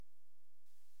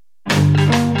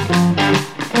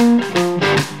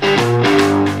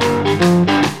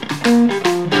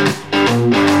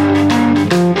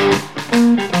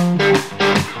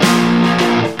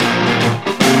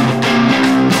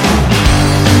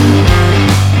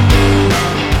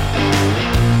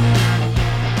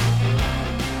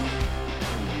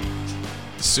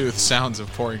sooth sounds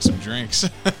of pouring some drinks.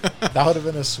 That would have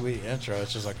been a sweet intro.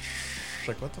 It's just like,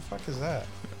 what the fuck is that?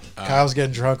 Kyle's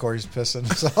getting drunk or he's pissing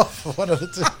himself. One of the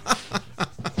two.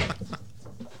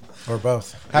 Or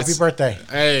both. Happy birthday.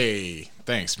 Hey,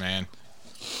 thanks, man.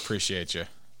 Appreciate you.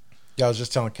 Yeah, I was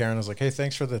just telling Karen, I was like, hey,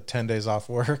 thanks for the 10 days off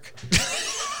work.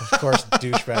 Of course,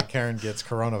 douchebag Karen gets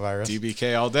coronavirus.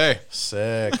 DBK all day.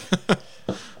 Sick.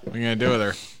 What are you going to do with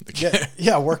her?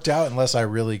 Yeah, worked out unless I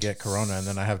really get corona and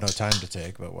then I have no time to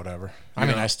take, but whatever. I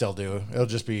mean, I still do. It'll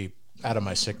just be out of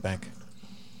my sick bank.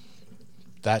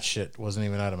 That shit wasn't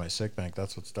even out of my sick bank.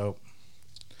 That's what's dope.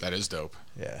 That is dope.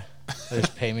 Yeah. They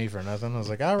just pay me for nothing. I was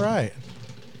like, all right.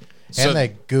 And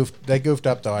they goofed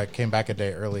up, though. I came back a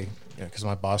day early because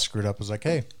my boss screwed up. I was like,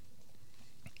 hey,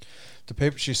 the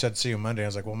paper, she said, see you Monday. I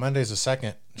was like, well, Monday's the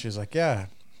 2nd. She's like, yeah.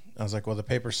 I was like, well, the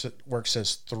paperwork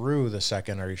says through the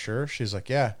 2nd. Are you sure? She's like,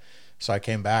 yeah. So I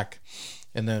came back.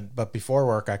 And then, but before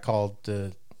work, I called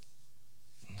the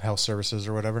health services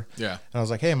or whatever. Yeah. And I was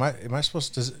like, hey, am I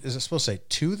supposed to, is it supposed to say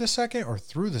to the 2nd or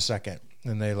through the 2nd?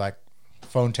 And they like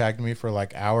phone tagged me for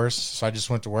like hours. So I just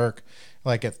went to work.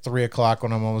 Like at 3 o'clock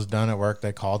when I'm almost done at work,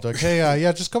 they called like, hey,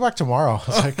 yeah, just go back tomorrow. I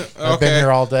was like, I've been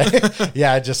here all day.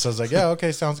 Yeah. I was like, yeah,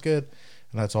 okay, sounds good.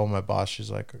 And I told my boss,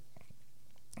 she's like,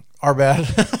 our bad.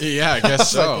 Yeah, I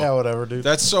guess so. Like, yeah, whatever, dude.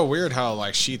 That's so weird how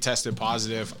like she tested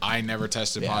positive. I never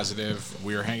tested positive.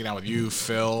 We were hanging out with you,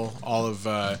 Phil. All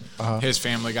of his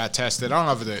family got tested. I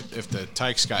don't know if the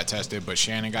Tykes got tested, but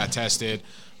Shannon got tested.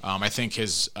 I think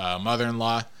his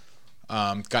mother-in-law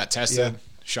got tested. Yeah.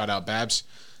 Shout out Babs.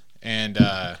 And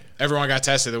everyone got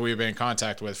tested that we've been in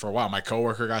contact with for a while. My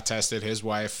coworker got tested, his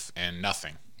wife, and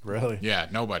nothing. Really? Yeah,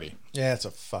 nobody. Yeah, it's a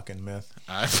fucking myth.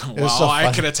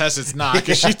 I could attest it's not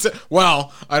because I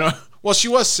don't. Well, she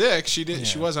was sick. She did. Yeah.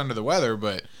 She was under the weather,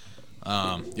 but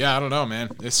yeah, I don't know,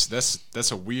 man.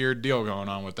 That's a weird deal going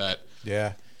on with that.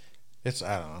 Yeah, I don't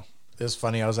know. It's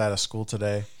funny. I was at a school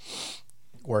today,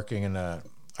 working, and I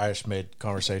just made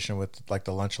conversation with like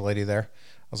the lunch lady there.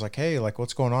 I was like, hey, like,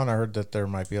 what's going on? I heard that there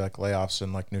might be like layoffs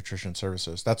in like nutrition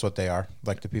services. That's what they are.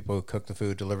 Like the people who cook the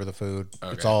food, deliver the food.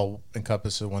 Okay. It's all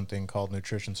encompasses one thing called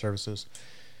nutrition services.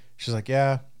 She's like,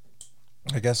 yeah,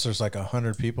 I guess there's like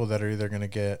 100 people that are either going to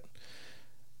get,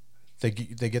 they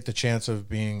get the chance of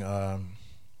being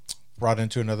brought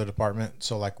into another department.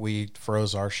 So like we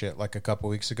froze our shit like a couple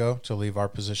weeks ago to leave our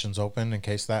positions open in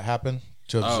case that happened,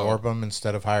 to absorb them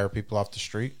instead of hire people off the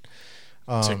street.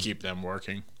 To keep them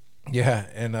working. Yeah,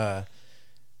 and and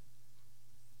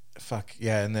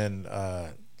then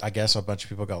I guess a bunch of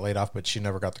people got laid off, but she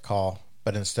never got the call.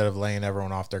 But instead of laying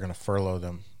everyone off, they're going to furlough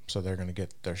them, so they're going to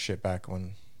get their shit back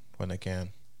when they can.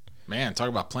 Man, talk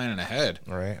about planning ahead.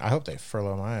 All right, I hope they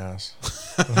furlough my ass.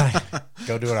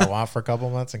 Go do what I want for a couple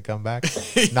months and come back.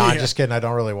 No, I'm just kidding. I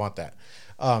don't really want that.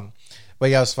 But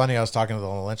yeah, it was funny. I was talking to the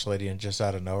lunch lady, and just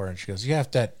out of nowhere, and she goes, "You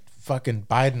have that." Fucking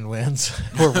Biden wins.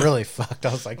 We're really fucked.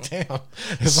 I was like, damn.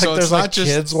 It's so like there's like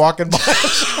just kids walking by.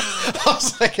 I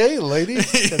was like, hey, lady,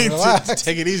 relax.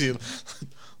 Take it easy.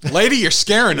 Lady, you're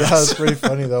scaring us. Yeah, it's pretty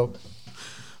funny though.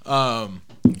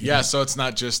 Yeah, so it's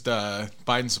not just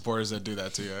Biden supporters that do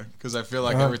that to you. Because I feel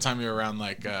like every time you're around,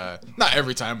 like, not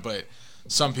every time, but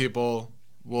some people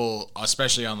will,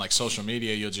 especially on like social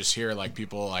media, you'll just hear like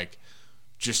people like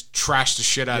just trash the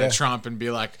shit out of Trump and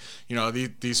be like, you know,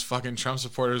 these fucking Trump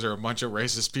supporters are a bunch of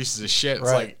racist pieces of shit.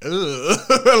 It's like,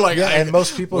 ugh. Like, and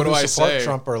most people who support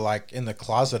Trump are like in the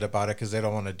closet about it because they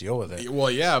don't want to deal with it.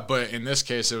 Well, yeah, but in this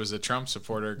case, it was a Trump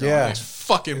supporter going, these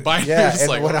fucking Biden. Yeah, and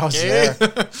like, when I was there,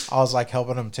 I was like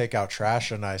helping him take out trash,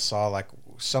 and I saw like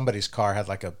somebody's car had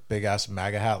like a big ass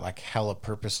MAGA hat, like hella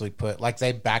purposely put, like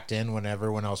they backed in when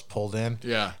everyone else pulled in.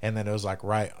 Yeah. And then it was like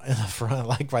right in the front,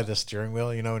 like by the steering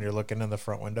wheel, you know, when you're looking in the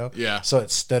front window. Yeah. So it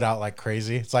stood out like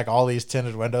crazy. It's like all these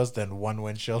tinted windows, then one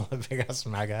windshield, a big ass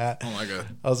MAGA hat. Oh my God.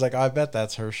 I was like, I bet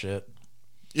that's her shit.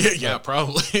 Yeah,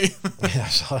 probably. Yeah,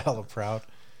 so hella proud.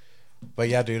 But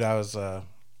yeah, dude, I was,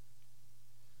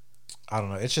 I don't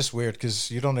know. It's just weird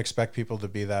because you don't expect people to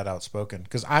be that outspoken.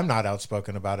 Because I'm not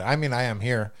outspoken about it. I mean, I am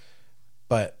here,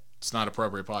 but it's not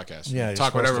appropriate podcast. Yeah,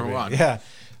 talk whatever we want. Yeah,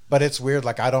 but it's weird.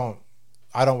 Like I don't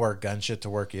wear gun shit to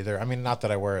work either. I mean, not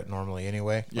that I wear it normally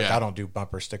anyway. Like I don't do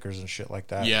bumper stickers and shit like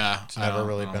that. Yeah, it's never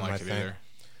really been my thing.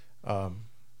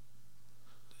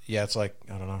 Yeah, it's like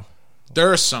I don't know.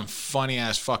 There are some funny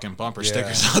ass fucking bumper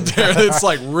stickers out there. It's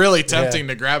like really tempting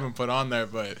to grab and put on there,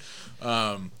 but.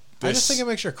 I just think it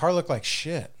makes your car look like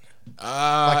shit.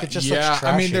 Like it just looks trashy.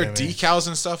 I mean, there are decals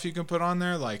and stuff you can put on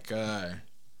there. Like, I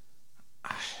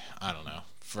don't know.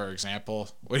 For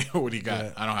example, what do you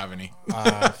got? I don't have any.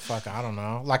 Fuck, I don't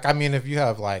know. Like, I mean, if you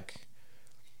have like,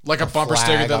 Like a bumper flag.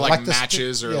 sticker that I like like the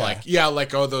matches or yeah.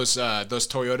 like those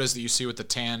Toyotas that you see with the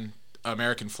tan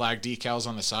American flag decals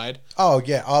on the side. Oh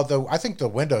yeah, although I think the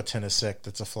window tint is sick.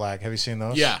 That's a flag. Have you seen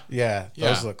those? Yeah,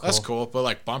 those look cool. That's cool. But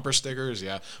like bumper stickers,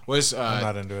 I'm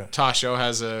not into it. Tasho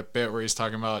has a bit where he's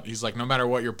talking about he's like, no matter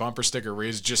what your bumper sticker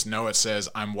reads, just know it says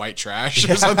I'm white trash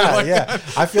or something like that.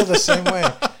 I feel the same way.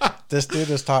 This dude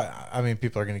is talking. I mean,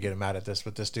 people are gonna get mad at this,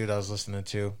 but this dude I was listening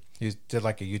to, he did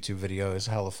like a YouTube video. It's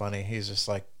hella funny. He's just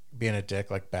like being a dick,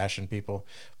 like bashing people.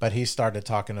 But he started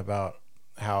talking about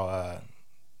how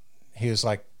he was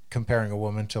like comparing a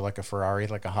woman to like a Ferrari,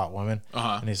 like a hot woman.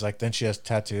 And he's like, then she has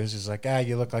tattoos. He's like,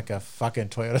 you look like a fucking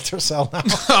Toyota Tercel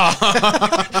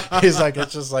now. He's like,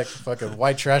 it's just like fucking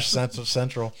white trash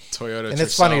central. Toyota, and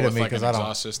it's funny to me because I don't.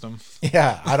 Exhaust system.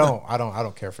 Yeah, I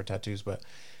don't care for tattoos, but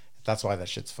that's why that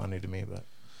shit's funny to me. But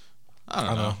I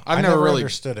don't know. I never really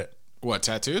understood it. What,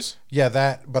 tattoos? Yeah,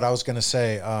 that. But I was gonna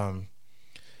say,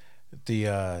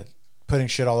 the putting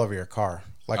shit all over your car.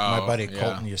 Like my buddy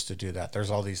Colton used to do that. There's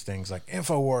all these things like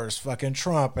InfoWars, fucking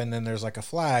Trump, and then there's like a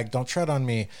flag, don't tread on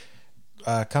me,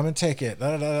 come and take it.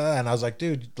 Da, da, da, da. And I was like,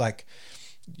 dude, like,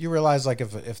 you realize like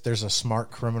if there's a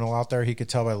smart criminal out there, he could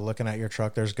tell by looking at your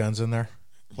truck there's guns in there.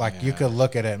 Like you could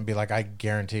look at it and be like, I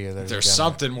guarantee you there's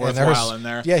something worthwhile in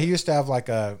there. Yeah, he used to have like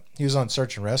he was on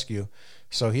search and rescue,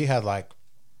 so he had like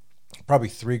probably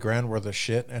 $3,000 worth of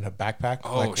shit in a backpack.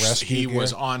 Oh, like rescue he gear.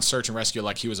 was on search and rescue,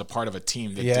 like he was a part of a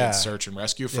team that did search and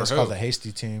rescue for it's who? called the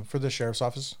Hasty Team for the sheriff's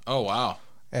office. Oh wow!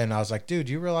 And I was like, dude,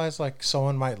 you realize like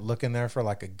someone might look in there for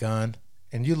like a gun,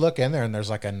 and you look in there and there's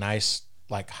like a nice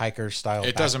like hiker style.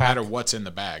 It doesn't matter what's in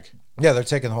the bag. Yeah, they're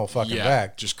taking the whole fucking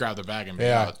bag. Just grab the bag and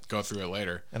go through it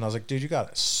later. And I was like, dude, you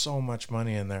got so much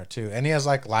money in there too. And he has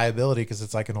like liability because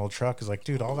it's like an old truck. He's like,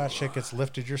 dude, all that shit gets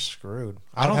lifted, you're screwed.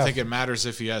 I don't think it matters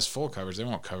if he has full coverage. They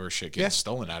won't cover shit getting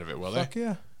stolen out of it, will they? Fuck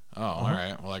yeah. Oh, all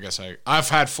right. Well, I guess I've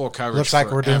had full coverage. Looks like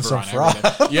we're doing some fraud.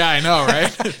 Yeah, I know, right?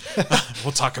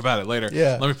 We'll talk about it later.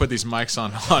 Yeah. Let me put these mics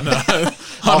on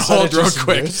hold real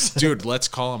quick, dude. Let's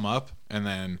call him up and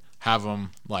then have him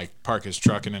like park his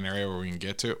truck in an area where we can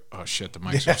get to. Oh shit, the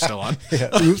mics are still on. I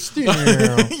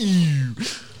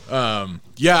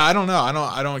don't know.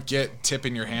 I don't get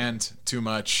tipping your hand too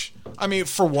much. I mean,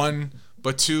 for one,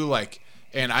 but two, like,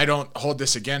 and I don't hold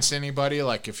this against anybody.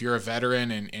 Like, if you're a veteran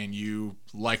and you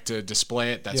like to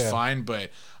display it, that's fine.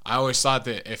 But I always thought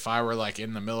that if I were like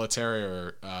in the military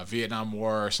or Vietnam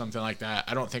War or something like that,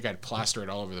 I don't think I'd plaster it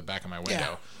all over the back of my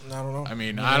window. Yeah. I don't know. I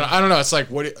mean, I don't know. It's like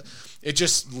it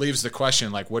just leaves the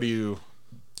question like, what do you?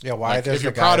 Yeah, why? Like, if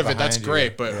you're proud of it, that's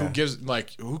great. But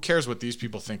who cares what these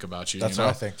people think about you? That's what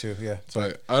I think too. Yeah,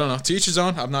 but I don't know. To each his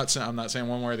own. I'm not saying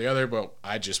one way or the other, but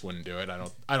I just wouldn't do it. I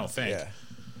don't think. Yeah.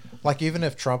 Like even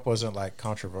if Trump wasn't like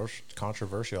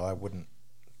controversial, I wouldn't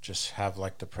just have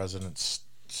like the president's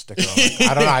sticker on. Like,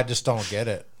 I don't know. I just don't get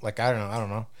it. Like I don't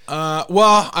know.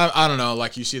 Well, I don't know.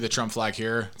 Like you see the Trump flag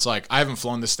here. It's like I haven't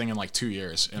flown this thing in like 2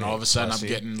 years, and all of a sudden I'm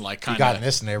getting like kind of. You got in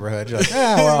this neighborhood. You're like,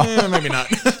 well, maybe not.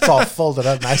 It's all folded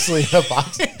up nicely in a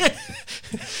box.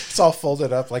 It's all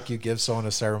folded up like you give someone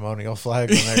a ceremonial flag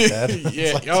when they're dead.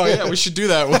 Yeah. Like, oh yeah. We should do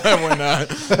that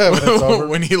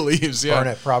when he leaves. Yeah. Burn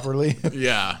it properly.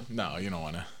 Yeah. No, you don't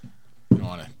want to. You don't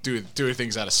want to do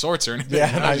things out of sorts or anything.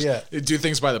 Yeah, not yet. Do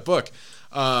things by the book.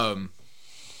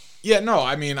 Yeah, no,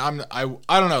 I mean, I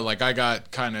don't know. Like, I got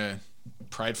kind of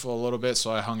prideful a little bit,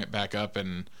 so I hung it back up,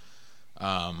 and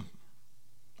I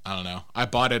don't know. I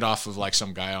bought it off of like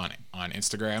some guy on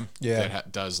Instagram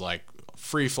that does like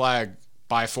free flag,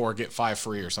 buy 4 get 5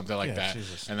 free or something like that,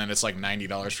 Jesus. And then it's like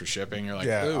 $90 for shipping. You're like,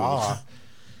 ooh.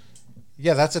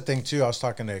 Yeah, that's the thing too. I was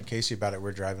talking to Casey about it.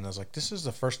 We're driving. I was like, this is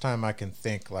the first time I can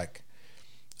think like.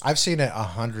 I've seen it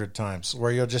 100 times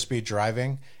where you'll just be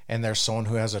driving and there's someone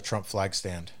who has a Trump flag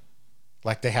stand.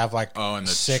 Like they have like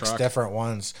 6 truck? different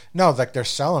ones. No, like they're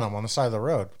selling them on the side of the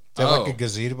road. They have like a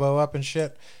gazebo up and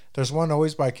shit. There's one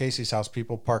always by Casey's house.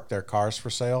 People park their cars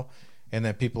for sale. And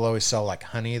then people always sell like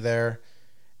honey there.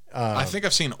 I think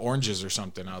I've seen oranges or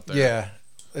something out there. Yeah.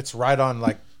 It's right on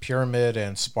like Pyramid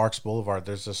and Sparks Boulevard.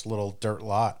 There's this little dirt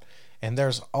lot. And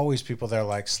there's always people there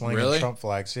like slinging Trump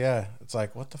flags. Yeah. It's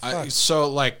like, what the fuck?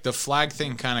 So like the flag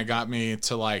thing kind of got me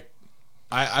to like,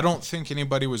 I don't think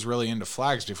anybody was really into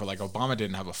flags before. Like Obama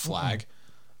didn't have a flag.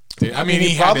 Mm-hmm. I mean,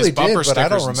 he had his bumper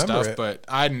stickers and stuff, but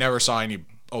I never saw any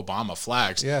Obama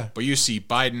flags. Yeah. But you see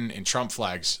Biden and Trump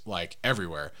flags like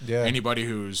everywhere. Yeah. Anybody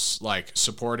who's like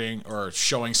supporting or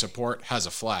showing support has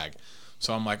a flag.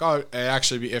 So I'm like, oh,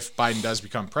 actually, if Biden does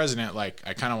become president, like,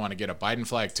 I kind of want to get a Biden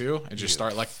flag too, and just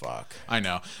start like, fuck. I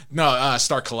know, no,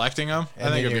 start collecting them. And I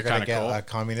think then it'd be kind of cool. A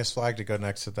communist flag to go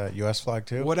next to that U.S. flag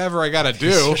too. Whatever I gotta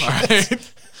do, all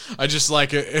right? I just like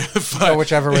it.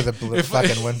 Whichever way the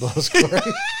fucking wind blows, Corey.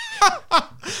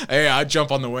 Hey, I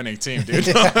jump on the winning team, dude.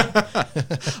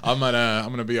 I'm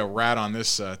gonna be a rat on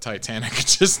this Titanic,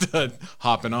 just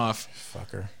hopping off.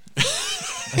 Fucker.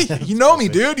 You know me,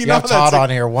 dude. You know have Todd on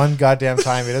here one goddamn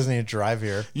time. He doesn't even drive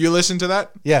here. You listen to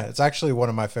that? Yeah, it's actually one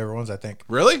of my favorite ones, I think.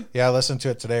 Really? Yeah, I listened to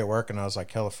it today at work, and I was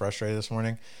like hella frustrated this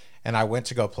morning. And I went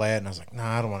to go play it, and I was like,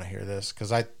 nah, I don't want to hear this.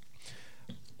 Because I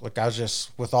was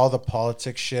just, with all the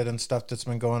politics shit and stuff that's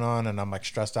been going on, and I'm like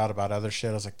stressed out about other shit,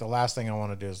 I was like, the last thing I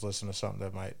want to do is listen to something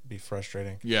that might be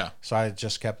frustrating. Yeah. So I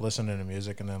just kept listening to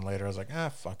music, and then later I was like,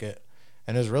 fuck it.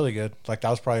 And it was really good. Like, that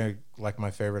was probably like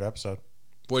my favorite episode.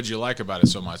 What did you like about it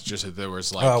so much? Just that there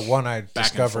was like one I back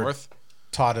discovered and forth?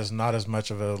 Todd is not as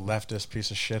much of a leftist piece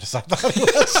of shit as I thought he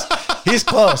was. He's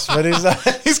close, but he's not.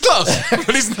 He's close,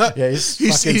 but he's not. Yeah, he's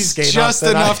just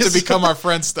enough to become our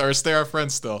friend or stay our friend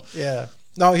still. Yeah.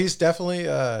 No, he's definitely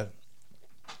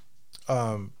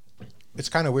it's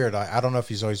kind of weird. I don't know if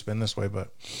he's always been this way,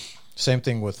 but same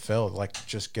thing with Phil, like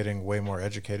just getting way more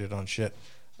educated on shit.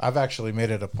 I've actually made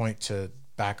it a point to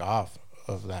back off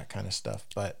of that kind of stuff,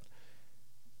 but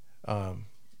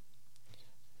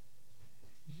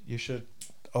you should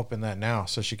open that now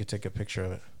so she could take a picture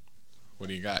of it. What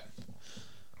do you got?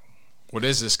 What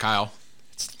is this, Kyle?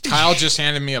 Kyle just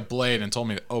handed me a blade and told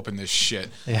me to open this shit.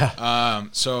 Yeah.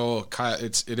 So Kyle,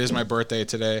 it is my birthday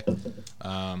today,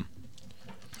 and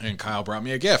Kyle brought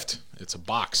me a gift. It's a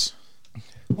box.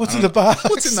 What's in the box?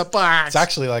 What's in the box? It's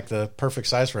actually like the perfect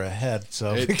size for a head.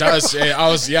 So it does. I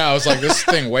was like, this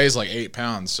thing weighs like 8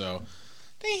 pounds. So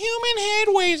the human head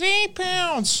weighs 8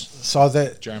 pounds. Saw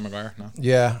that Jerry Maguire. No.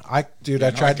 Yeah, I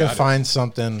tried to find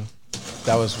something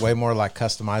that was way more like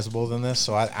customizable than this.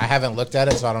 So I haven't looked at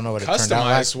it, so I don't know what it turned out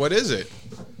like. What is it?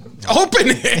 Open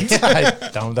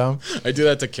it. Dumb. I do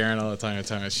that to Karen all the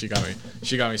time. She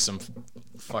got me some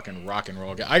fucking rock and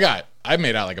roll. I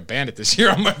made out like a bandit this year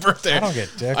on my birthday. I don't get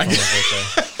dick on my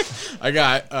birthday. I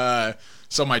got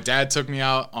so my dad took me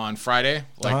out on Friday.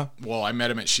 Well, I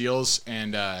met him at Shields,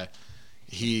 and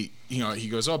he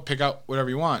goes, oh, pick out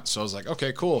whatever you want. So I was like,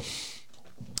 okay, cool.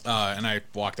 And I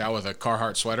walked out with a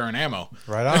Carhartt sweater and ammo.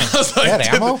 Right on. I was like, they had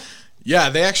ammo? Yeah,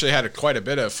 they actually had quite a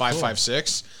bit of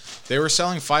 5.56. They were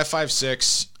selling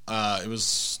 5.56. It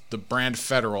was the brand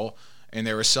Federal, and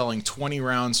they were selling 20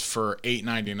 rounds for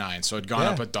 $8.99. So it had gone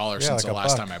up $1 since the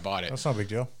last time I bought it. That's not a big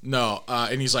deal. No,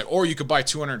 and he's like, or you could buy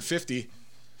 250.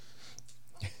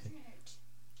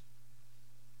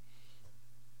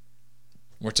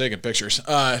 We're taking pictures.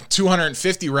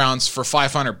 250 rounds for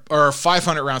 500, or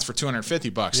 500 rounds for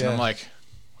 $250. Yeah. And I'm like,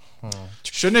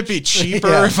 shouldn't it be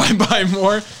cheaper if I buy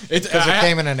more? Because it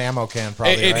came in an ammo can,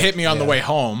 probably. It hit me on the way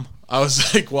home. I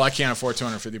was like, well, I can't afford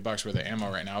 $250 worth of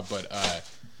ammo right now, but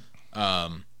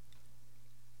on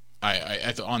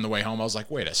the way home, I was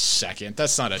like, wait a second,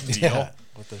 that's not a deal. Yeah.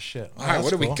 What the shit? All right, what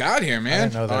do we got here,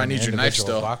 man? I need your knife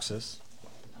still. Boxes.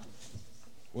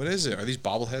 What is it? Are these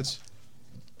bobbleheads?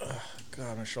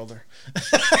 God, my shoulder.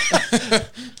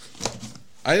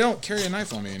 I don't carry a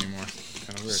knife on me anymore.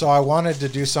 Kind of weird. So I wanted to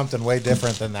do something way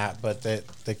different than that, but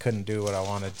they couldn't do what I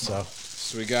wanted. So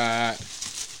we got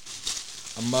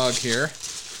a mug here.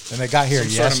 And they got here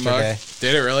yesterday.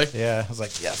 Did it really? Yeah. I was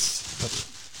like, yes.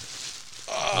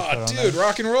 Oh, dude,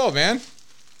 rock and roll, man.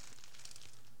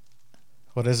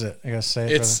 What is it? You gotta say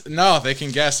it. No, they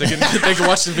can guess. They can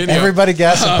watch the video. Everybody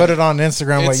guess and put it on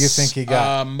Instagram what you think he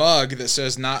got. A mug that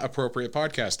says "Not Appropriate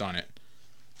Podcast" on it.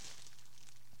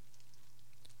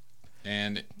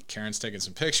 And Karen's taking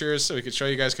some pictures so we could show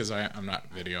you guys because I'm not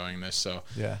videoing this. So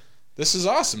yeah, this is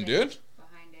awesome, dude.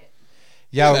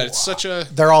 Yeah, it's such a.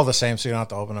 They're all the same, so you don't have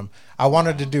to open them. I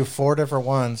wanted to do 4 different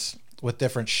ones with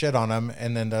different shit on them,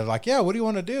 and then they're like, "Yeah, what do you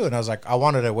want to do?" And I was like, "I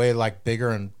wanted it way like bigger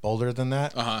and bolder than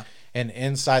that." And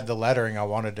inside the lettering, I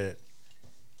wanted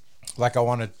like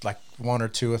 1 or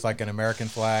 2 with like an American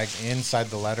flag inside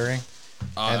the lettering,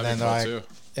 and then like, cool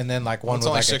and then like one with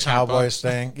like a Cowboys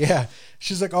thing. Yeah,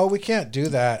 she's like, "Oh, we can't do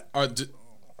that." Go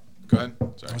ahead.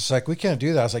 Sorry. I was like, "We can't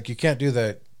do that." I was like, "You can't do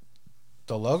the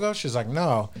logo?" She's like,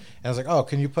 "No." And I was like, "Oh,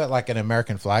 can you put like an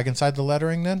American flag inside the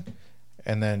lettering then?"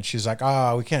 And then she's like,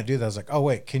 "Oh, we can't do that." I was like, "Oh,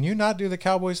 wait, can you not do the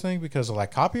Cowboys thing because of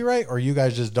like copyright, or you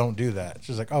guys just don't do that?"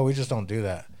 She's like, "Oh, we just don't do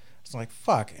that." I was like,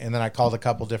 "Fuck." And then I called a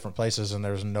couple different places, and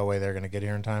there was no way they're going to get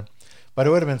here in time. But it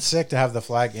would have been sick to have the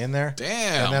flag in there.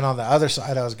 Damn. And then on the other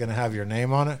side, I was going to have your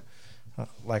name on it.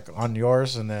 like on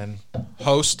yours, and then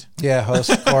Host.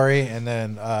 host Corey, and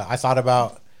then I thought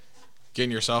about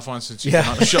Getting your cell phone since you've been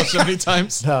on the show so many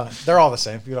times. no, they're all the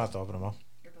same. You don't have to open them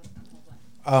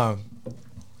all.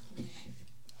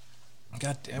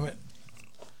 God damn it!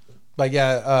 But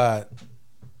yeah,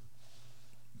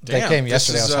 they came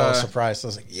yesterday. I was so surprised. I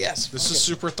was like, yes, this is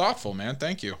super thoughtful, man.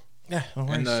 Thank you. yeah, no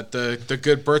And worries. the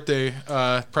good birthday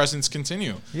presents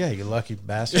continue. Yeah, you lucky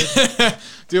bastard.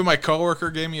 Dude, my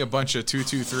coworker gave me a bunch of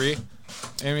 223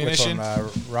 Which ammunition. one,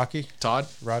 Rocky, Todd?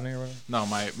 Rodney, or whatever? No,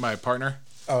 my partner.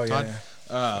 Oh Todd.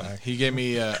 yeah. He gave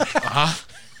me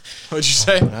What'd you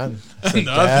say? None. Said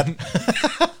Nothing.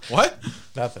 Dad. What?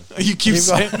 Nothing. You keep Keep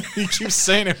saying going. you keep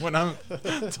saying it when I'm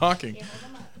talking.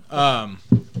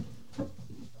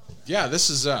 Yeah, this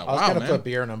is I was wow, gonna man. put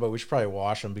beer in them, but we should probably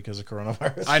wash them because of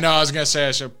coronavirus. I know. I was gonna say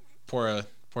I should pour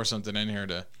something in here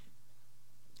to.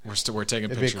 We're taking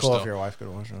It'd be pictures cool still. if your wife could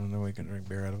wash them, and then we can drink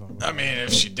beer out of them. I mean,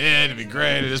 if she did, it'd be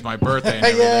great. It is my birthday and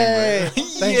everything. Yay! But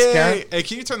Thanks, Yay! Karen. Hey,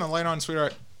 can you turn the light on,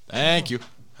 sweetheart? Thank you.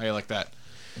 How you like that?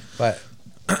 But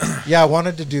yeah, I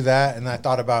wanted to do that, and I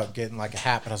thought about getting like a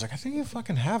hat, but I was like, I think you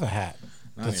fucking have a hat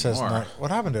Not that says anymore. not. What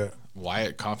happened to it?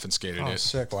 Wyatt confiscated Oh, it.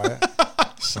 sick, Wyatt.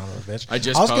 Son of a bitch. I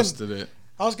just was posted it.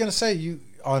 I was gonna say you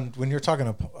on when you're talking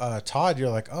to Todd, you're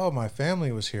like, oh, my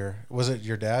family was here. Was it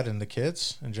your dad and the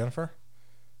kids and Jennifer?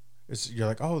 You're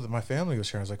like, oh, my family was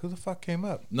here. I was like, who the fuck came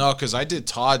up? No, because I did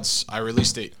Todd's. I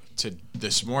released it to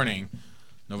this morning,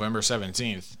 November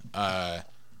 17th.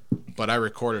 But I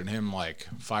recorded him like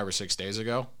 5 or 6 days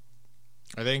ago.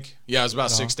 I think. Yeah, it was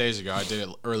about 6 days ago. I did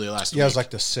it early last week. Yeah, it was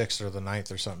like the 6th or the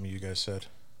 9th or something. You guys said.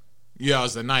 Yeah, it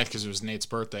was the 9th because it was Nate's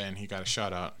birthday and he got a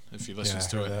shout out. If he listens I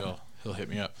to heard it, that. he'll hit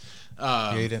me up.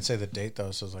 Yeah, you didn't say the date though,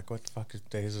 so I was like, "What the fuck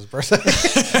day is his birthday?"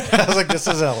 I was like, "This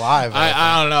isn't live."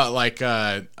 I don't know. Like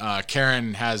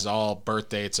Karen has all birth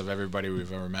dates of everybody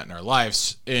we've ever met in our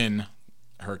lives in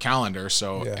her calendar.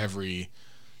 So Yeah. every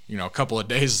couple of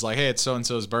days it's like, hey, it's so and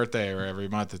so's birthday, or every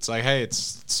month it's like, hey,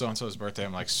 it's so and so's birthday.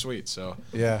 I'm like, sweet. So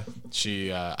Yeah,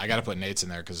 she I got to put Nate's in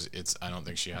there because I don't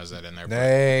think she has that in there. but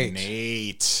Nate.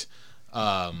 Nate.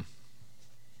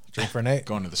 drink for Nate.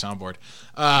 Going to the soundboard.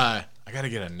 I got to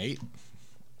get a Nate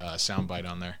soundbite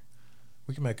on there.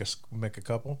 We can make a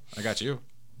couple. I got you.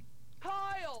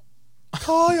 Kyle.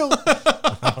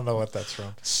 I don't know what that's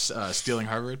from. Stealing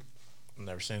Harvard. I've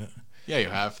never seen it. Yeah, you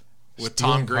have. With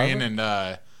Stealing Tom Green Harvard?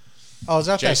 and Oh, is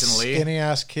that Jason that Lee? skinny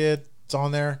ass kid? It's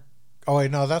on there. Oh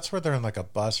wait, no, that's where they're in like a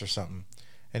bus or something,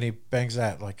 and he bangs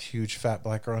that like huge fat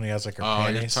black girl, and he has like her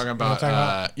panties. you're talking You know what about,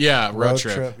 I'm talking yeah, Road Road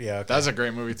Trip. Trip, yeah, okay. That's a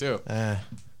great movie too. about?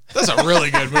 That's a really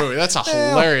good movie. That's a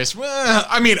hilarious.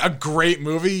 I mean, a great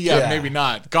movie. Yeah, Yeah. maybe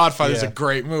not. Godfather's Yeah. a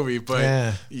great movie, but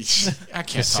Yeah. I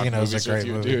can't talk Casino's a movies great with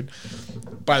you, movie.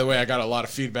 dude. By the way, I got a lot of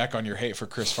feedback on your hate for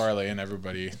Chris Farley, and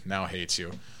everybody now hates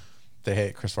you. They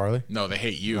hate Chris Farley. No, they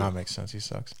hate you. No, that makes sense. He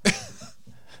sucks.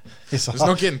 There's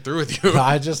no getting through with you. No,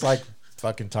 I just like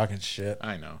fucking talking shit.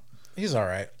 I know. He's all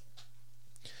right.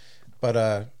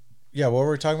 But yeah, what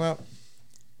were we talking about?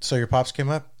 So your pops came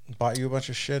up, bought you a bunch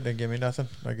of shit, didn't give me nothing.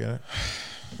 I get it.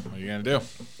 What are you gonna do?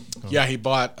 Yeah, he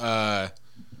bought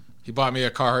me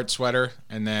a Carhartt sweater,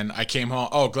 and then I came home.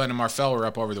 Oh, Glenn and Marfell were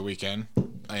up over the weekend,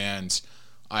 and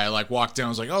I like walked in. I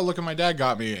was like, "Oh, look what my dad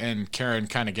got me," and Karen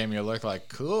kind of gave me a look like,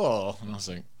 "Cool," and I was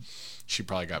like, "She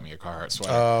probably got me a Carhartt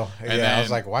sweater." Oh, yeah. And then, I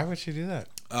was like, why would she do that?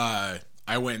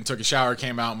 I went and took a shower,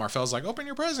 came out, and Marfell's like, "Open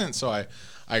your present." So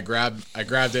I grabbed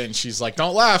it, and she's like,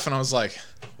 "Don't laugh," and I was like,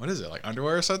 "What is it? Like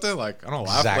underwear or something?" Like, I don't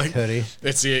laugh. Exact like, hoodie.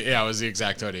 It was the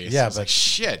exact hoodie. So Yeah, I was but like,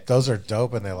 shit. Those are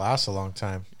dope and they last a long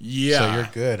time. Yeah. So you're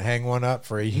good. Hang one up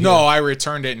for a year. No, I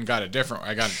returned it and got a different.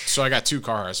 I got 2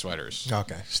 Carhartt sweaters.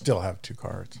 Okay. Still have 2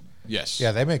 cards. Yes.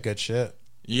 Yeah, they make good shit.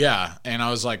 Yeah, and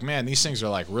I was like, man, these things are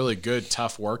like really good,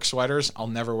 tough work sweaters. I'll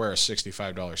never wear a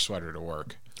 $65 sweater to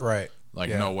work. Right. Like,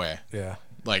 Yeah. no way. Yeah.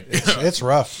 Like, It's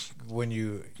rough when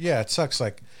you. Yeah, it sucks.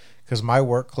 Like, because my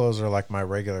work clothes are like my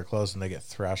regular clothes and they get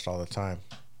thrashed all the time.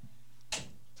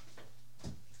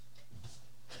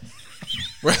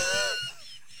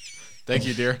 Thank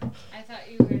you, dear. I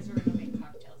thought you guys were gonna make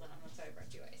cocktails, and that's why I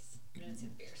brought you ice. And it's in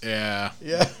beers. Yeah.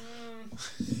 Yeah.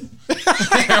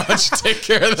 Why don't you take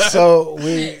care of that? So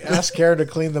we asked Karen to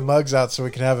clean the mugs out so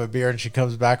we can have a beer, and she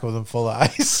comes back with them full of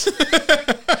ice.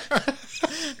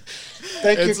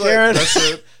 Thank you, It's like, Karen. that's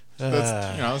it.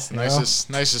 That's, it's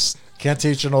the nicest. Can't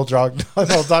teach an old dog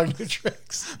new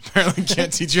tricks. Apparently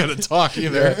can't teach you how to talk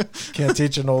either. Yeah. Can't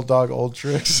teach an old dog old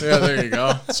tricks. Yeah, there you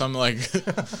go. Something like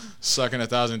sucking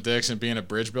 1,000 dicks and being a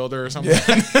bridge builder or something. Yeah.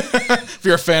 If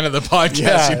you're a fan of the podcast,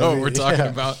 Yeah, you know what we're talking yeah.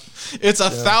 about. It's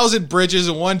 1,000 bridges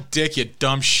and 1 dick, you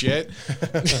dumb shit.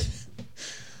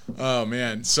 Oh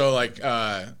man. So like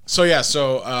my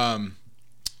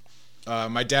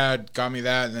dad got me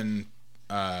that, and then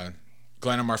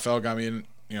Glenn and Marfell got me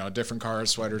a different car,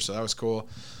 sweater, so that was cool.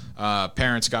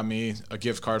 Parents got me a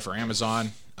gift card for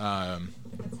Amazon,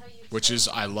 which is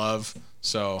I love.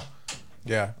 So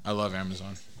Yeah. I love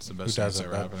Amazon. It's the best Who thing does that's it?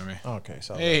 ever happened to me. Okay,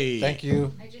 so Hey. thank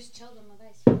you. I just chilled them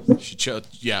with ice. She chilled.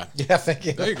 Yeah. Yeah, thank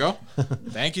you. There you go.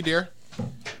 Thank you, dear.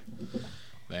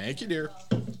 Thank you, dear.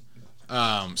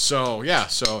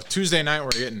 So Tuesday night we're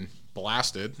getting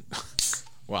blasted.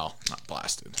 Well, not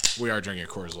blasted. We are drinking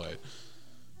Coors Light.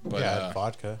 But Yeah,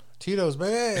 vodka. Tito's,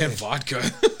 baby. and vodka.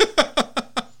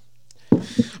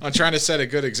 I'm trying to set a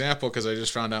good example because I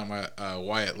just found out my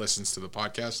Wyatt listens to the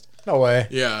podcast. No way.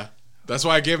 Yeah. That's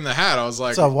why I gave him the hat. I was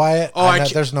like, So Wyatt, Oh,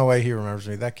 there's no way he remembers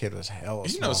me. That kid was hella he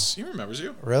small. knows, he remembers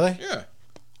you. Really? Yeah.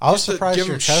 I was Used to surprised give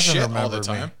your him cousin shit all remembered the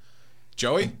time. me.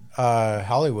 Joey?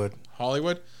 Hollywood.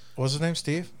 Hollywood? What was his name?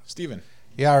 Steve? Steven.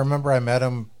 Yeah, I remember I met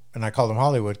him and I called him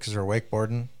Hollywood because we were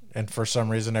wakeboarding. And for some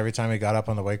reason, every time he got up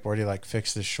on the wakeboard, he like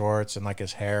fixed his shorts and like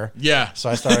his hair. Yeah. So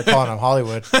I started calling him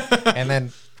Hollywood. And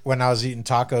then when I was eating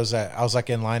tacos, I was like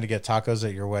in line to get tacos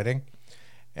at your wedding.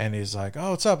 And he's like,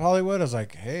 "Oh, what's up, Hollywood?" I was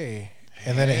like, "Hey."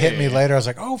 And then it hit me Hey. later. I was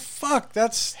like, "Oh, fuck,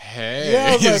 that's..." Hey.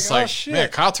 Yeah, I was It's like, "Oh, like, shit." man,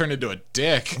 Kyle turned into a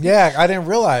dick. Yeah, I didn't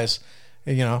realize.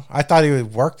 I thought he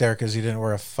would work there because he didn't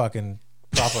wear a fucking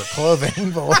proper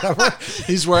clothing, but whatever.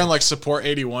 He's wearing like Support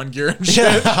 81 gear and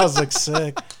shit. Yeah, I was like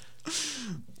sick.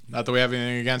 Not that we have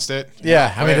anything against it.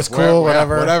 Yeah, I mean, it's cool,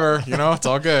 whatever. Whatever. It's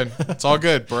all good. It's all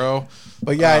good, bro.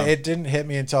 But yeah, it didn't hit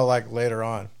me until like later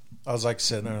on. I was like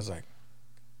sitting there, I was like,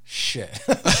 shit.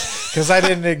 Because I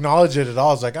didn't acknowledge it at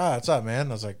all. I was like, "Oh, what's up, man?"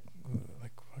 I was like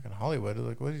fucking Hollywood.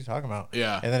 Like, what are you talking about?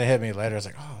 Yeah. And then it hit me later. I was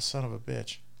like, "Oh, son of a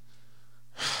bitch."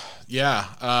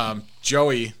 Yeah.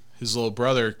 Joey, his little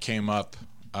brother, came up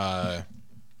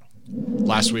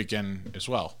last weekend as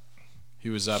well. He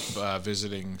was up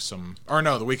visiting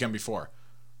the weekend before.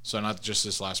 So not just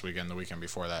this last weekend, the weekend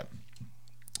before that.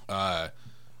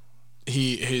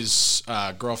 His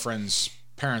girlfriend's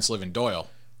parents live in Doyle.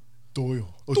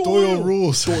 Doyle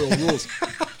rules. Doyle rules.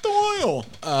 Doyle.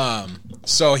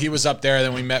 So he was up there.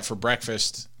 Then we met for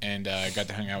breakfast and got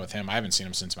to hang out with him. I haven't seen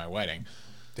him since my wedding.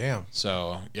 Damn.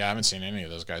 So yeah, I haven't seen any of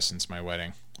those guys since my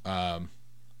wedding. I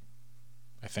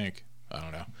think, I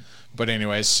don't know, but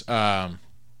anyways,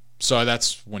 so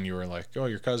that's when you were like, "Oh,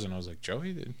 your cousin." I was like,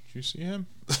 "Joey, did you see him?"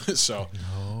 So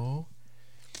No.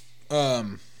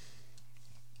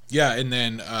 yeah, and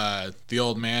then the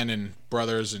old man and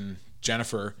brothers and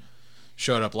Jennifer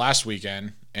showed up last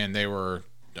weekend, and they were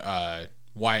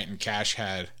Wyatt and Cash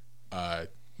had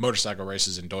motorcycle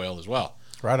races in Doyle as well.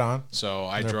 Right on. So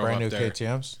I They're drove brand new up there.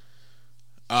 KTMs.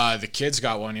 The kids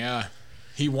got one. Yeah,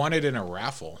 he won it in a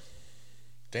raffle.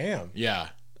 Damn. Yeah.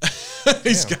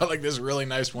 He's got like this really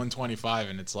nice 125,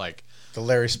 and it's like The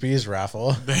Larry Spees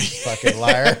raffle. Fucking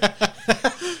liar.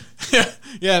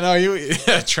 yeah, no, you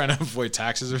trying to avoid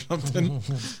taxes or something.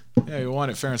 Yeah, you won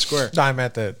it fair and square. No, I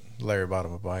meant that Larry bought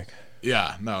him a bike.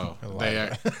 Yeah, no,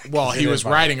 lied. well, he They was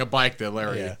didn't buy riding a bike that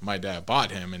Larry, Yeah. my dad,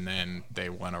 bought him, and then they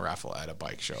won a raffle at a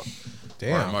bike show or a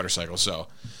Damn. motorcycle. So,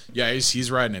 yeah, he's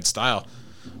riding in style.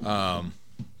 Yeah,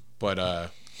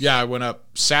 I went up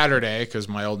Saturday because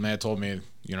my old man told me,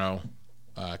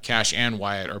 Cash and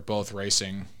Wyatt are both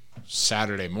racing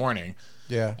Saturday morning.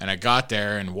 Yeah. And I got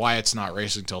there, and Wyatt's not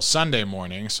racing till Sunday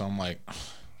morning. So I'm like,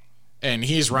 and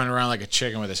he's running around like a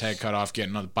chicken with his head cut off,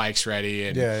 getting all the bikes ready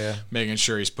and Yeah. making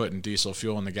sure he's putting diesel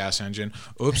fuel in the gas engine.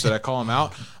 Oops, did I call him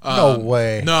out? No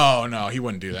way. No, he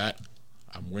wouldn't do that.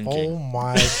 I'm winking. Oh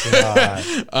my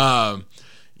God.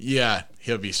 Yeah,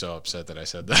 he'll be so upset that I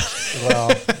said that. Well,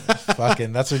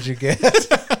 fucking, that's what you get.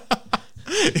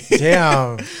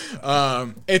 Damn.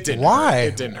 It didn't. Why? Hurt.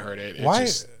 It didn't hurt it. Why?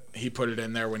 He put it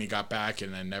in there when he got back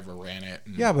and then never ran it.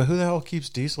 And Yeah, but who the hell keeps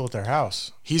diesel at their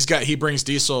house? he brings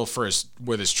diesel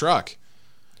with his truck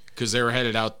because they were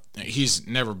headed out. He's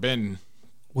never been.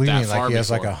 What do you That mean? Like far he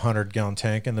has like before. 100-gallon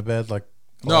tank in the bed? Like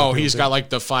No, he's got like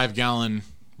the 5-gallon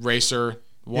racer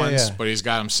ones, yeah. but he's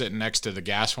got them sitting next to the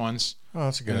gas ones Oh,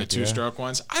 that's a good and the idea. 2-stroke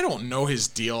ones. I don't know his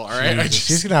deal. All right, Jesus,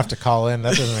 he's gonna have to call in.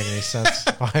 That doesn't make any sense.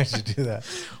 Why did you do that?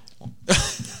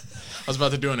 I was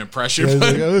about to do an impression. He's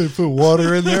But like, "Oh, you put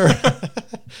water in there."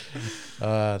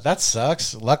 That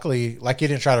sucks. Luckily, like he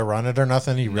didn't try to run it or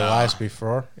nothing. He realized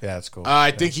before. Yeah, that's cool.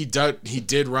 I think he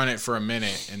did run it for a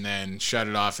minute and then shut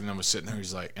it off and then was sitting there.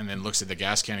 He's like, and then looks at the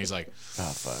gas can. He's like,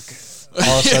 Oh fuck!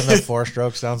 All of a sudden, the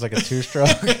 4-stroke sounds like a 2-stroke.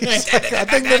 He's like,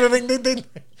 ding, ding, ding, ding, ding.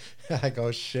 I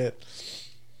go, shit.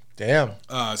 Damn.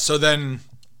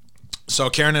 So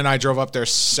Karen and I drove up there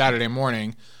Saturday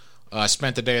morning.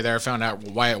 Spent the day there. Found out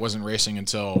Wyatt wasn't racing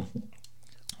until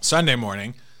Sunday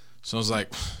morning. So I was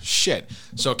like, shit.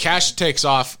 So Cash takes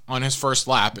off on his first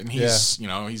lap, and he's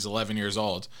he's 11 years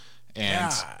old,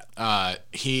 and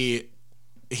he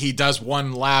does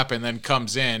one lap and then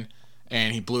comes in,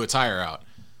 and he blew a tire out.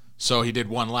 So he did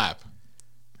one lap.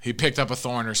 He picked up a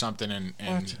thorn or something, and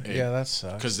that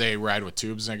sucks. Because they ride with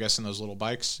tubes, I guess, in those little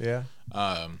bikes. Yeah.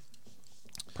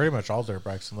 Pretty much all dirt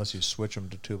bikes, unless you switch them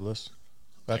to tubeless.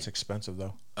 That's expensive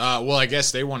though. Well, I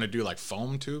guess they want to do like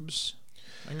foam tubes.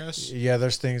 I guess. Yeah,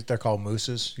 there's things they're called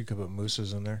mousses. You could put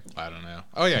mousses in there. I don't know.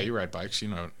 Oh yeah, you ride bikes.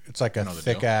 It's like a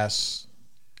thick ass.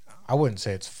 I wouldn't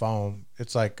say it's foam.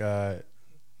 It's like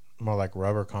more like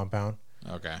rubber compound.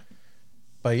 Okay.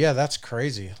 But yeah, that's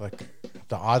crazy. Like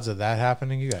the odds of that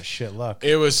happening, you got shit luck.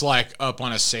 It was like up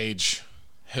on a sage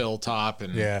hilltop,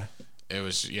 and yeah, it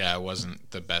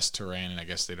wasn't the best terrain, and I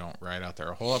guess they don't ride out there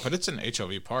a whole lot. But it's an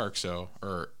HOV park,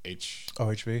 OHV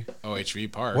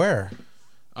park. Where?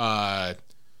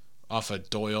 Off of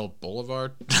Doyle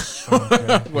Boulevard,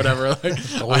 Okay. whatever.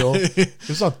 Like Doyle.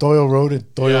 It's on Doyle Road in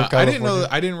Doyle, California.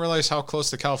 I didn't realize how close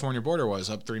the California border was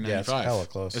up 395. Yeah, it's hella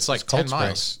close. It's like Cold 10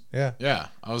 miles. Springs. Yeah. Yeah.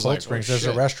 I was Cold like, Springs. oh, There's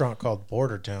shit. a restaurant called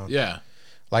Border Town. Yeah.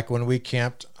 Like when we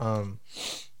camped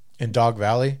in Dog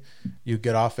Valley, you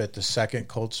get off at the second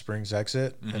Cold Springs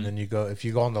exit, and then if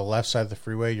you go on the left side of the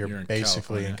freeway, you're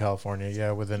basically in California.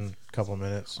 Yeah, within a couple of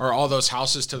minutes. Are all those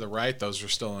houses to the right, those are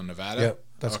still in Nevada? Yep,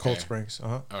 that's Cold Springs.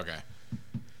 Okay.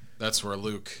 That's where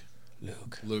Luke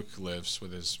lives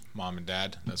with his mom and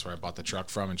dad. That's where I bought the truck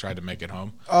from and tried to make it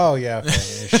home. Oh, yeah.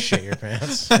 Okay. Shit your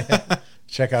pants. Yeah.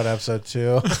 Check out episode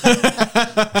 2.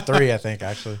 3, I think,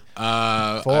 actually. 4.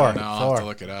 I don't know. I'll have to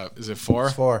look it up. Is it 4?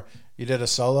 It's 4. You did a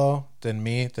solo, then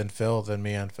me, then Phil, then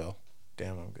me and Phil.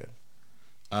 Damn, I'm good.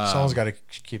 Someone's got to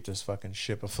keep this fucking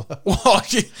ship afloat. Well,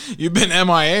 you've been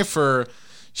MIA for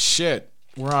shit.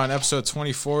 We're on episode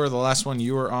 24. The last one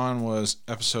you were on was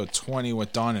episode 20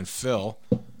 with Don and Phil.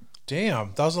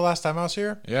 Damn, that was the last time I was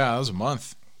here? Yeah, that was a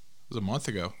month. It was a month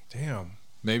ago. Damn.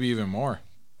 Maybe even more.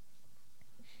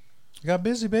 You got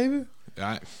busy, baby.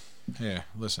 Yeah,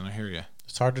 listen, I hear you.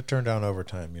 It's hard to turn down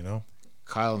overtime, you know?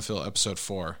 Kyle and Phil, episode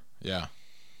 4. Yeah.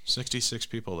 66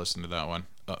 people listened to that one.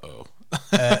 Uh-oh.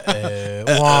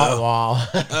 Wah, wah.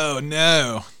 Oh,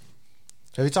 no.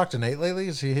 Have you talked to Nate lately?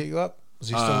 Has he hit you up? Is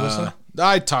he still listening?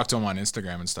 I talked to him on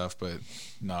Instagram and stuff, but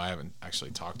no, I haven't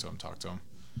actually talked to him.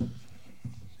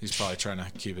 He's probably trying to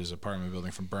keep his apartment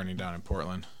building from burning down in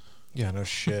Portland. Yeah, no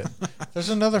shit. There's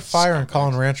another fire in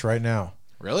Collin Ranch right now.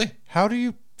 Really? How do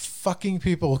you fucking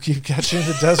people keep catching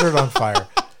the desert on fire?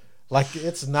 Like,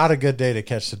 it's not a good day to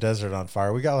catch the desert on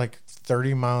fire. We got like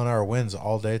 30-mile-an-hour winds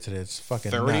all day today. It's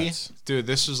fucking 30? Nuts. Dude,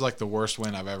 this is like the worst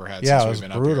wind I've ever had since we've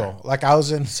been up here. Brutal. Like, I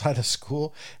was inside of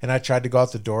school, and I tried to go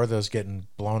out the door that was getting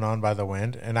blown on by the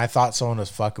wind, and I thought someone was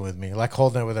fucking with me, like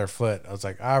holding it with their foot. I was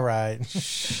like, all right.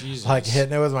 Jesus. Like,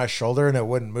 hitting it with my shoulder, and it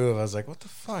wouldn't move. I was like, what the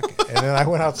fuck? And then I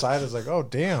went outside. I was like, oh,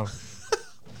 damn.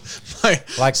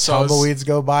 Like tumbleweeds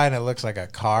go by and it looks like a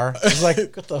car. It's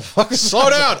like, what the fuck? Slow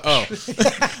down.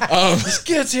 This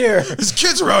kid's here. This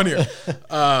kid's around here.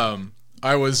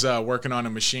 I was working on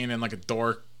a machine and like a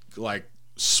door like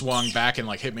swung back and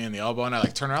like hit me in the elbow, and I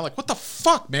like turned around like, what the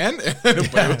fuck, man?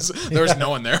 But there was no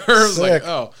one there. I was like,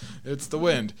 oh, it's the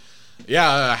wind. Yeah,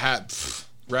 I had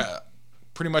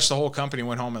pretty much the whole company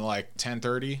went home at like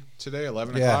 10:30 today,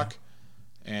 11 o'clock,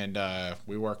 and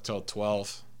we worked till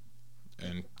 12.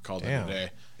 And called it a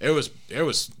day. It was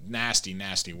nasty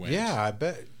wind. Yeah, I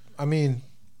bet. I mean,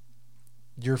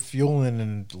 you're fueling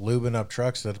and lubing up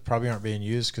trucks that probably aren't being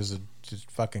used because the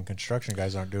fucking construction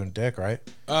guys aren't doing dick, right?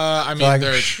 I mean,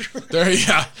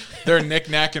 they're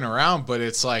knick-knacking around, but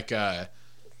it's like,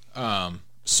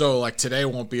 so like today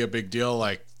won't be a big deal,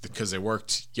 like because they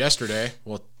worked yesterday.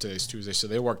 Well, today's Tuesday, so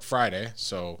they worked Friday.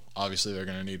 So obviously they're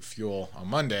gonna need fuel on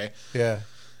Monday. Yeah,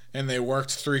 and they worked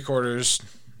 3/4.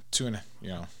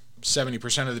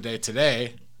 70% of the day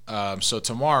today. So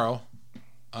tomorrow,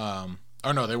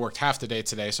 they worked half the day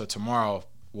today. So tomorrow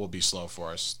will be slow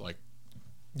for us. Like,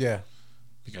 yeah,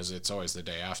 because it's always the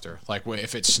day after. Like,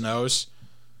 if it snows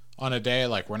on a day,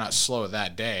 like we're not slow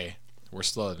that day. We're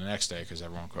slow the next day because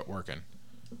everyone quit working.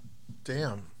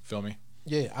 Damn. Feel me?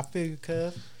 Yeah, I feel you,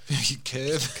 cuz.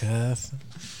 Cuz.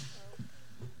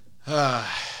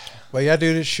 Well, yeah,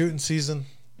 dude, it's shooting season.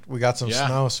 We got some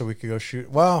snow, so we could go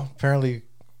shoot. Well, apparently,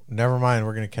 never mind.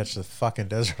 We're going to catch the fucking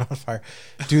desert on fire.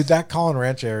 Dude, that Collin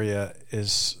Ranch area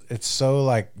it's so,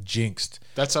 like, jinxed.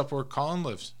 That's up where Colin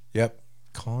lives. Yep.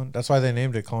 Colin. That's why they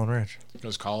named it Collin Ranch.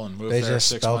 Because Colin moved there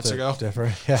 6 months ago.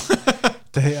 Different.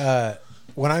 Yeah.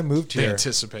 When I moved here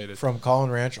anticipated from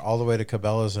Collin Ranch all the way to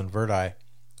Cabela's and Verdi,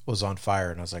 was on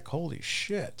fire, and I was like, holy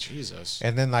shit. Jesus.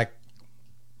 And then like,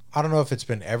 I don't know if it's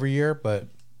been every year, but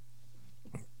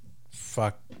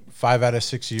fuck, 5 out of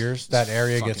 6 years, that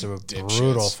area gets a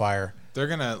brutal fire. They're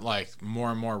gonna like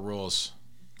more and more rules.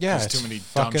 Yeah, there's too many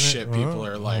dumb shit people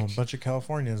are like. A bunch of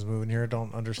Californians moving here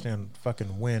don't understand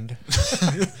fucking wind.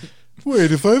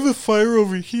 Wait, if I have a fire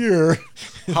over here,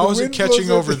 how is it catching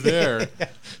over there?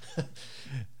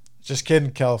 Just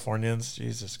kidding, Californians.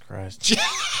 Jesus Christ.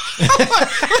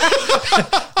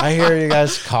 I hear you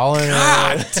guys calling.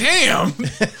 God damn.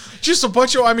 Just a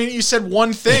bunch of, I mean, you said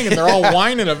one thing and they're all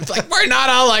whining of it. It's like, we're not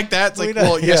all like that. It's like,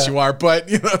 well, yes, you are, but,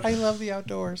 you know. I love the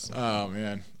outdoors. Oh,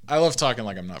 man. I love talking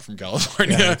like I'm not from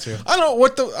California. Yeah, me too. I don't know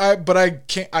what but I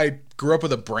can't, I grew up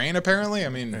with a brain, apparently. I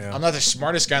mean, I'm not the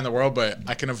smartest guy in the world, but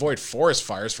I can avoid forest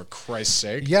fires for Christ's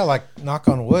sake. Yeah, like, knock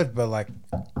on wood, but like,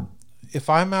 if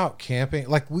I'm out camping,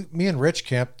 like me and Rich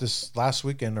camped this last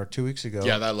weekend or 2 weeks ago.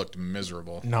 Yeah, that looked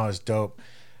miserable. No, it's dope.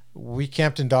 We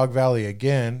camped in Dog Valley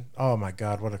again. Oh my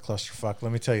God, what a clusterfuck.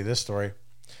 Let me tell you this story.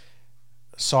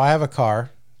 So I have a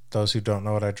car. Those who don't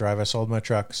know what I drive, I sold my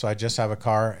truck. So I just have a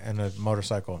car and a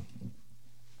motorcycle.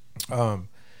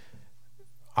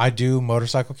 I do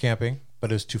motorcycle camping,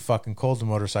 but it was too fucking cold to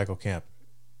motorcycle camp.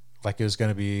 Like it was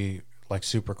going to be like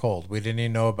super cold. We didn't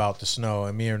even know about the snow.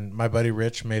 And me and my buddy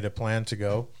Rich made a plan to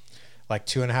go like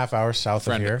 2.5 hours south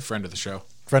of here. Friend of the show.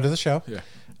 Friend of the show.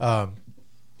 Yeah.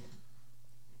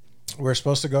 We're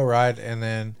supposed to go ride, and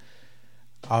then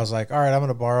I was like, all right, I'm going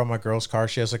to borrow my girl's car.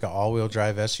 She has like an all-wheel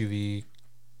drive SUV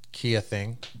Kia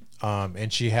thing,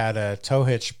 and she had a tow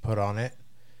hitch put on it.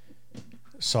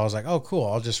 So I was like, oh, cool.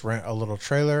 I'll just rent a little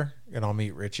trailer, and I'll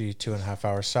meet Richie 2.5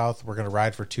 hours south. We're going to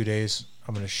ride for 2 days.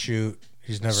 I'm going to shoot.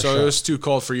 He's never So it was too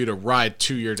cold for you to ride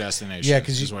to your destination. Yeah,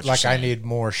 because like I need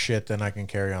more shit than I can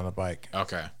carry on the bike.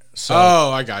 Okay. So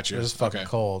I got you. It was fucking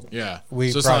cold. Yeah.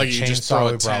 We so it's brought not like you just throw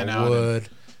a tent out. Wood.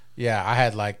 Yeah, I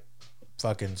had like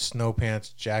fucking snow pants,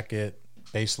 jacket,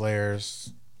 base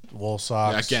layers, wool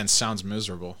socks. Yeah, again, sounds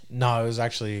miserable. No, it was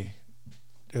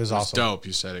awesome. Dope.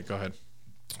 You said it. Go ahead.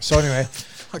 So anyway,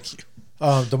 fuck you.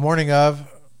 The morning of,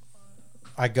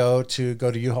 I go to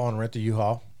U-Haul and rent the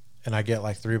U-Haul, and I get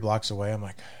like 3 blocks away. I'm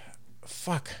like,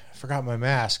 fuck, I forgot my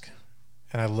mask,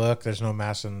 and I look. There's no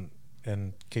mask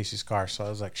in Casey's car, so I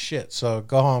was like, shit. So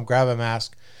go home, grab a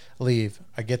mask, leave.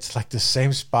 I get to like the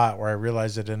same spot where I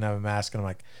realized I didn't have a mask, and I'm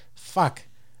like, fuck,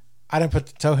 I didn't put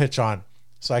the tow hitch on.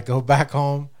 So I go back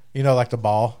home, you know, like the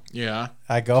ball. Yeah.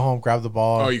 I go home, grab the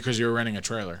ball. Oh, because you were renting a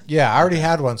trailer. Yeah, I already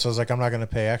had one, so I was like, I'm not going to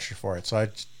pay extra for it. So I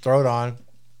throw it on,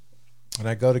 and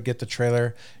I go to get the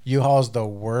trailer. U-Haul's the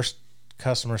worst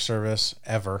customer service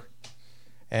ever.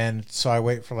 And so I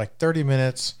wait for like 30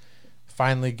 minutes,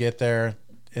 finally get there,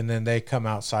 and then they come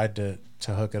outside to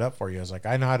hook it up for you. I was like,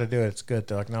 I know how to do it. It's good.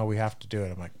 They're like, no, we have to do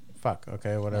it. I'm like, fuck,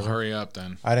 okay, whatever. Well, hurry up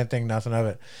then. I didn't think nothing of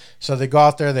it. So they go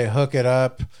out there, they hook it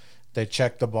up, they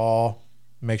check the ball,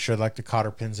 make sure like the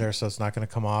cotter pin's there so it's not going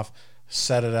to come off,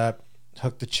 set it up,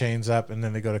 hook the chains up, and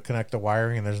then they go to connect the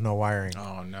wiring, and there's no wiring.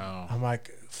 Oh, no. I'm like,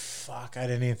 fuck, I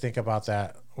didn't even think about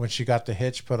that. When she got the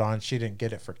hitch put on, she didn't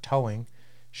get it for towing.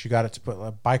 She got it to put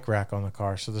a bike rack on the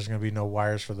car, so there's going to be no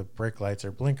wires for the brake lights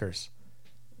or blinkers.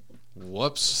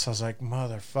 Whoops. So I was like,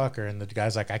 motherfucker. And the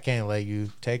guy's like, I can't let you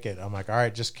take it. I'm like, all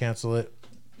right, just cancel it.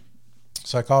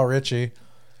 So I call Richie,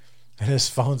 and his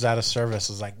phone's out of service.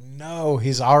 I was like, no,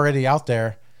 he's already out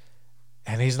there,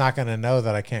 and he's not going to know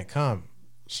that I can't come.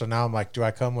 So now I'm like, do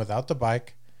I come without the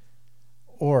bike,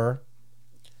 or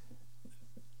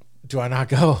do I not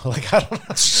go? Like, I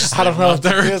don't know what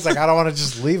that is. Like, I don't want to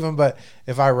just leave him, but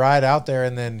if I ride out there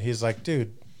and then he's like,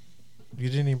 dude, you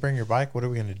didn't even bring your bike. What are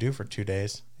we going to do for 2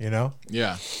 days? You know?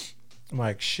 Yeah. I'm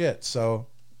like, shit. So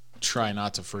try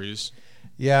not to freeze.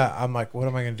 Yeah. I'm like, what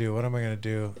am I going to do? What am I going to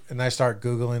do? And I start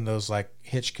Googling those like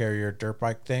hitch carrier dirt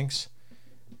bike things,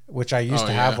 which I used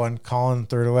to have one. Colin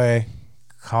threw it away.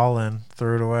 Friend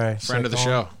of the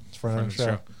show. Friend of the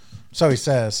show. So he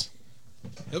says.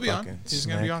 He'll be on. He's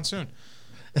going to be on soon.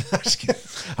 I'm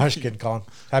just kidding, Colin.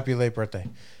 Happy late birthday.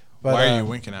 But, why are you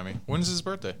winking at me? When's his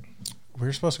birthday? We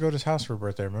were supposed to go to his house for a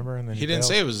birthday, remember? And then he didn't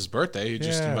say it was his birthday. He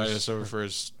just invited us over for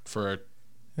his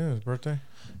birthday.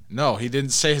 No, he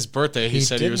didn't say his birthday. He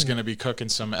said he was going to be cooking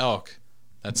some elk.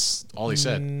 That's all he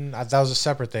said. That was a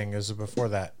separate thing. It was before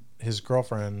that. His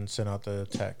girlfriend sent out the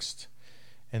text,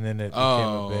 and then it became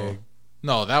a big.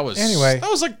 No, that was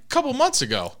like a couple months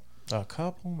ago. A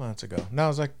couple months ago. No, it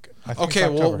was like. I think okay,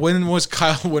 well, when was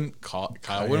When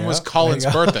was Colin's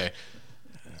birthday?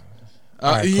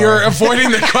 Right, you're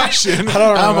avoiding the question. I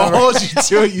don't remember. I'm hold you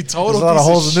to it. You total. There's a lot of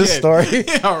holes in this story.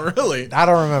 Yeah, really. I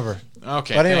don't remember.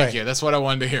 Okay, but anyway, thank you. That's what I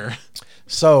wanted to hear.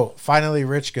 So finally,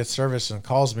 Rich gets service and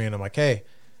calls me, and I'm like, hey,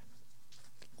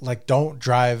 like, don't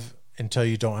drive until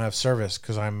you don't have service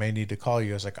because I may need to call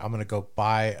you. I was like, I'm going to go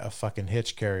buy a fucking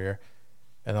hitch carrier,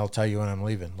 and I'll tell you when I'm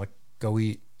leaving. Like, go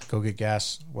eat, go get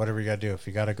gas, whatever you got to do. If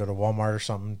you got to go to Walmart or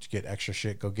something to get extra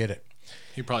shit, go get it.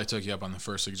 He probably took you up on the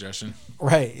first suggestion.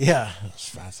 Right, yeah.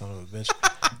 Fat son of a bitch.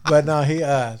 But no,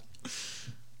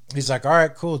 he's like, all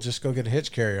right, cool, just go get a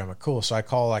hitch carrier. I'm like, cool. So I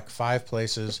call like 5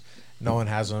 places. No one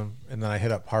has them. And then I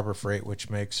hit up Harbor Freight, which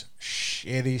makes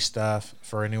shitty stuff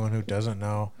for anyone who doesn't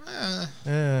know.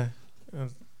 I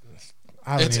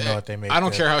don't even know what they make. I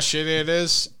don't care how shitty it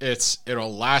is.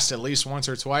 It'll last at least once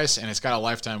or twice, and it's got a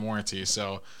lifetime warranty.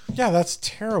 So yeah, that's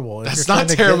terrible. That's not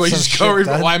terrible. You just go.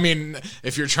 Well, I mean,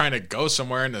 if you're trying to go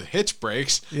somewhere and the hitch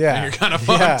breaks, then you're kind of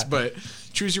fucked. Yeah. But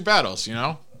choose your battles, you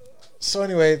know. So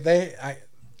anyway,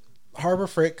 Harbor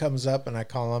Freight comes up, and I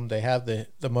call them. They have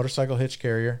the motorcycle hitch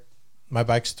carrier. My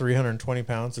bike's 320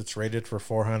 pounds. It's rated for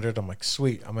 400. I'm like,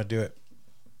 sweet, I'm gonna do it.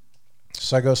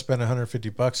 So I go spend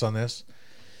 $150 on this.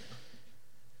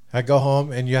 I go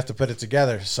home, and you have to put it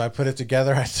together. So I put it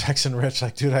together. I texted Rich,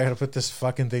 like, dude, I got to put this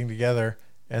fucking thing together,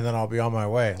 and then I'll be on my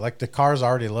way. Like, the car's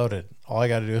already loaded. All I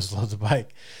got to do is load the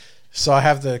bike. So I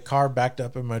have the car backed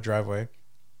up in my driveway.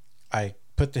 I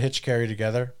put the hitch carrier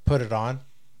together, put it on,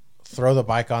 throw the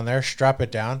bike on there, strap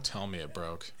it down. Tell me it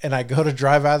broke. And I go to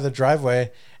drive out of the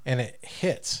driveway, and it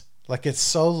hits. Like, it's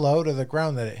so low to the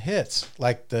ground that it hits.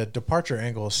 Like, the departure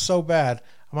angle is so bad.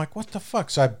 I'm like, what the fuck?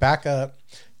 So I back up,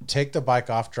 take the bike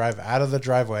off, drive out of the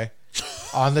driveway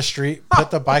on the street, put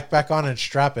the bike back on and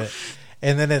strap it.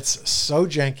 And then it's so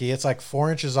janky. It's like 4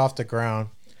 inches off the ground.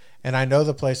 And I know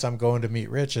the place I'm going to meet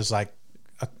Rich is like,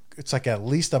 it's like at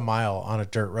least a mile on a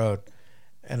dirt road.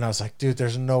 And I was like, dude,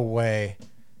 there's no way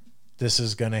this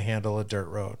is going to handle a dirt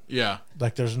road. Yeah.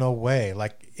 Like, there's no way.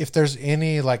 Like, if there's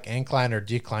any like incline or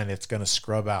decline, it's going to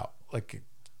scrub out. Like,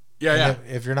 yeah.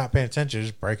 If you're not paying attention,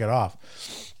 just break it off.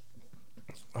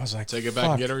 I was like, take it back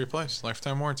and get it replaced.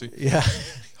 Lifetime warranty. Yeah.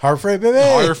 Harbor Freight, baby.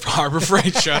 Harbor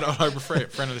Freight. Shout out Harbor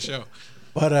Freight, friend of the show.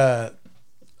 But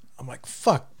I'm like,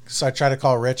 fuck. So I try to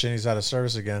call Rich, and he's out of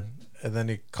service again. And then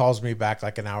he calls me back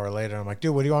like an hour later. I'm like,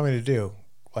 dude, what do you want me to do?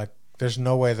 Like, there's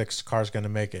no way this car's going to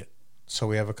make it. So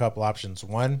we have a couple options.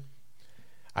 One,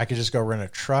 I could just go rent a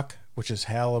truck, which is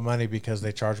hell of money because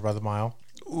they charge by the mile.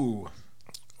 Ooh.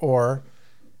 Or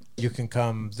you can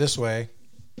come this way,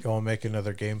 go and make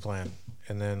another game plan.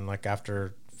 And then, like,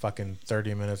 after fucking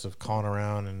 30 minutes of calling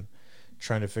around and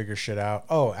trying to figure shit out.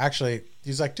 Oh, actually,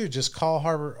 he's like, dude, just call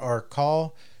Harbor or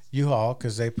call U-Haul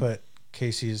because they put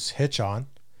Casey's hitch on.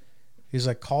 He's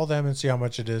like, call them and see how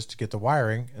much it is to get the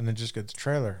wiring and then just get the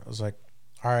trailer. I was like,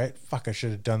 all right, fuck, I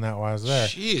should have done that while I was there.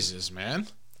 Jesus, man.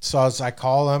 So I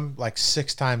call them like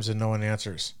 6 times and no one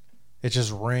answers. It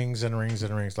just rings and rings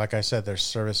and rings. Like I said, their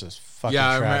service is fucking trash.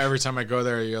 I remember every time I go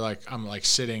there, I'm like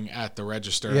sitting at the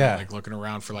register and like looking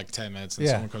around for like 10 minutes and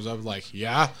someone comes up like,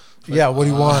 yeah. Like, what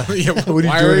do you want? What are you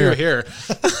doing here?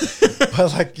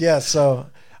 But like, so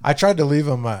I tried to leave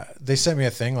them. They sent me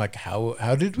a thing like,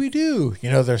 how did we do?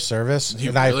 You know, their service. And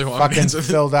really I fucking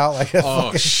filled out like a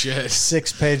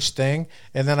 6-page thing.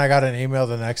 And then I got an email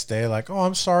the next day like, oh,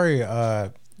 I'm sorry.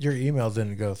 Your email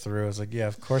didn't go through. I was like, yeah,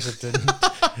 of course it didn't.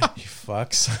 You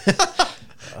fucks.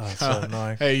 It's so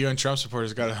annoying. Hey, you and Trump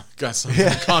supporters got something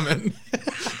in common.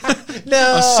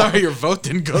 No. I'm sorry your vote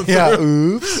didn't go through. Yeah,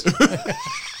 oops.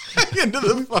 Into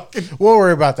the fucking... We'll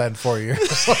worry about that in 4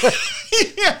 years.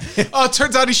 Yeah. Oh, it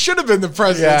turns out he should have been the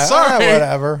president. Yeah, sorry.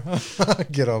 Whatever.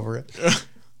 Get over it.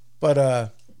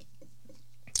 But,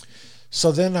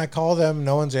 so then I call them.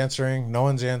 No one's answering.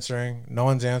 And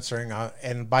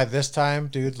by this time,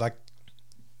 dude, like,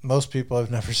 most people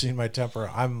have never seen my temper.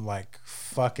 I'm like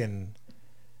fucking...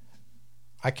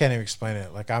 I can't even explain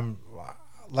it. Like,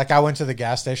 I went to the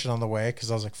gas station on the way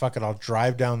because I was like, fuck it, I'll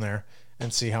drive down there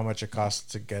and see how much it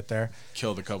costs to get there.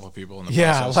 Killed a couple of people in the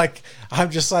process. Like,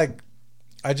 I'm just like,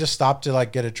 I just stopped to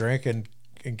like get a drink and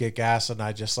get gas, and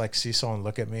I just like see someone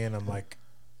look at me, and I'm like,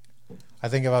 I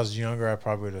think if I was younger, I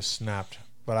probably would have snapped.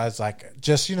 But I was like,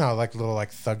 just, you know, like little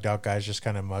like thugged out guys just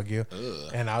kind of mug you.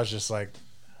 Ugh. And I was just like,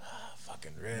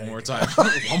 fucking Rick. One more time.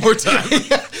 One more time.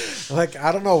 Yeah. Like,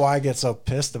 I don't know why I get so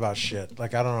pissed about shit.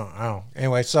 Like, I don't know.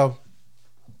 Anyway, so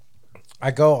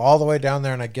I go all the way down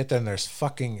there and I get there and there's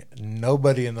fucking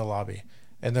nobody in the lobby.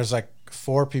 And there's like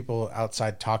 4 people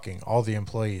outside talking, all the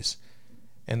employees.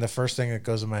 And the first thing that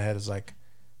goes in my head is like,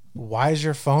 why is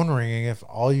your phone ringing if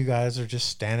all you guys are just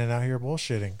standing out here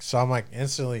bullshitting? So I'm like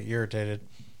instantly irritated.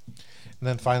 And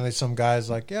then finally some guy's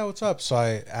like, yeah, what's up? So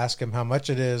I ask him how much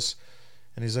it is.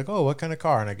 And he's like, oh, what kind of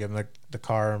car? And I give him the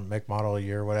car, make, model,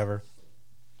 year, whatever.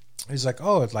 He's like,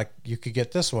 oh, it's like you could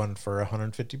get this one for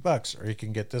 $150, or you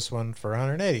can get this one for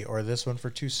 180, or this one for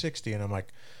 260. And I'm like,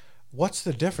 what's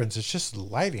the difference? It's just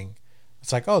lighting.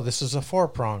 It's like, oh, this is a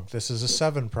 4-prong, this is a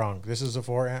 7-prong, this is a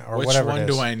 4, or Which whatever. Which one it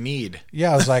is. do I need?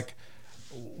 Yeah, I was like,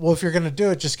 well, if you're gonna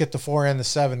do it, just get the 4 and the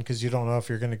 7, because you don't know if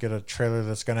you're gonna get a trailer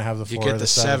that's gonna have the 4. You get or the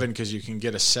 7 7 because you can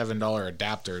get a $7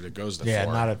 adapter that goes to 4. Yeah,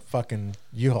 not at fucking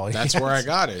U-Haul. That's where I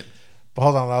got it. But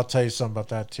hold on, I'll tell you something about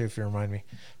that too if you remind me.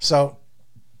 So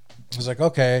I was like,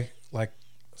 okay, like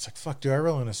it's like fuck, do I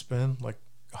really want to spend like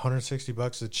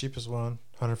 $160, the cheapest one,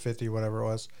 150, whatever it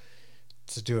was,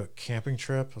 to do a camping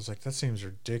trip? I was like, that seems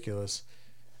ridiculous.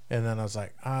 And then I was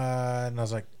like,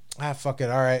 fuck it,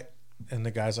 all right. And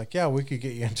the guy's like, yeah, we could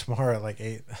get you in tomorrow at like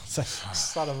 8. I was like,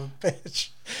 son of a bitch.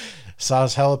 So I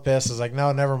was hella pissed. I was like,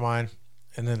 no, never mind.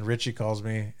 And then Richie calls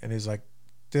me and he's like,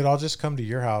 dude, I'll just come to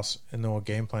your house and then we'll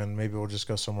game plan. Maybe we'll just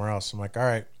go somewhere else. I'm like, all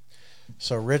right.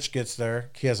 So Rich gets there.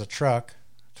 He has a truck,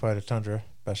 Toyota Tundra,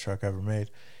 best truck ever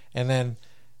made. And then,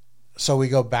 so we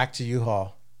go back to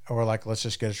U-Haul. And we're like, let's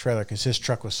just get a trailer, because his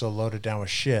truck was so loaded down with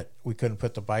shit, we couldn't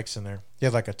put the bikes in there. He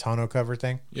had like a tonneau cover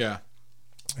thing. Yeah.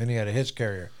 And he had a hitch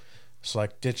carrier. So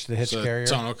like ditch the hitch carrier.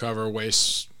 Tonneau cover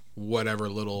wastes whatever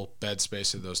little bed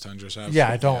space that those Tundras have. Yeah,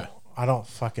 I don't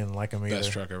fucking like them either.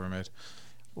 Best truck ever made.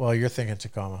 Well, you're thinking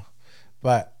Tacoma.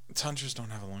 But Tundras don't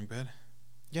have a long bed.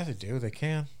 yeah, they do. They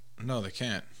can. No, they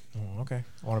can't. Oh, okay.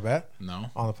 Want to bet? No.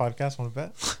 On the podcast, want to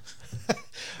bet?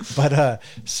 But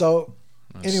so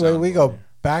That anyway, we sounds go funny.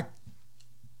 back.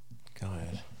 Go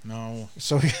ahead. No,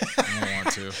 So we I don't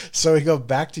want to. so we go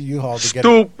back to U-Haul to get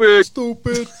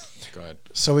Stupid. Go ahead.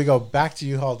 So we go back to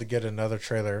U-Haul to get another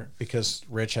trailer because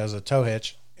Rich has a tow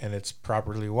hitch and it's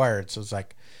properly wired. So it's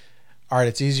like, all right,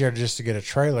 it's easier just to get a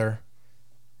trailer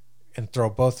and throw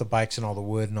both the bikes and all the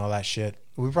wood and all that shit.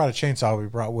 We brought a chainsaw. We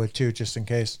brought wood too, just in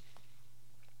case.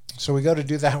 So we go to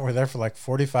do that. And we're there for like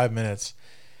 45 minutes.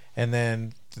 And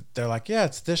then they're like, yeah,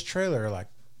 it's this trailer. Like,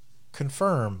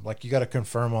 confirm. Like, you got to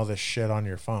confirm all this shit on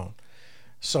your phone.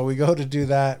 So we go to do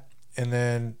that. And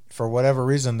then for whatever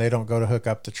reason, they don't go to hook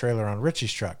up the trailer on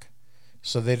Richie's truck.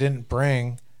 So they didn't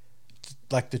bring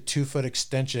like the 2-foot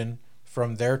extension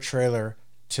from their trailer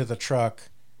to the truck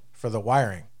for the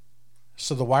wiring.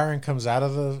 So the wiring comes out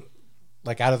of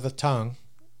the tongue,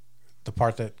 the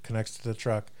part that connects to the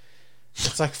truck.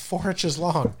 It's like 4 inches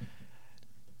long.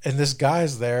 And this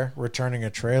guy's there returning a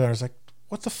trailer. I was like,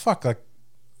 what the fuck? Like,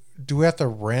 do we have to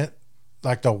rent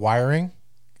like the wiring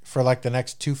for like the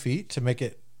next 2 feet to make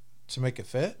it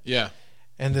fit? Yeah.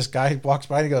 And this guy walks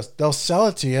by and he goes, they'll sell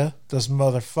it to you, those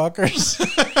motherfuckers.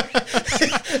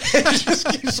 He just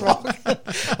keeps walking.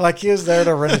 Like, he was there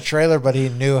to rent a trailer, but he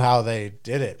knew how they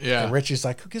did it. Yeah. And Richie's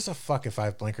like, who gives a fuck if I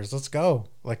have blinkers? Let's go.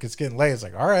 Like, it's getting late. It's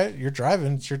like, all right, you're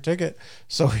driving. It's your ticket.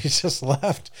 So he just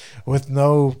left with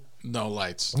no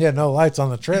lights. Yeah, no lights on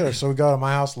the trailer. So we go to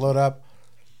my house, load up,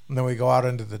 and then we go out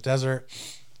into the desert.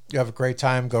 You have a great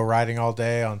time, go riding all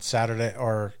day on Saturday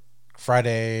or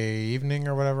Friday evening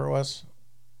or whatever it was.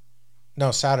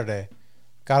 No, Saturday.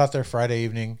 Got out there Friday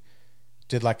evening,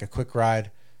 did like a quick ride.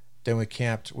 Then we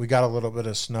camped. We got a little bit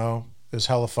of snow. It was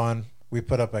hella fun. We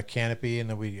put up a canopy and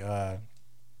then we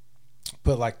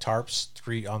put like tarps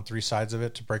on three sides of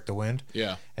it to break the wind.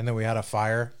 Yeah. And then we had a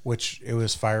fire, which it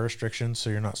was fire restrictions, so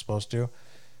you're not supposed to.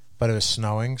 But it was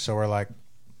snowing, so we're like,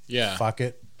 Yeah. fuck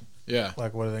it. Yeah.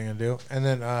 Like, what are they going to do? And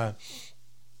then,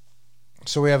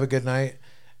 so we have a good night.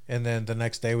 And then the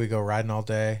next day we go riding all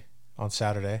day on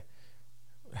Saturday.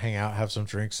 Hang out, have some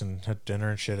drinks, and have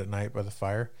dinner and shit at night by the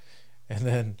fire. And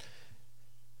then,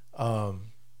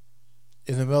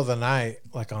 in the middle of the night,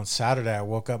 like on Saturday, I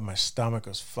woke up, my stomach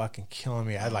was fucking killing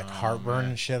me. I had like heartburn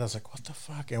and shit. I was like, what the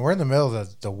fuck? And we're in the middle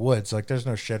of the woods. Like, there's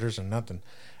no shitters or nothing.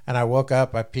 And I woke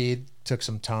up, I peed, took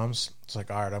some Tums. It's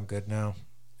like, all right, I'm good now.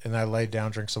 And I laid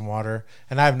down, drank some water.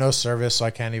 And I have no service, so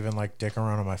I can't even like dick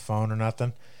around on my phone or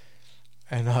nothing.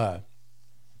 And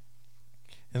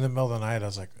in the middle of the night, I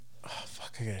was like, oh,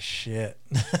 fuck, I got shit.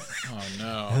 Oh,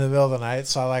 no. In the middle of the night.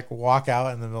 So I like walk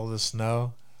out in the middle of the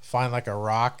snow, find like a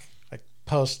rock, like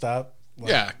post up. Like,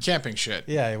 Yeah, camping shit.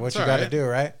 yeah, what It's you all got to right. do,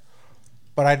 right?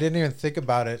 But I didn't even think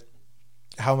about it,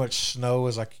 how much snow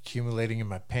was like accumulating in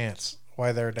my pants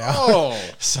while they're down. Oh.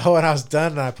 So when I was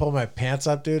done and I pulled my pants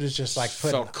up, dude, it's just like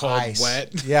putting Felt cold, ice.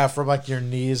 wet. Yeah, from like your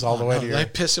knees all the way to your. I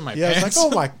piss in my Yeah, pants. it's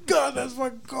like, oh my god, that's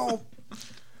fucking cold.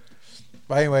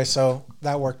 But anyway, so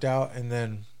that worked out, and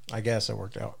then I guess it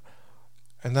worked out.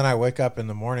 And then I wake up in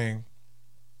the morning,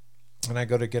 and I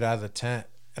go to get out of the tent,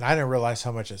 and I didn't realize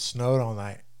how much it snowed all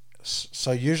night.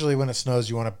 So usually when it snows,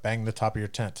 you want to bang the top of your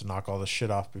tent to knock all the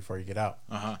shit off before you get out.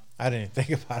 I didn't even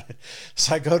think about it.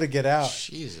 So I go to get out.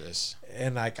 Jesus.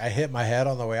 And like I hit my head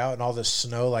on the way out, and all this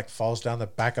snow like falls down the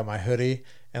back of my hoodie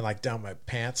and like down my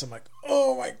pants. I'm like,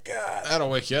 oh my God. That'll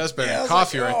wake you up. That's better than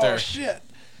coffee right there. Shit.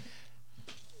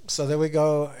 So then we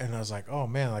go, and I was like, oh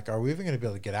man, like, are we even going to be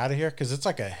able to get out of here? Because it's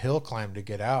like a hill climb to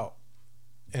get out.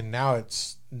 And now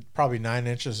it's probably 9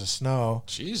 inches of snow.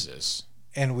 Jesus.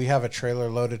 And we have a trailer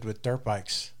loaded with dirt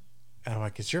bikes. And I'm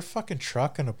like, is your fucking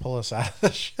truck going to pull us out of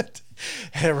this shit?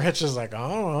 And Rich is like, I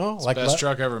don't know. It's like, the best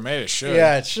truck ever made. It should.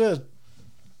 Yeah, it should.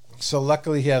 So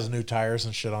luckily he has new tires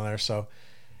and shit on there. So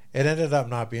it ended up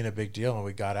not being a big deal, and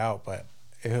we got out. But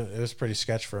it was pretty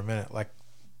sketch for a minute. Like,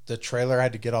 the trailer, I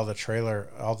had to get all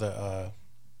the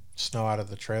snow out of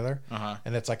the trailer,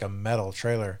 and it's like a metal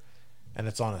trailer, and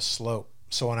it's on a slope.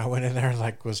 So when I went in there and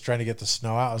like was trying to get the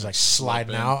snow out, I was like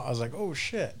sliding out. I was like, oh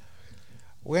shit.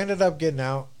 We ended up getting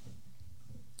out,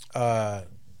 and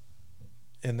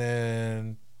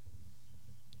then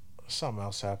something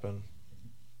else happened.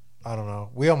 I don't know.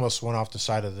 We almost went off the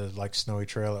side of the like snowy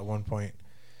trail at one point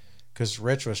because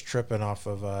Rich was tripping off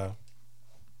of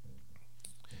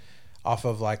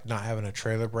like not having a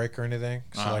trailer brake or anything.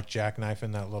 So like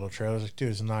jackknifing that little trailer. I was like, dude,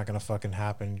 it's not going to fucking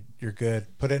happen. You're good.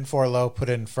 Put it in 4 low, put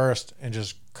it in first, and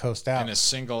just coast out. And a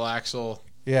single axle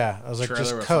I was like, trailer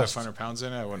just with coast. 500 pounds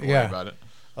in it. I wouldn't worry about it.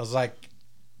 I was like,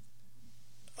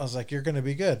 you're going to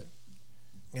be good.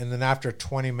 And then after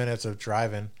 20 minutes of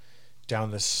driving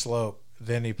down this slope,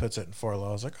 then he puts it in 4 low.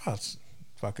 I was like, oh, it's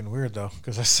fucking weird though.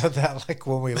 Because I said that like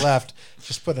when we left,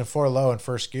 just put it in 4 low in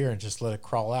first gear and just let it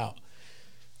crawl out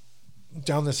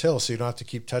down this hill so you don't have to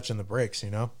keep touching the brakes,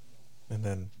 And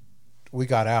then we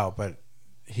got out, but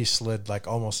he slid like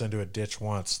almost into a ditch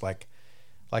once. Like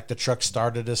the truck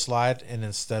started to slide, and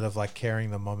instead of like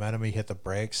carrying the momentum, he hit the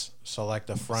brakes. So like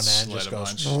the front end just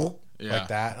goes like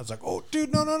that. I was like, oh,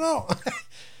 dude, no.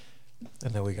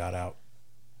 And then we got out.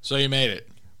 So you made it.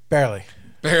 Barely.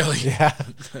 Yeah.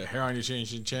 Hair on your chin,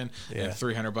 and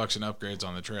 $300 in upgrades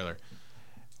on the trailer.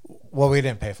 Well, we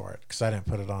didn't pay for it because I didn't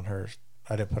put it on her.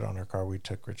 I didn't put it on her car. We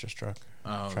took Rich's truck.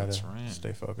 Oh, Try that's to right.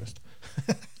 Stay focused.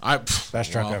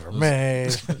 Best truck ever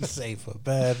made. Safe for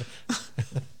bed.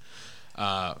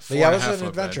 But yeah, it was an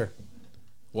adventure. Bed.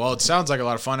 Well, it sounds like a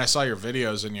lot of fun. I saw your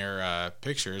videos and your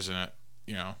pictures, and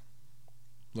it,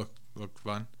 looked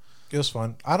fun. It was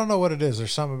fun. I don't know what it is.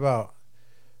 There's something about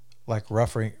like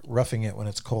roughing it when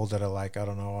it's cold that I like. I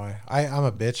don't know why. I'm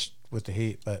a bitch with the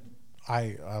heat, but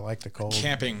I like the cold.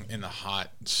 Camping in the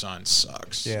hot sun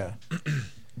sucks. Yeah.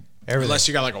 Unless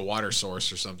you got like a water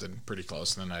source or something pretty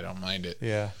close, then I don't mind it.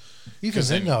 Yeah. Even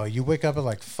then, though, you wake up at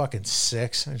like fucking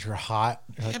 6 and you're hot.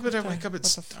 You're like, but I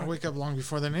wake up long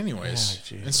before then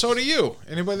anyways. Yeah, and so do you.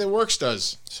 Anybody that works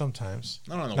does. Sometimes.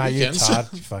 Not on the Not weekends. you, Todd.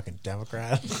 You fucking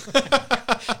Democrat.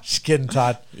 Just kidding,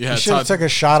 Todd. Yeah, you should have took a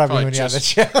shot of me when you had the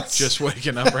chance. Just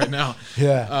waking up right now.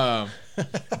 Yeah.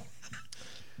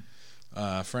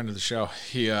 Friend of the show.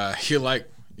 He like,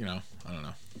 I don't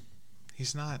know.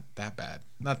 He's not that bad.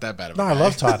 Not that bad of a guy. I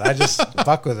love Todd. I just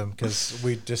fuck with him because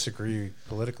we disagree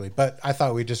politically. But I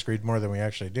thought we disagreed more than we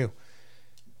actually do.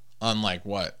 Unlike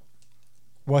what?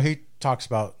 Well, he talks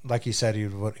about, like he said, he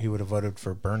would have voted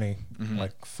for Bernie. Mm-hmm.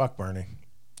 Like, fuck Bernie.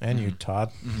 And you, Todd.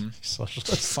 Mm-hmm.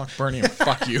 Socialist. Fuck Bernie and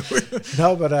fuck you.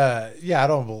 No, but yeah, I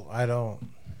don't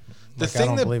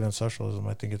believe in socialism.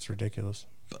 I think it's ridiculous.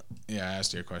 Yeah, I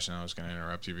asked you a question. I was going to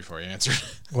interrupt you before you answered.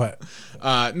 What?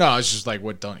 No, it's just like,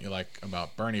 what don't you like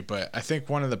about Bernie? But I think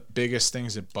one of the biggest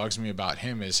things that bugs me about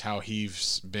him is how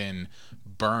he's been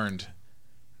burned,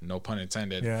 no pun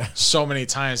intended, so many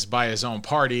times by his own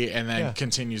party, and then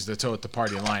continues to toe the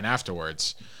party line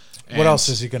afterwards. And what else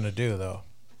is he going to do, though?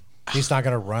 He's not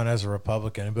going to run as a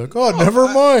Republican and be like, oh,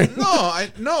 never mind.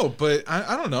 But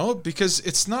I don't know, because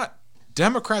it's not,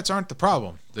 Democrats aren't the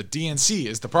problem. The DNC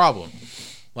is the problem.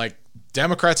 Like,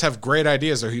 Democrats have great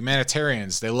ideas. They're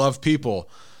humanitarians. They love people.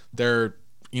 They're,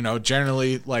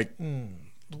 generally like...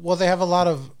 Well, they have a lot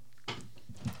of...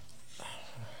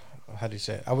 How do you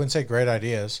say it? I wouldn't say great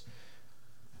ideas.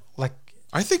 Like...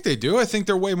 I think they do. I think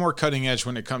they're way more cutting edge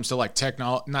when it comes to like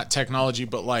not technology,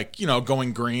 but like,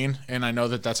 going green. And I know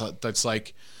that's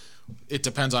like, it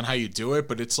depends on how you do it,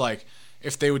 but it's like,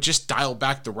 if they would just dial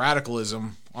back the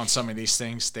radicalism on some of these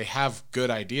things, they have good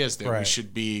ideas that we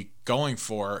should be going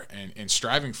for and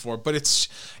striving for. But it's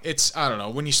I don't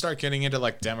know, when you start getting into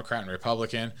like Democrat and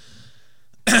Republican,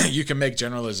 you can make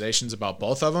generalizations about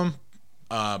both of them.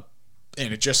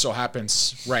 And it just so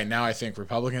happens right now, I think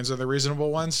Republicans are the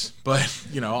reasonable ones. But,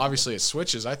 obviously it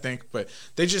switches, I think. But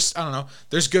they just, I don't know.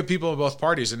 There's good people in both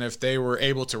parties. And if they were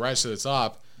able to rise to the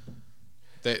top,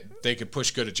 they could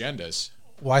push good agendas.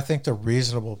 Well, I think the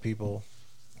reasonable people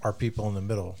are people in the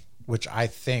middle, which I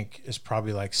think is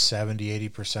probably like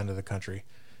 70-80% of the country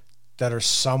that are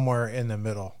somewhere in the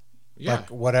middle. Yeah. Like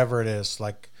whatever it is,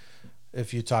 like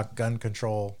if you talk gun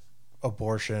control,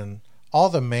 abortion, all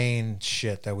the main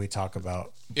shit that we talk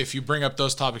about. If you bring up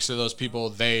those topics to those people,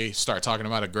 they start talking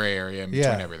about a gray area in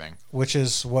between everything. Which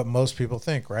is what most people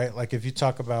think, right? Like if you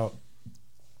talk about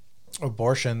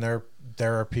abortion, there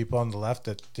are people on the left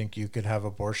that think you could have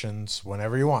abortions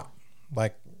whenever you want.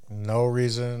 Like no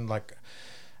reason, like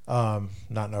not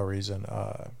no reason,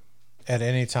 at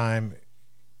any time,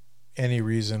 any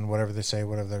reason, whatever they say,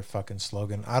 whatever their fucking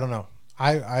slogan. I don't know.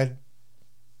 I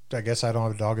guess I don't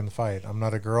have a dog in the fight. I'm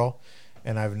not a girl,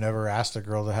 and I've never asked a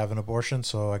girl to have an abortion,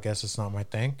 so I guess it's not my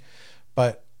thing.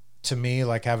 But to me,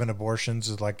 like having abortions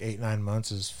is like 8-9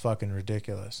 months is fucking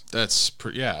ridiculous. That's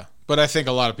yeah. But I think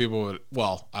a lot of people would.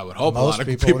 Well, I would hope most a lot of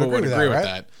people would agree with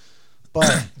that.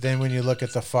 But then when you look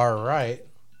at the far right,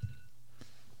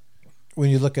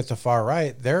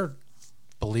 their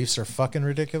beliefs are fucking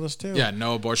ridiculous too. Yeah,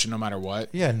 no abortion, no matter what.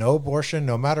 Yeah, no abortion,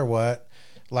 no matter what.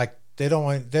 Like they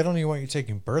don't even want you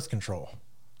taking birth control.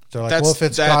 They're like, well, if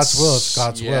it's God's will, it's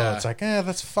God's will. It's like,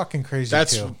 that's fucking crazy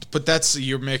too. But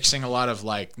you're mixing a lot of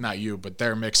like, not you, but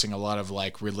they're mixing a lot of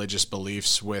like religious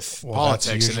beliefs with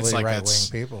politics, and it's like right-wing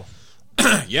people.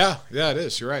 yeah, it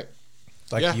is. You're right.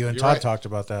 Like you and Todd talked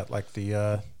about that, like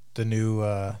the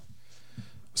new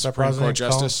Supreme Court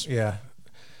Justice. Yeah.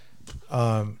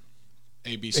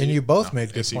 ABC. And you both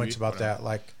made good points about that.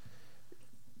 Like,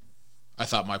 I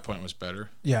thought my point was better.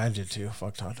 Yeah, I did too.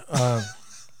 Fuck Todd.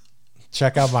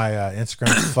 Check out my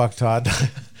Instagram. Fuck Todd.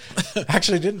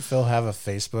 Actually, didn't Phil have a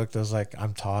Facebook that was like,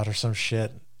 I'm Todd or some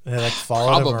shit? And they like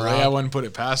followed him around. I wouldn't put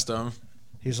it past him.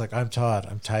 He was like, I'm Todd.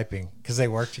 I'm typing. Because they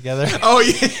work together. Oh,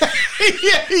 yeah.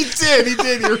 Yeah, he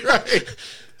did. You're right.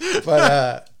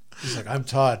 But he's like, I'm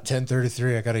Todd.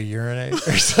 10:33. I got to urinate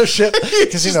or some shit.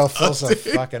 Because, Phil's a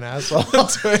fucking asshole.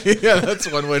 Yeah,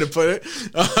 that's one way to put it.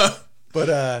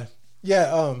 But,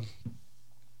 yeah.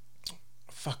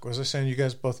 Fuck, was I saying you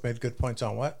guys both made good points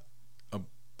on what?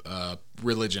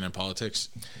 Religion and politics.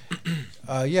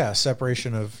 Yeah,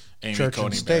 separation of Amy church Coney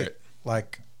and state. Barrett.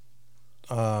 Like,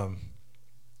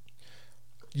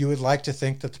 you would like to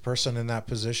think that the person in that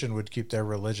position would keep their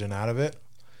religion out of it.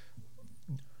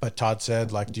 But Todd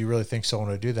said, like, do you really think someone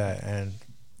would do that? And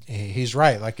he's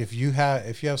right. Like, if you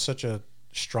have such a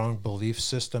strong belief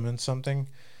system in something,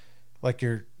 like,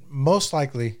 you're most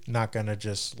likely not going to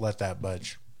just let that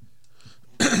budge.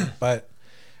 But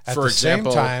at the same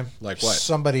time, like what?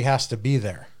 Somebody has to be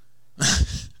there.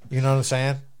 You know what I'm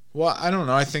saying? Well, I don't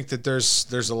know. I think that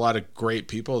there's a lot of great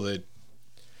people that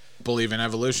believe in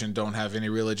evolution, don't have any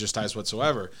religious ties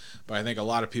whatsoever. But I think a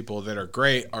lot of people that are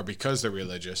great are because they're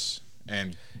religious.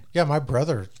 And yeah, my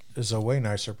brother is a way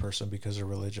nicer person because of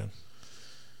religion.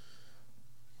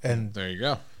 And there you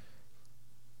go.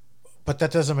 But that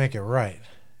doesn't make it right.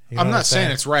 You know I'm not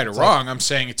saying it's right or wrong. I'm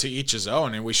saying it to each his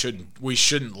own, and we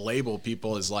shouldn't label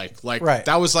people as like right.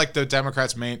 That was like the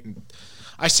Democrats' main.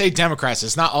 I say Democrats.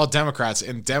 It's not all Democrats,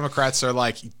 and Democrats are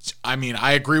like. I mean,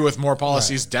 I agree with more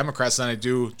policies Democrats than I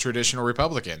do traditional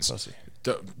Republicans.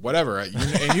 Whatever,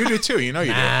 and you do too. You know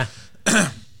you do.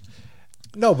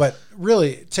 No, but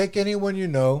really, take anyone you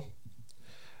know.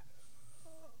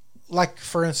 Like,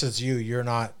 for instance, you're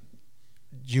not.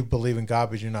 You believe in God,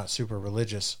 but you're not super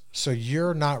religious. So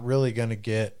you're not really going to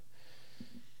get,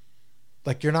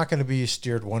 like, you're not going to be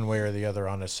steered one way or the other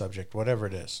on this subject, whatever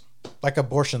it is. Like,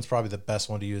 abortion's probably the best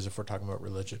one to use if we're talking about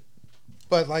religion.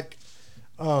 But, like,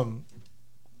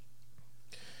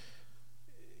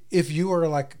 if you were,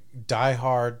 like,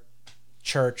 diehard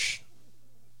church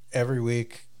every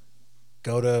week,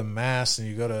 go to mass and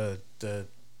you go to the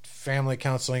family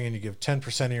counseling and you give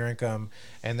 10% of your income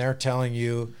and they're telling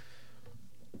you,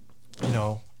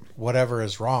 whatever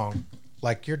is wrong,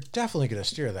 like, you're definitely going to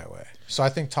steer that way. So I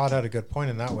think Todd had a good point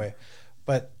in that way.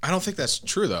 But I don't think that's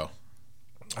true, though.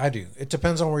 I do. It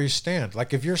depends on where you stand.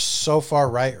 Like, if you're so far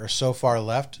right or so far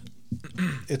left,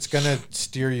 it's going to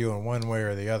steer you in one way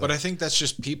or the other. But I think that's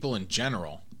just people in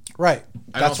general. Right.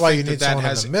 That's why you need someone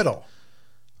in the middle.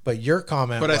 But your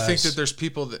comment was... But I think that there's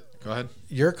people that... Go ahead.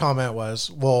 Your comment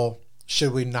was, well,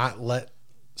 should we not let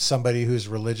somebody who's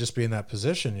religious be in that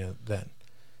position then?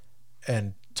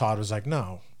 And Todd was like,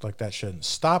 no, like, that shouldn't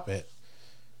stop it.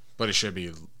 But it should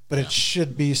be. But it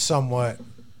should be somewhat.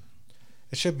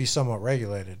 It should be somewhat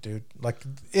regulated, dude. Like,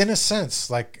 in a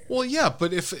sense, like. Well, yeah,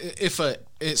 but if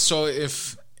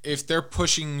they're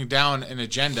pushing down an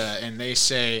agenda and they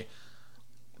say,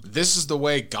 this is the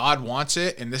way God wants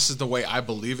it and this is the way I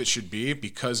believe it should be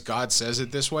because God says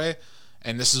it this way,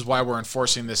 and this is why we're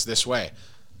enforcing this way.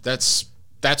 That's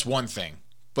one thing,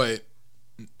 but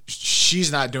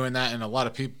she's not doing that,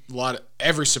 and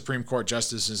every Supreme Court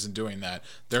justice isn't doing that.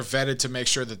 They're vetted to make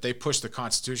sure that they push the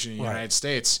Constitution of the United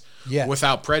States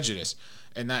without prejudice,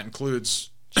 and that includes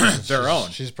their own.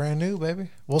 She's brand new, baby.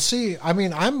 We'll see. I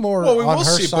mean, I'm more on her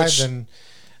side than.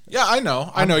 Yeah, I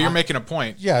know. You're making a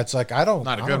point. Yeah, it's like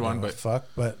not a good one, but fuck.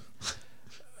 But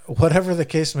whatever the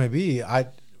case may be,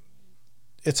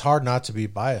 it's hard not to be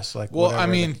biased. Like, well, I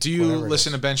mean, do you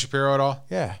listen to Ben Shapiro at all?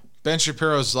 Yeah. Ben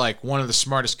Shapiro's like one of the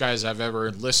smartest guys I've ever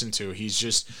listened to.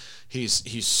 He's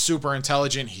super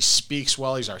intelligent. He speaks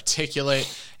well. He's articulate.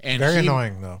 And very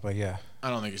annoying though, but yeah.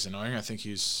 I don't think he's annoying. I think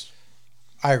he's.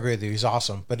 I agree with you. He's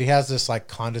awesome, but he has this like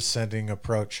condescending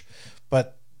approach.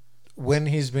 But when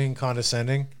he's being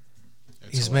condescending,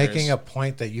 he's hilarious. Making a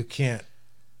point that you can't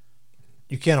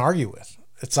argue with.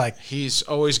 It's like he's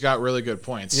always got really good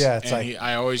points. Yeah, it's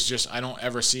I don't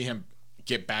ever see him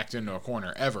get backed into a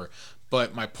corner ever.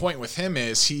 But my point with him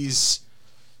is he's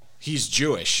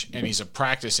Jewish and he's a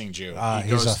practicing Jew.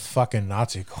 He's a fucking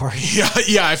Nazi, Corey.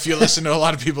 Yeah. If you listen to a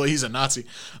lot of people, he's a Nazi.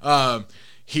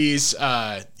 He's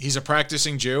a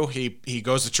practicing Jew. He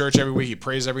goes to church every week. He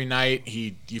prays every night.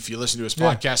 If you listen to his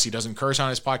podcast, he doesn't curse on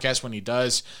his podcast. When he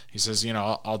does, he says,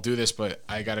 I'll do this, but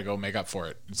I got to go make up for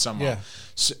it somehow. Yeah.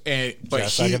 So,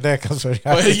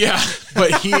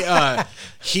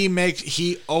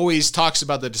 he always talks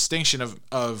about the distinction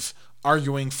of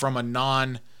arguing from a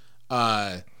non.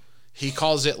 He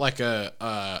calls it like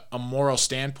a moral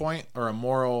standpoint or a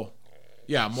moral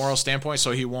standpoint.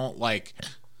 So he won't like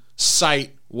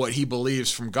cite what he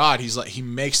believes from God. He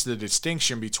makes the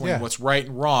distinction between what's right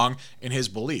and wrong in his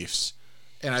beliefs.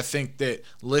 And I think that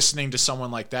listening to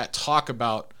someone like that talk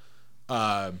about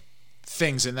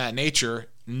things in that nature,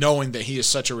 knowing that he is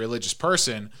such a religious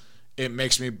person, it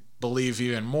makes me believe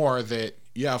even more that,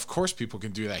 yeah, of course people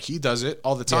can do that. He does it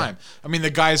all the time. Yeah. I mean, the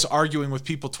guy's arguing with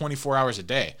people 24 hours a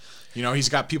day. He's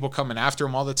got people coming after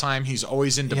him all the time. He's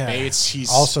always in debates. He's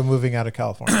also moving out of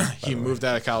California. He moved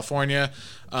out of California.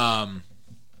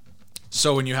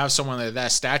 So when you have someone of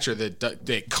that stature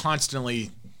that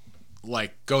constantly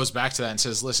like goes back to that and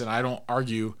says, listen, I don't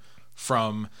argue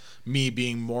from me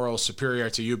being moral superior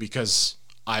to you because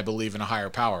I believe in a higher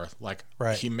power. Like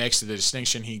he makes the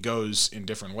distinction. He goes in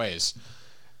different ways.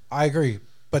 I agree,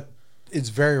 but it's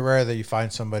very rare that you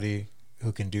find somebody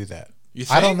who can do that. You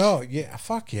think? I don't know. Yeah,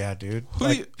 fuck yeah, dude.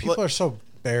 People are so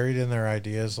buried in their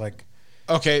ideas. Like,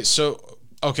 so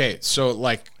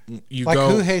like you like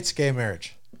go. Who hates gay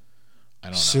marriage? I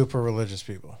don't know. Super religious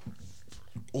people.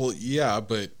 Well, yeah,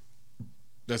 but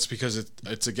that's because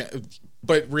it's against.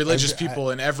 But religious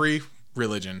people in every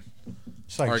religion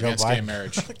are against gay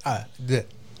marriage.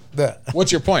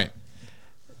 What's your point?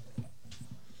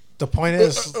 The point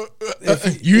is,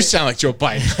 you sound like Joe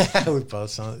Biden. We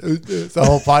both sound. The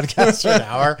whole podcast for an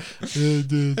hour.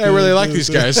 I really like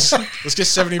these guys. Let's get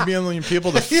 70 million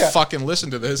people to fucking listen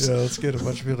to this. Yeah, let's get a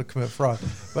bunch of people to commit fraud.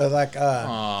 But like,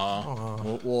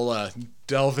 we'll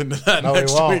delve into that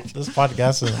next week. This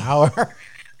podcast is an hour.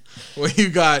 Well, you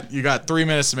got 3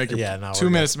 minutes to make your 2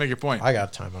 minutes to make your point. I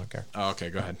got time. I don't care. Oh,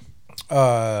 okay, go ahead.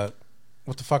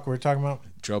 What the fuck were we talking about?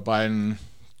 Joe Biden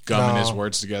gumming his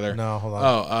words together. No, hold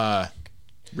on.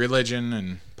 Religion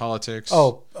and politics.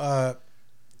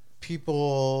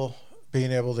 People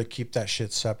being able to keep that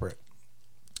shit separate.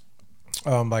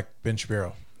 Like Ben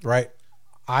Shapiro, right?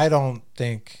 I don't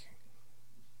think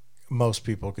most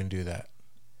people can do that.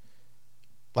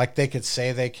 Like they could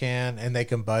say they can and they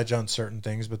can budge on certain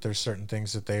things, but there's certain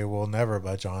things that they will never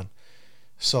budge on.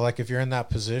 So like if you're in that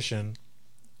position,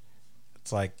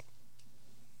 it's like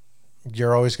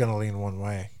you're always going to lean one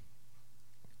way.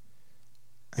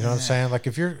 You know what I'm saying? Like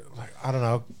if you're like, I don't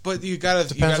know, but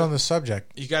depends on the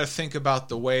subject. You got to think about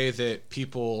the way that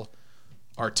people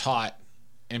are taught,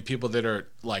 and people that are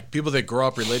like people that grow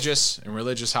up religious in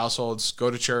religious households, go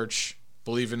to church,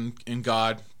 believe in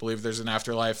God, believe there's an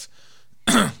afterlife,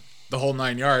 the whole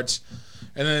 9 yards,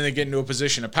 and then they get into a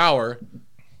position of power,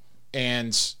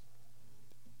 and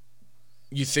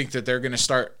you think that they're going to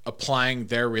start applying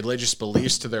their religious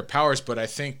beliefs to their powers. But I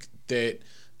think that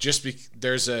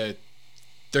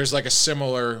there's like a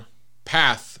similar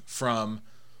path from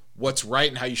what's right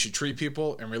and how you should treat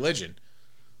people and religion.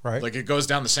 Right. Like it goes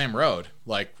down the same road.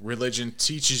 Like religion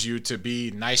teaches you to be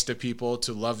nice to people,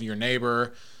 to love your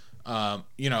neighbor.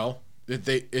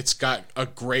 It's got a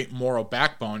great moral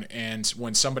backbone. And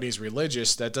when somebody's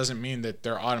religious, that doesn't mean that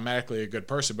they're automatically a good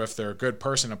person. But if they're a good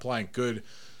person applying good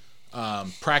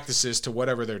practices to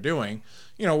whatever they're doing,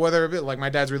 whether it be like my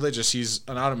dad's religious, he's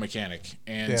an auto mechanic,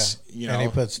 and and he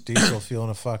puts diesel fuel in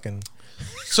a fucking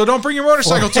So don't bring your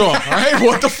motorcycle to him, all right?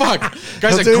 What the fuck?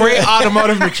 Guy's a great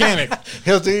automotive mechanic.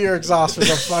 He'll do your exhaust, but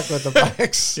don't fuck with the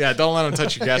bikes. Yeah, don't let him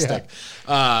touch your gas tank.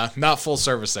 Not full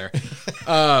service there.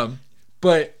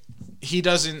 But he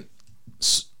doesn't.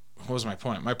 What was my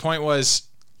point? My point was,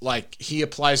 like, he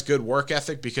applies good work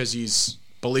ethic because he's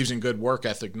believes in good work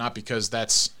ethic, not because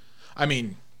that's. I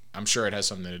mean, I'm sure it has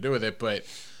something to do with it, but.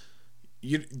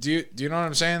 Do you know what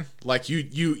I'm saying? Like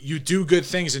you do good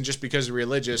things, and just because you're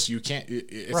religious, you can't.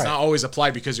 It's right. not always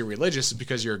applied because you're religious. It's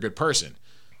because you're a good person.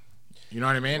 You know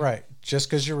what I mean? Right. Just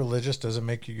because you're religious doesn't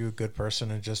make you a good person,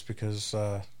 and just because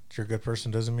you're a good person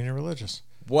doesn't mean you're religious.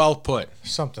 Well put.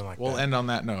 Something like that. We'll end on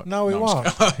that note. No, we won't.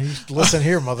 Listen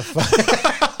here,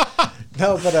 motherfucker.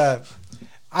 No, but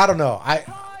I don't know.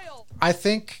 I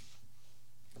think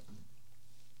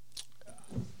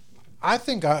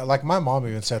like my mom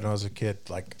even said when I was a kid,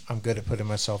 like, I'm good at putting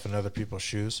myself in other people's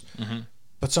shoes. Mm-hmm.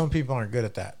 But some people aren't good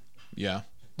at that. Yeah.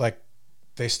 Like,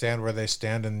 they stand where they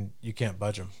stand and you can't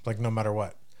budge them. Like, no matter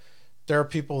what. There are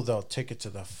people that'll take it to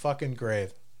the fucking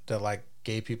grave that, like,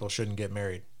 gay people shouldn't get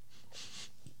married.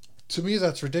 To me,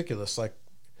 that's ridiculous. Like,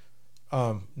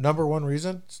 number one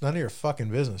reason, it's none of your fucking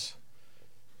business.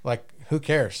 Like, who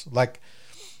cares? Like,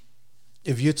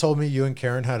 if you told me you and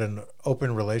Karen had an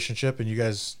open relationship and you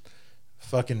guys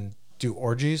fucking do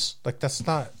orgies, like, that's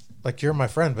not, like, you're my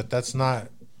friend, but that's not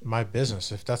my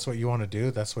business. If that's what you want to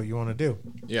do, that's what you want to do.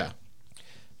 Yeah.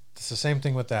 It's the same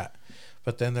thing with that.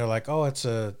 But then they're like, oh, it's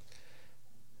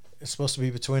supposed to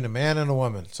be between a man and a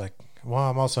woman. It's like, well,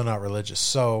 I'm also not religious,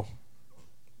 so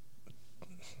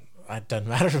it doesn't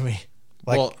matter to me.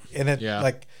 Like, well,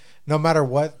 like, no matter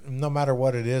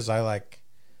what it is, I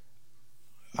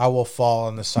will fall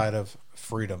on the side of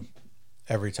freedom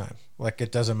every time. Like,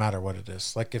 it doesn't matter what it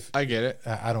is. Like, if I get it,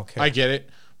 I don't care. I get it,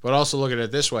 but also look at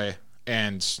it this way.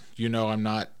 And I'm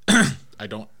not. I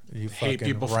don't hate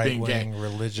people for being gay.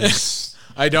 Religious.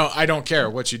 I don't care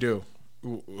what you do,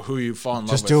 who you fall in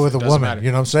love with. Just do it with a woman. Matter.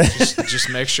 You know what I'm saying? Just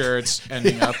make sure it's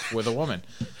ending up with a woman.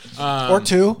 Or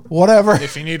two, whatever.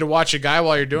 If you need to watch a guy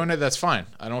while you're doing it, that's fine.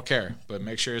 I don't care. But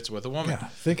make sure it's with a woman. Yeah,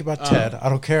 think about Ted. I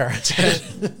don't care.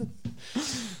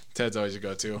 Ted's always a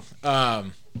go-to.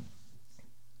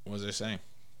 What was I saying?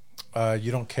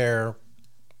 You don't care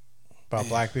about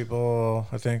black people,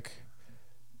 I think.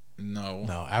 No.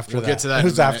 After we'll that. Get to that.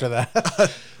 Who's after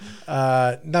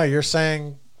that? No, you're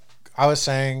saying. I was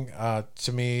saying.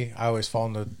 To me, I always fall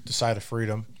on the side of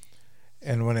freedom,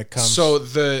 and when it comes. So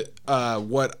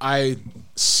what I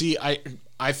see,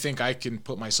 I think I can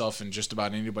put myself in just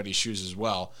about anybody's shoes as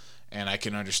well, and I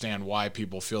can understand why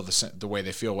people feel the way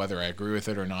they feel, whether I agree with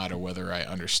it or not, or whether I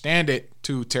understand it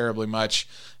too terribly much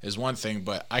is one thing.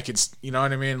 But I could, you know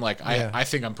what I mean? Like, yeah. I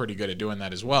think I'm pretty good at doing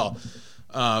that as well.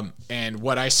 And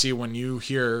what I see when you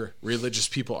hear religious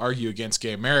people argue against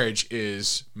gay marriage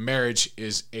is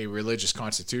a religious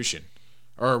constitution,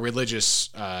 or a religious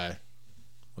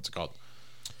what's it called?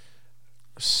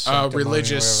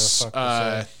 Religious.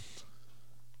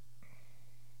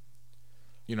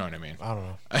 You know what I mean? I don't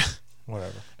know.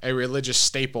 Whatever. A religious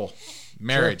staple.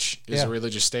 Marriage is a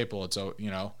religious staple. It's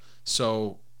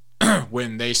so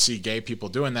when they see gay people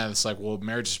doing that, it's like, well,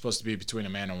 marriage is supposed to be between a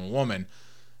man and a woman.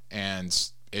 And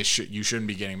you shouldn't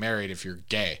be getting married if you're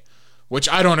gay, which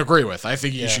I don't agree with. I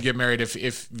think you should get married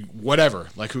if whatever,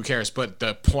 like, who cares? But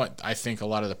the point, I think a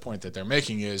lot of the point that they're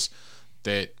making is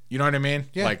that, you know what I mean?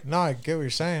 Yeah, like, no, I get what you're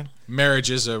saying.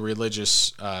 Marriage is a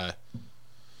religious,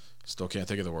 still can't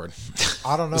think of the word.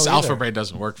 I don't know. This alpha brain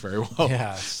doesn't work very well.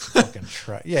 Yeah, it's fucking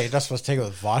yeah, you're not supposed to take it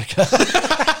with vodka.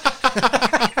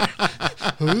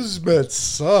 Who's been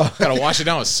suck? Gotta wash it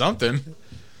down with something.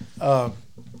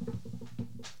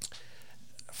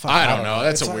 I don't know.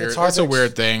 That's a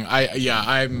weird thing.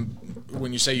 I'm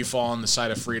when you say you fall on the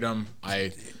side of freedom,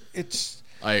 I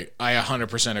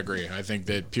 100% agree. I think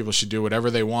that people should do whatever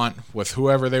they want with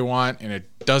whoever they want, and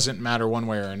it doesn't matter one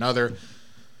way or another.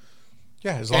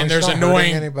 Yeah, as long and as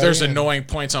there's annoying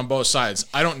points on both sides.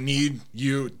 I don't need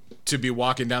you to be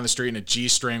walking down the street in a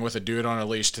G-string with a dude on a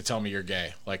leash to tell me you're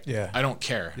gay. Like, I don't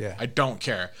care. Yeah. I don't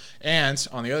care. And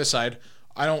on the other side,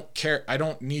 I don't care. I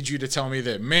don't need you to tell me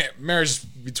that marriage is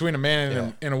between a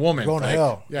man and a woman. Going to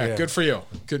hell. Yeah, good for you.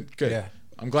 Good. Yeah.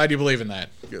 I'm glad you believe in that.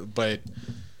 But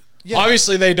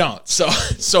obviously they don't. So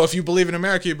if you believe in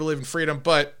America, you believe in freedom.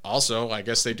 But also, I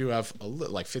guess they do have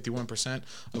like 51%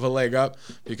 of a leg up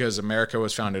because America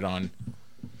was founded on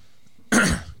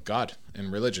God and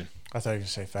religion. I thought you were going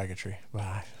to say faggotry.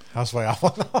 Wow. I was way off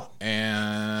on that.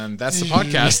 And that's the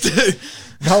podcast.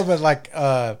 No, but like...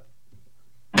 God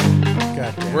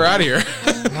damn. We're out of here.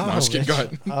 No, I'm just kidding. Go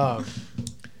ahead.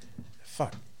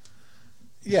 Fuck.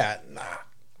 Yeah. Nah.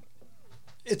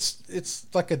 it's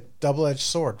like a double-edged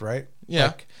sword, right? Yeah.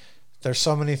 Like, there's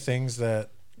so many things that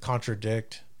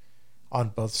contradict on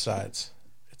both sides.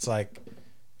 It's like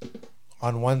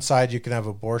on one side you can have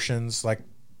abortions, like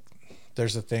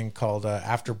there's a thing called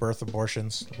after-birth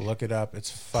abortions. Look it up.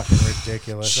 It's fucking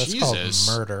ridiculous. That's Jesus.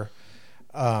 called murder.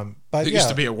 But There used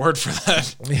to be a word for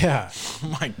that. yeah,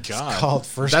 Oh my God. it's called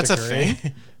first That's degree. a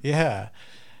thing? Yeah.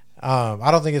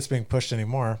 I don't think it's being pushed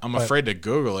anymore. I'm but- afraid to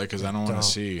Google it because I don't want Don't. to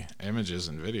see images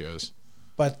and videos.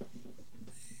 But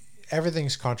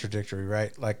everything's contradictory,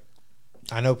 right? Like,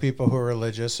 I know people who are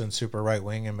religious and super right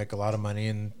wing and make a lot of money,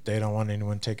 and they don't want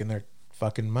anyone taking their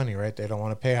fucking money, right? They don't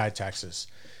want to pay high taxes.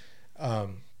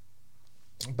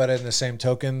 But in the same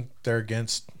token, they're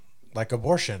against like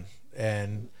abortion,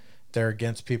 and they're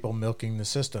against people milking the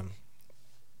system.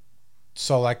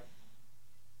 So like,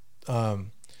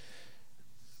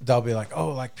 they'll be like, oh,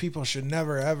 like people should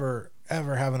never, ever,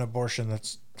 ever have an abortion.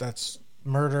 That's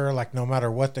murder. Like no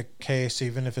matter what the case,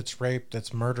 even if it's rape,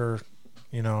 that's murder,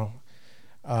 you know?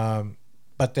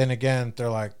 But then again, they're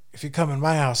like, if you come in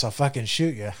my house, I'll fucking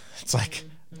shoot you. It's like,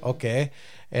 okay.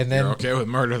 And then, You're okay with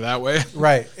murder that way?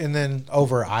 right. And then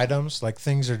over items, like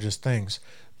things are just things.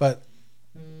 But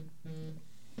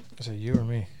is it you or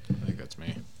me? I think that's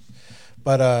me.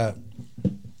 But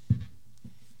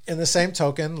in the same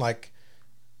token, like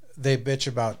they bitch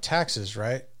about taxes,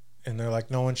 right? And they're like,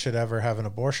 no one should ever have an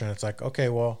abortion. It's like, okay,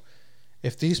 well,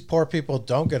 if these poor people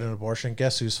don't get an abortion,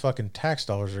 guess whose fucking tax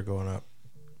dollars are going up?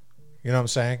 You know what I'm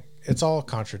saying? It's all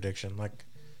contradiction. Like,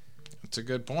 That's a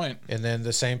good point. and then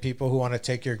the same people who want to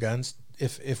take your guns,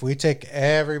 if we take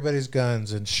everybody's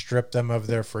guns and strip them of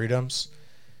their freedoms,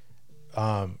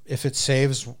 if it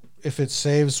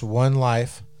saves one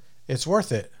life, it's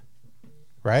worth it,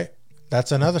 right?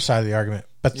 That's another side of the argument.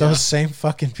 But Yeah. those same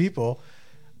fucking people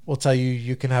will tell you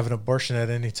you can have an abortion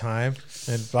at any time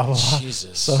and blah blah blah.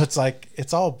 Jesus. So it's like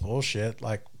it's all bullshit.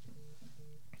 Like,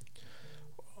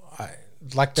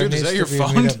 there Dude, is needs that your to be a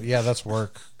phone? meetup. Yeah, that's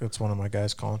work. That's one of my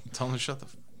guys calling. Tell him to shut the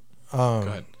Go Um,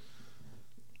 ahead.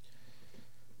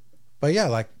 But yeah,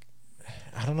 like,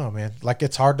 I don't know, man. Like,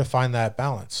 it's hard to find that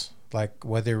balance, like,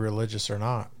 whether you're religious or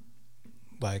not.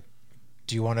 Like,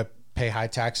 do you want to pay high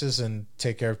taxes and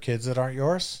take care of kids that aren't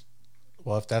yours?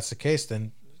 Well, if that's the case,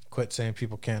 then quit saying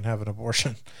people can't have an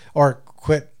abortion, or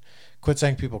quit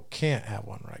saying people can't have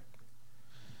one, right?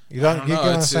 You I don't, don't you know. get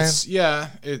what I'm It's, saying? it's yeah.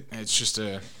 It's just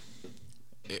a.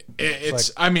 It's.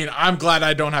 like- I mean, I'm glad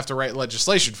I don't have to write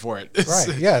legislation for it. It's-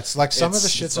 Right. Yeah, it's like some of the it's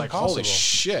shit's like impossible. holy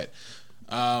shit.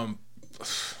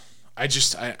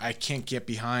 I can't get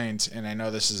behind, and I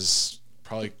know this is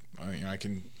probably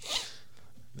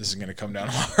this is going to come down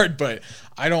hard, but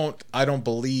I don't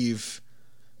believe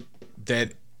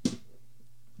that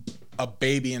a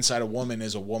baby inside a woman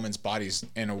is a woman's body's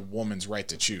and a woman's right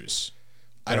to choose.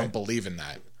 I don't believe in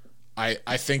that.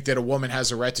 I think that a woman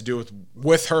has a right to do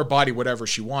with her body whatever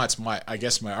she wants. I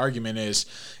guess my argument is,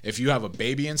 if you have a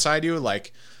baby inside you,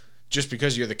 like, just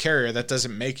because you're the carrier, that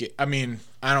doesn't make it. I mean,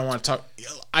 I don't want to talk.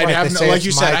 I Right, have they no, say like it's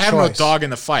you said, my I have no choice. dog in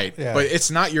the fight. Yeah. But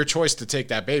it's not your choice to take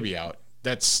that baby out.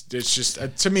 It's just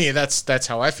to me, that's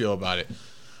how I feel about it.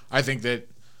 I think that.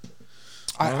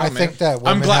 don't know, I man. think that I'm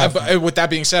women glad. have- But with that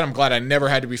being said, I'm glad I never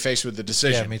had to be faced with the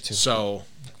decision. Yeah, me too. So,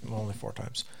 only 4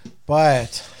 times,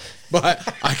 but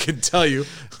but I can tell you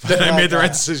that I made the right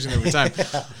like, decision every time.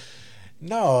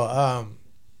 no,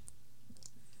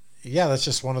 yeah, that's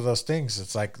just one of those things.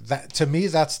 It's like that to me.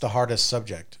 That's the hardest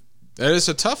subject. That is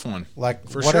a tough one. Like,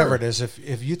 For whatever sure. it is,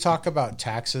 if you talk about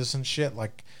taxes and shit,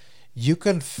 like, you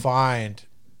can find,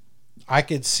 I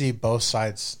could see both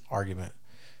sides argument.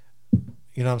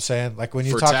 You know what I'm saying? Like, when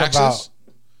you For talk taxes? about,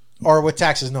 or with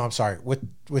taxes, no, I'm sorry,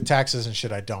 with taxes and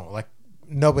shit, I don't. Like,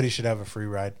 nobody should have a free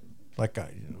ride. Like,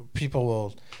 people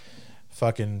will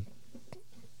fucking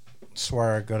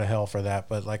swear I go to hell for that,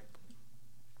 but like,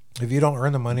 if you don't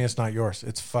earn the money, it's not yours.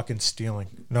 It's fucking stealing,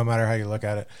 no matter how you look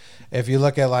at it. If you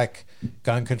look at like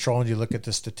gun control and you look at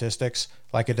the statistics,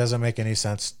 like, it doesn't make any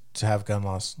sense to have gun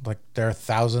laws. Like, there are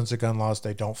thousands of gun laws.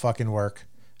 They don't fucking work.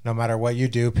 No matter what you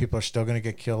do, people are still going to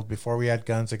get killed. Before we had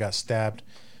guns, they got stabbed.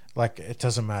 Like, it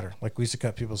doesn't matter. Like, we used to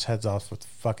cut people's heads off with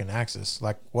fucking axes.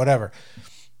 Like, whatever.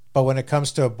 But when it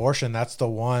comes to abortion, that's the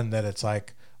one that it's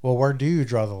like, well, where do you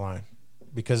draw the line?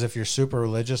 Because if you're super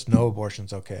religious, no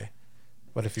abortion's okay.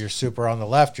 But if you're super on the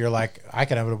left, you're like, I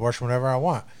can have an abortion whenever I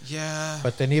want. Yeah.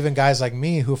 But then even guys like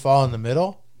me who fall in the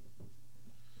middle,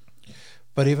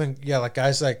 but even, yeah, like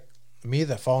guys like me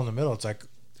that fall in the middle, it's like,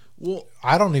 Well,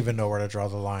 I don't even know where to draw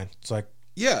the line. It's like,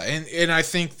 yeah, and I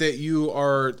think that you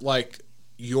are like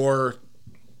your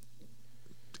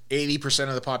 80%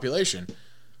 of the population.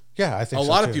 Yeah, I think a so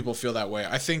lot too. of people feel that way.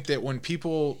 I think that when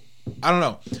people, I don't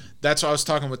know. That's why I was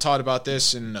talking with Todd about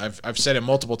this, and I've said it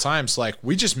multiple times. Like,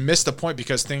 we just miss the point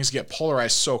because things get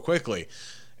polarized so quickly,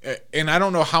 and I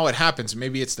don't know how it happens.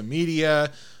 Maybe it's the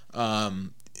media.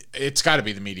 It's got to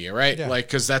be the media, right? Yeah. Like,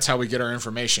 because that's how we get our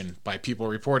information, by people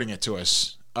reporting it to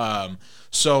us.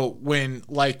 So when,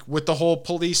 like, with the whole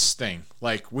police thing,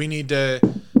 like, we need to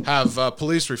have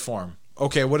police reform.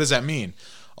 Okay, what does that mean?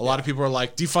 A lot of people are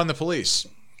like, defund the police,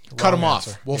 cut them off.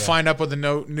 answer. We'll Yeah. find up with a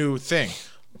new thing.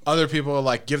 Other people are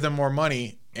like, give them more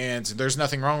money, and there's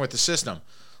nothing wrong with the system.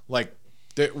 Like,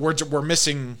 we're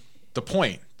missing the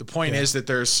point. The point is that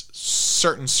there's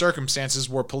certain circumstances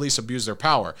where police abuse their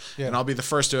power. Yeah. And I'll be the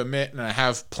first to admit, and I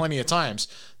have plenty of times,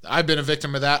 I've been a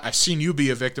victim of that. I've seen you be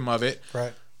a victim of it.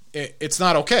 Right. It's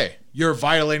not okay. You're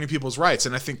violating people's rights,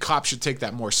 and I think cops should take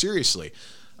that more seriously.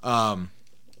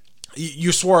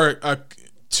 You swore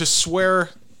to swear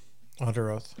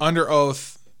Under oath. under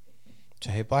oath. To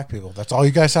hate black people. That's all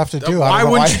you guys have to do. Why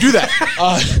wouldn't you do that?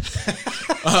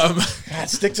 God,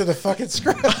 stick to the fucking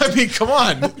script. I mean, come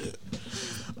on.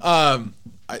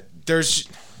 There's,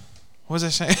 what was I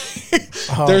saying?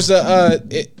 There's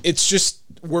it's just,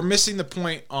 we're missing the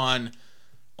point on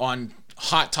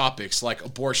hot topics like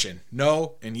abortion.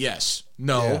 No and yes.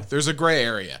 No, Yeah. there's a gray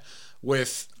area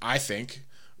with, I think,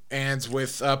 and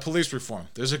with police reform.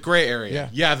 There's a gray area.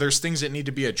 Yeah, there's things that need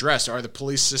to be addressed. Are the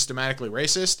police systematically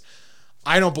racist?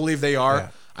 I don't believe they are. Yeah,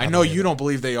 I know you don't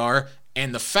believe they are.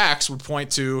 And the facts would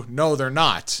point to, no, they're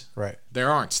not. Right. There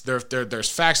aren't. There's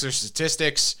facts, there's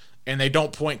statistics, and they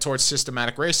don't point towards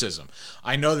systematic racism.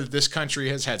 I know that this country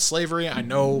has had slavery. I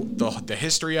know the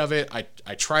history of it.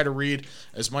 I try to read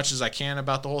as much as I can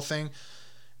about the whole thing.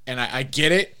 And I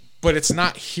get it, but it's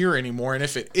not here anymore. And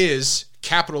if it is,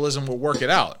 capitalism will work it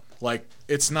out. Like,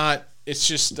 it's not, it's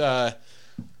just,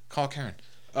 call Karen.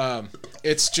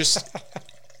 It's just...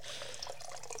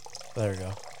 There we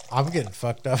go. I'm getting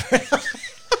fucked up.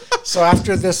 So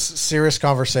after this serious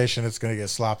conversation, it's going to get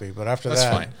sloppy. But after That's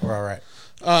that, fine. we're all right.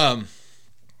 I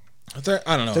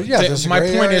don't know. Yeah, there's a my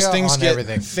gray point is area on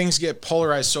everything. things get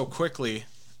polarized so quickly,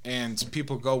 and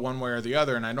people go one way or the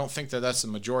other. And I don't think that that's the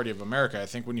majority of America. I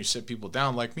think when you sit people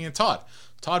down, like me and Todd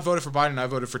voted for Biden, I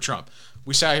voted for Trump.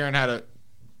 We sat here and had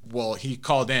he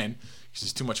called in.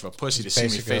 He's too much of a pussy to see me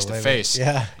Basically face to living- face.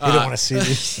 Yeah, he didn't want to see me.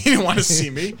 He didn't want to see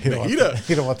me.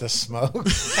 He don't want the smoke.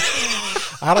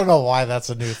 I don't know why that's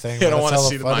a new thing. You but don't it's want to hella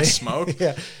see funny. my smoke?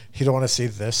 Yeah, you don't want to see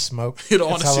this smoke. You don't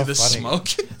want It's to see hella the funny.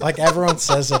 smoke? Like everyone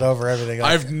says it over everything.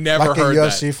 Like, I've never like heard a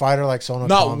UFC that. fighter, like someone.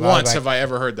 Not once have I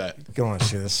ever heard that. You don't want to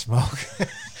see this smoke.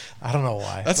 I don't know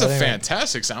why. That's But a anyway.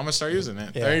 fantastic sound. I'm gonna start using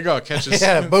it. Yeah. There you go. It catches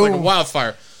Yeah, it's like a boom.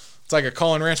 wildfire. It's like a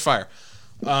Colin Ranch fire.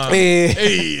 Hey.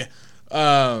 Hey.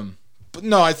 But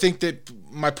no, I think that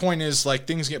my point is, like,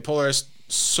 things get polarized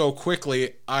so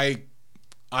quickly. I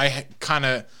kind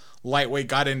of lightweight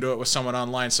got into it with someone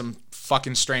online, some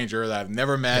fucking stranger that I've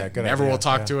never met, Yeah, good never idea. will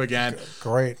talk Yeah. to again.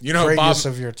 Great. You know, great Bob, use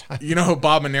of your time. You know who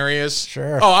Bob Maneri is?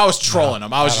 Sure. Oh, I was trolling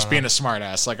him. I was I just don't being know. a smart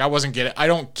ass. Like, I wasn't getting. I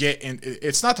don't get in.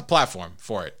 It's not the platform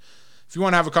for it. If you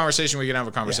want to have a conversation, we can have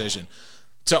a conversation.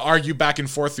 To argue back and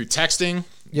forth through texting,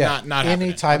 Yeah, not any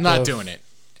happening. type I'm not of- doing it.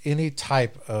 Any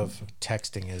type of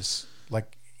texting is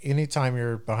like anytime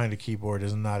you're behind a keyboard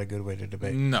is not a good way to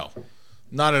debate. No,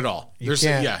 not at all. You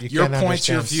can't- you your can't points,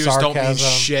 your understand views don't mean sarcasm,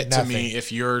 shit to nothing. me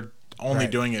if you're only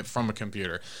Right. doing it from a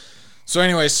computer. So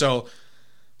anyway,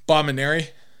 Bob Maneri,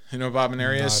 you know who Bob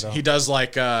Maneri No, I is? don't. He does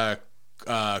like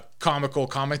comical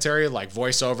commentary, like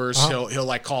voiceovers. He'll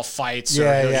like call fights, or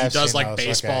Yeah, he I've does seen like those.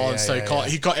 baseball Okay, and yeah, stuff. yeah,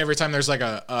 He call every time there's like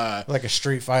a. Like a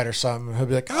street fight or something, he'll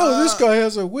be like, "Oh, this guy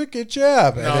has a wicked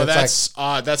jab." And No, it's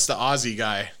that's the Aussie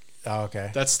guy. like, oh, okay.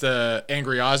 That's the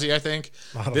Angry Aussie, I think.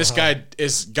 don't This know. guy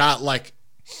is got like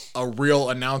a real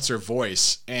announcer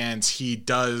voice, and he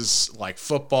does like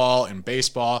football and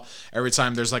baseball. Every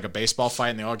time there's like a baseball fight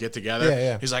and they all get together, Yeah,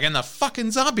 yeah. he's like, "And the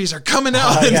fucking zombies are coming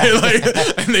out," and,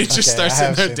 yeah. and they just Okay, start I sitting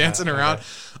have there seen dancing that.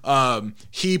 around.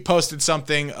 He posted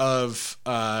something of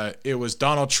it was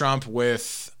Donald Trump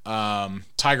with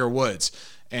Tiger Woods.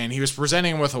 And he was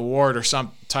presenting him with an award or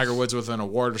Tiger Woods with an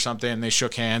award or something, and they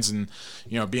shook hands and,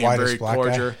 being Whitest very black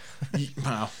cordial.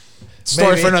 Well,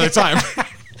 story Maybe. for another time.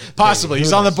 Possibly.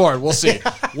 He's on the board. We'll see.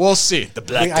 We'll see. The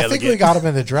black I think we got him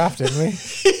in the draft, didn't we?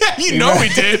 Yeah, you know we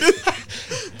did.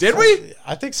 Did we?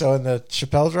 I think so in the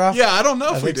Chappelle draft. Yeah, I don't know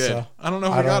if we think did. so. I don't know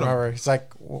if I we don't got him. remember. He's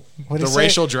like, what did The he say?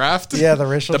 racial draft? Yeah, the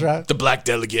racial draft. The black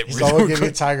delegate. So we'll give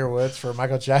you Tiger Woods for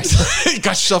Michael Jackson. You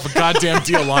got yourself a goddamn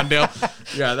deal, Londale.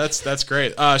 Yeah, that's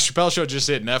great. Chappelle Show just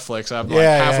hit Netflix. I'm like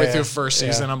Yeah, halfway yeah, through yeah. first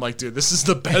Yeah. season. I'm like, dude, this is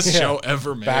the best Yeah. show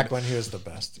ever made. Back when he was the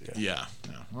best. Yeah.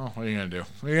 Yeah. Well, what are you gonna do?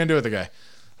 What are you gonna do with the guy?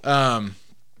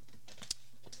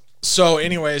 So,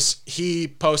 anyways, he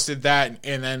posted that,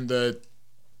 and then the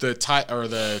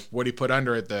what he put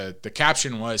under it, the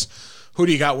caption was, "Who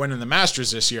do you got winning the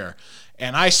Masters this year?"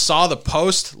 And I saw the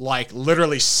post like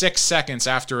literally 6 seconds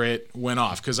after it went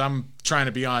off, because I'm trying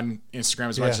to be on Instagram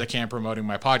as much as I can promoting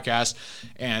my podcast,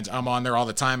 and I'm on there all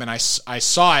the time. And I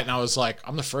saw it, and I was like,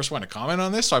 I'm the first one to comment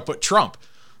on this, so I put Trump.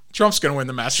 Trump's going to win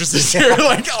the Masters this year.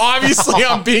 Like, obviously,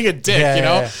 I'm being a dick, you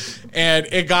know? Yeah. And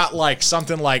it got like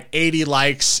something like 80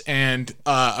 likes, and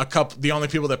the only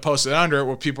people that posted under it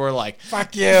were people who were like,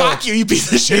 fuck you, you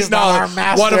piece of shit. He's not our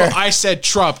master. One of them, I said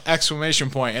Trump, !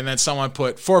 And then someone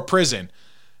put for prison.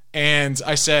 And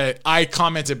I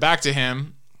commented back to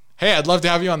him, hey, I'd love to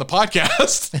have you on the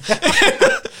podcast.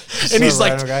 And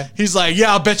he's like,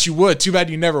 yeah, I'll bet you would. Too bad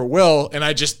you never will. And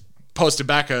I just posted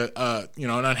back an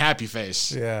unhappy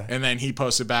face. Yeah. And then he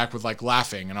posted back with like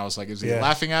laughing. And I was like, is he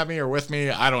laughing at me or with me?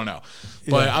 I don't know.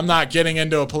 But I'm not getting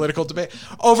into a political debate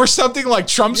over something like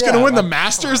Trump's going to win the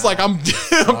Masters. Like, I'm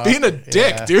being a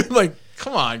dick, dude. Like,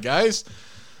 come on, guys.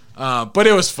 But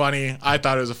it was funny. I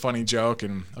thought it was a funny joke,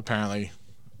 and apparently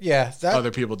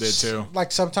other people did too.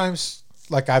 Like, sometimes,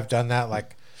 like, I've done that.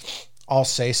 Like, I'll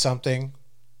say something.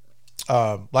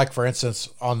 Like, for instance,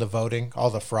 on the voting, all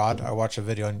the fraud. I watch a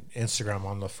video on Instagram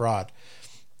on the fraud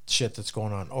shit that's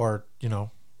going on, or,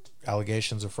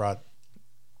 allegations of fraud.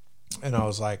 And I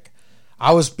was like,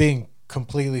 I was being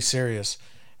completely serious.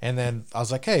 And then I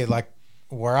was like, hey, like,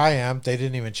 where I am, they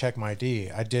didn't even check my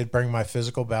ID. I did bring my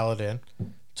physical ballot in,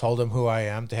 told them who I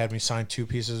am. They had me sign 2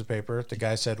 pieces of paper. The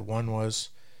guy said one was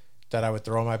that I would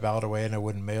throw my ballot away and I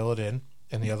wouldn't mail it in,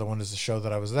 and the other one is to show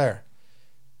that I was there.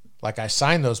 Like, I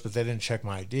signed those, but they didn't check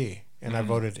my ID. And I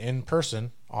voted in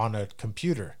person on a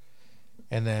computer.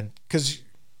 And then, because,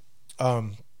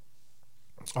 I'll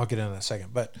get into that in a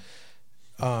second. But,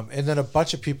 and then a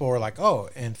bunch of people were like, oh,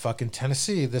 in fucking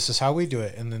Tennessee, this is how we do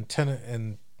it. And then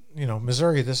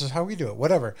Missouri, this is how we do it.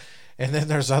 Whatever. And then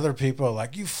there's other people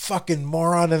like, you fucking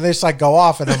moron. And they just like go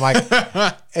off. And I'm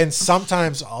like, and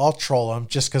sometimes I'll troll them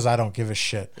just because I don't give a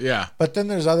shit. Yeah. But then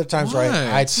there's other times where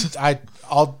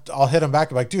I'll hit them back.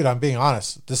 I'm like, dude, I'm being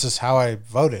honest. This is how I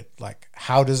voted. Like,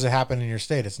 how does it happen in your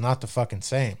state? It's not the fucking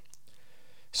same.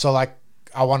 So, like,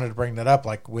 I wanted to bring that up.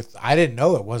 Like, I didn't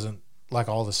know it wasn't like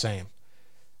all the same.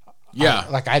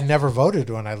 Yeah. I never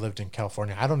voted when I lived in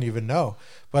California. I don't even know.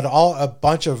 But a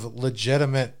bunch of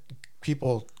legitimate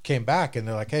people came back, and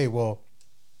they're like, hey, well,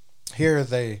 here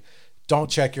they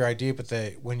don't check your ID, but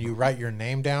when you write your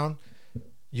name down,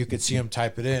 you could see them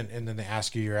type it in, and then they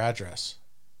ask you your address.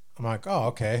 I'm like, oh,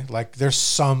 okay. Like, there's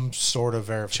some sort of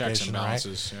verification, checks and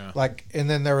balances, right? Yeah. Like, and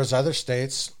then there was other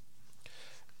states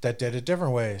that did it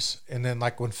different ways. And then,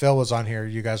 like, when Phil was on here,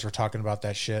 you guys were talking about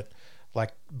that shit,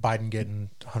 like Biden getting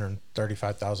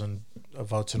 135,000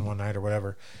 votes in one night or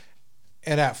whatever.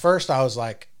 And at first I was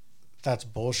like, that's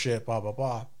bullshit, blah, blah,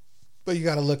 blah. But you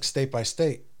got to look state by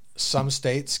state. Some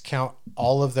states count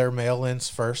all of their mail-ins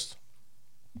first,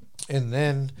 and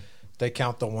then they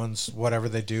count the ones, whatever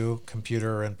they do,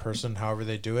 computer or in person, however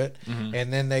they do it. Mm-hmm.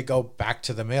 And then they go back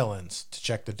to the mail-ins to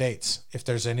check the dates. If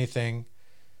there's anything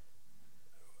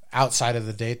outside of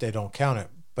the date, they don't count it.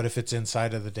 But if it's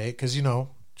inside of the date, because,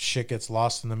 shit gets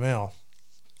lost in the mail.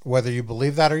 Whether you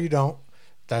believe that or you don't,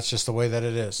 that's just the way that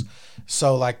it is.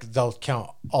 So, like, they'll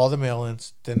count all the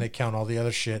mail-ins, then they count all the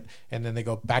other shit, and then they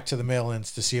go back to the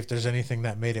mail-ins to see if there's anything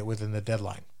that made it within the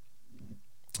deadline.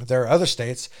 There are other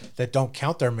states that don't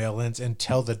count their mail-ins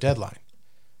until the deadline.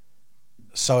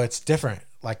 So it's different.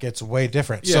 Like, it's way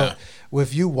different. Yeah. So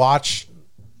if you watch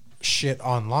shit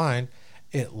online,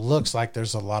 it looks like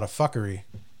there's a lot of fuckery,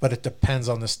 but it depends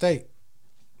on the state.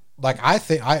 Like,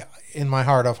 in my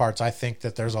heart of hearts, I think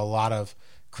that there's a lot of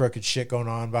crooked shit going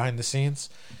on behind the scenes,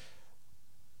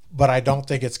 but I don't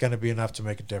think it's going to be enough to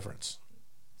make a difference.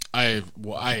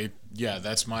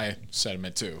 That's my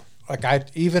sentiment too.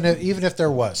 Like, even if there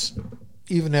was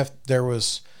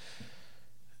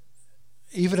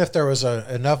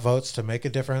enough votes to make a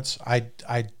difference,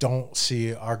 I don't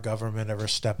see our government ever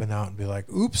stepping out and be like,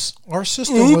 oops, our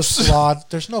system was flawed.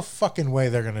 There's no fucking way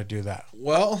they're going to do that.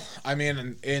 Well, I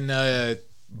mean, in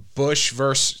Bush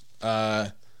versus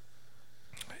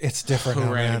it's different.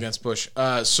 Who ran against Bush?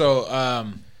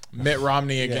 Mitt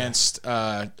Romney against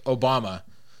Obama.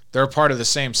 They're part of the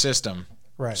same system.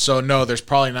 Right. So, no, there's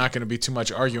probably not going to be too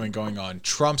much arguing going on.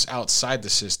 Trump's outside the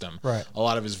system. Right. A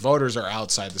lot of his voters are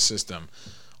outside the system.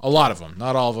 A lot of them.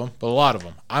 Not all of them, but a lot of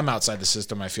them. I'm outside the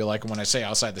system, I feel like. And when I say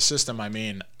outside the system, I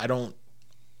mean I don't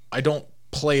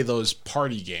play those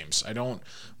party games. I don't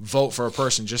vote for a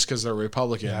person just because they're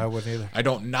Republican. Yeah, I wouldn't either. I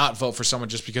don't not vote for someone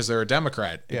just because they're a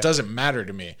Democrat. Yeah. It doesn't matter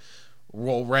to me.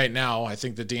 Well, right now, I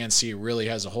think the DNC really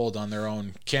has a hold on their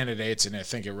own candidates, and I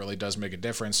think it really does make a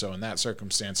difference. So in that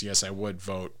circumstance, yes, I would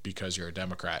vote because you're a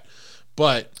Democrat.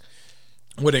 But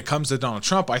when it comes to Donald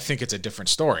Trump, I think it's a different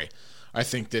story. I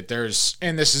think that there's,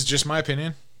 and this is just my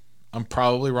opinion, I'm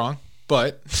probably wrong,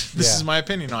 but this is my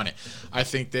opinion on it. I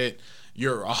think that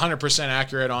you're 100%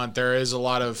 accurate on there is a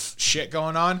lot of shit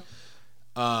going on.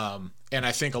 And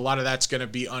I think a lot of that's going to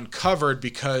be uncovered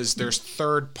because there's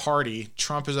third party.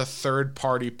 Trump is a third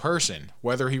party person.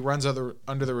 Whether he runs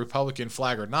under the Republican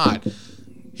flag or not,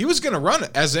 he was going to run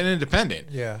as an independent.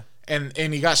 Yeah. And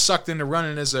he got sucked into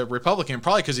running as a Republican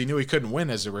probably because he knew he couldn't win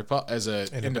as a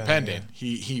independent.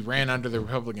 Yeah. He ran under the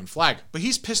Republican flag. But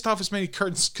he's pissed off as many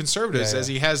conservatives as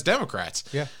he has Democrats.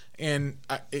 Yeah. And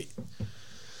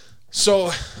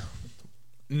so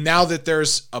now that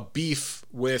there's a beef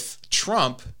with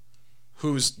Trump,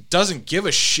 who doesn't give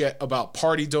a shit about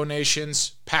party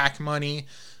donations, PAC money,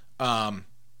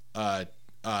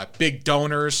 big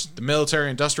donors, the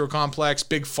military-industrial complex,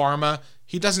 big pharma.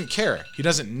 He doesn't care. He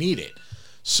doesn't need it.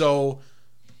 So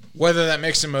whether that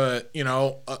makes him a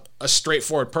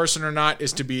straightforward person or not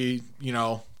is to be,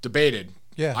 debated.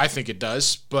 Yeah. I think it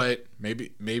does, but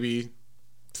maybe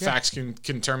facts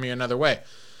can turn me another way.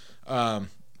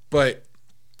 But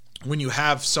when you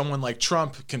have someone like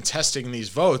Trump contesting these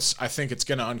votes, I think it's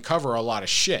going to uncover a lot of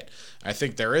shit. I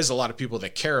think there is a lot of people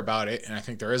that care about it, and I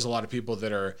think there is a lot of people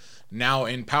that are now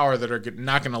in power that are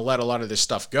not going to let a lot of this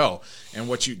stuff go. And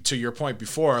to your point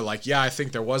before, I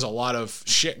think there was a lot of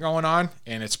shit going on,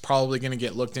 and it's probably going to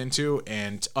get looked into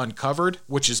and uncovered,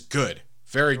 which is good.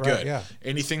 Very good. Yeah.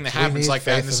 Anything that happens like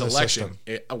that in this election,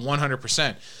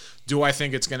 100%. Do I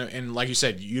think it's going to, and like you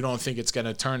said, you don't think it's going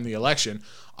to turn the election.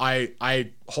 I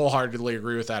wholeheartedly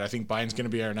agree with that. I think Biden's going to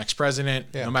be our next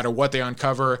president, no matter what they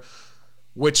uncover,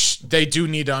 which they do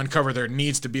need to uncover. There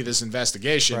needs to be this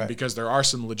investigation because there are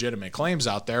some legitimate claims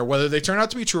out there. Whether they turn out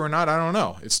to be true or not, I don't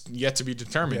know. It's yet to be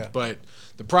determined. But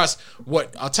the process,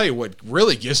 I'll tell you what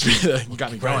really gets me, you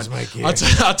got me going.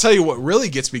 I'll tell you what really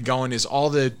gets me going is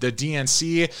all the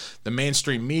DNC, the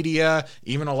mainstream media,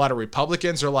 even a lot of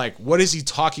Republicans are like, what is he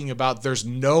talking about? There's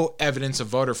no evidence of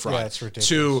voter fraud. Yeah, it's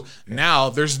ridiculous. Now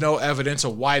there's no evidence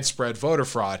of widespread voter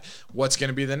fraud. What's going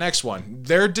to be the next one?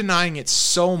 They're denying it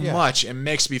so much and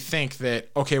makes me think that,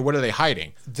 okay, what are they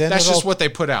hiding? That's just what they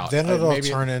put out. Then it'll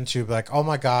turn into like, oh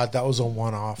my God, that was a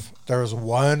one-off. There was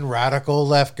one radical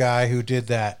left guy who did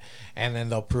that, and then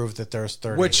they'll prove that there's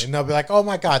 30. And they'll be like, oh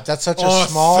my God, that's such a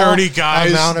small 30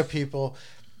 guys. amount of people.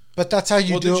 But that's how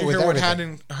you do it with everything. Did you hear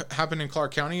what happened in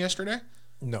Clark County yesterday?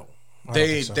 No.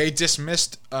 They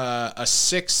dismissed a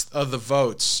sixth of the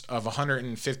votes of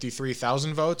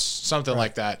 153,000 votes, something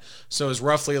like that. So it was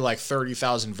roughly like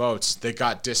 30,000 votes that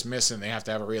got dismissed, and they have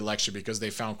to have a re-election because they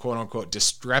found quote unquote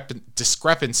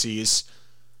discrepancies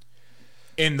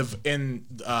in the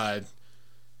ballots.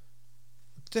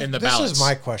 This is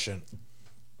my question.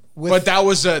 But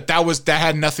that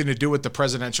had nothing to do with the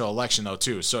presidential election though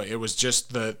too. So it was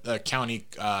just the county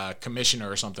commissioner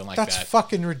or something like that. That's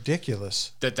fucking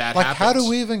ridiculous. That like happens. How do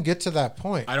we even get to that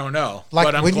point? I don't know. Like,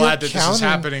 but I'm glad that this is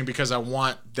happening because I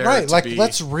want there to be.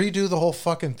 Let's redo the whole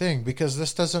fucking thing because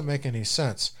this doesn't make any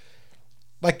sense.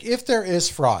 Like if there is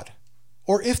fraud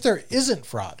or if there isn't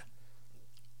fraud,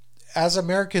 as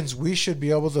Americans we should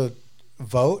be able to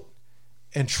vote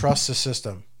and trust the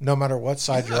system, no matter what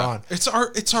side you're on. It's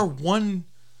our one.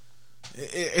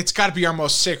 It's got to be our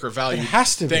most sacred value. It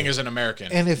has to thing be. As an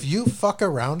American. And if you fuck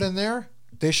around in there,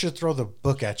 they should throw the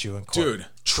book at you in court. Dude,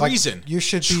 treason. Like, you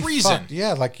should be fucked.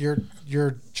 Yeah, like you're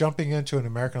jumping into an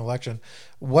American election.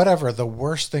 Whatever the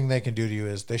worst thing they can do to you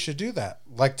is, they should do that,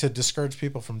 like to discourage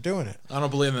people from doing it. I don't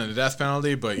believe in the death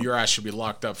penalty, but your ass should be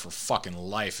locked up for fucking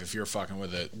life if you're fucking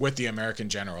with the American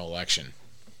general election.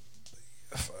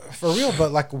 For real,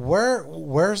 but like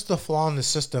where's the flaw in the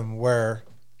system where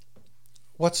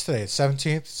what's today?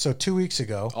 17th? So 2 weeks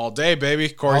ago. All day, baby.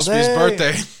 Corey Speed's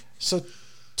birthday. So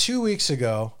 2 weeks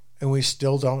ago and we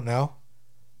still don't know?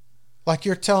 Like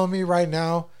you're telling me right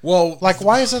now? Well, like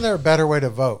why isn't there a better way to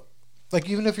vote? Like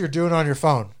even if you're doing it on your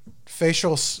phone,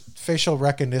 facial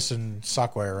recognition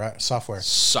software, right?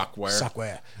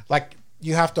 Software. Like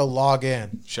you have to log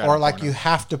in or like you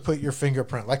have to put your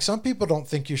fingerprint. Like some people don't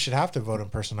think you should have to vote in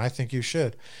person. I think you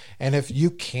should. And if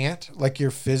you can't, like you're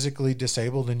physically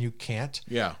disabled and you can't,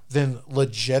 then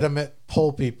legitimate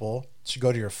poll people should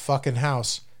go to your fucking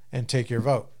house and take your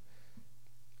vote.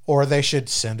 Or they should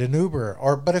send an Uber.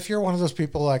 But if you're one of those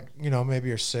people like, maybe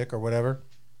you're sick or whatever,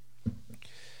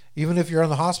 even if you're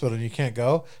in the hospital and you can't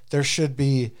go, there should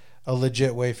be a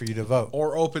legit way for you to vote.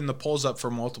 Or open the polls up for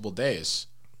multiple days.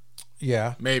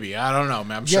 Yeah. Maybe. I don't know,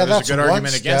 man. I'm Yeah, sure there's that's a good one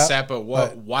argument against step, that,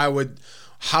 but why would,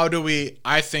 how do we,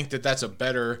 I think that that's a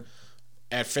better,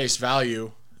 at face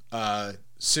value,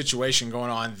 situation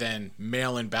going on than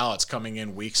mail-in ballots coming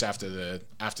in weeks after the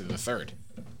 3rd.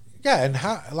 Yeah, and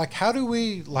how do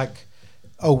we, like,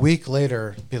 a week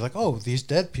later be like, oh, these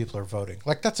dead people are voting?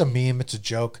 Like, that's a meme, it's a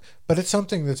joke, but it's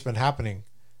something that's been happening,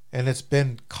 and it's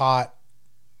been caught,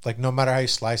 like, no matter how you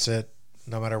slice it,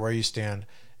 no matter where you stand,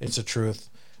 it's a truth.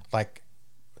 Like,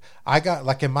 I got,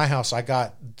 like, in my house, I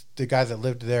got the guy that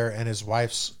lived there and his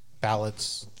wife's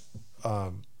ballots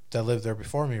that lived there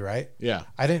before me, right? Yeah.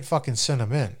 I didn't fucking send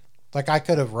them in. Like, I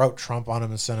could have wrote Trump on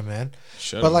them and sent them in.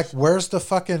 Should've. But, like, where's the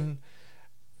fucking,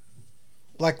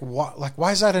 like,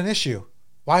 why is that an issue?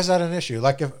 Why is that an issue?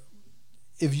 Like,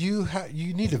 if you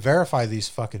you need to verify these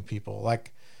fucking people.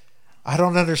 Like, I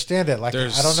don't understand it. Like, I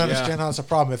don't understand how it's a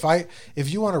problem.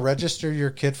 If you want to register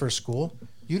your kid for school,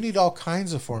 you need all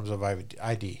kinds of forms of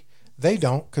ID. They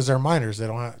don't, because they're minors. They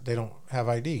don't have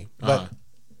ID. But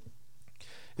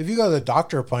if you go to the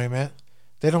doctor appointment,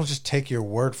 they don't just take your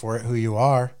word for it who you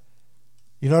are.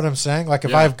 You know what I'm saying? Like,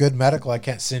 if I have good medical, I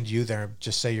can't send you there and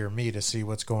just say you're me to see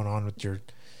what's going on with your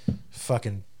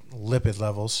fucking lipid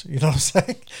levels. You know what I'm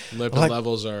saying? Lipid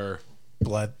levels are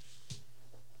blood.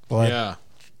 Yeah.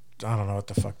 I don't know what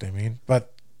the fuck they mean,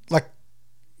 but, like,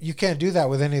 you can't do that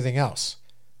with anything else.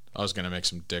 I was gonna make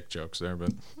some dick jokes there,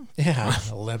 but yeah,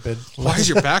 lipid. Why does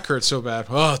your back hurt so bad?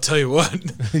 Oh, I'll tell you what.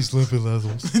 These lipid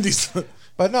levels.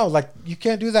 But no, like, you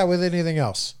can't do that with anything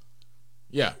else.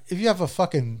 Yeah. If you have a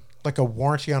fucking, like, a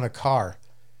warranty on a car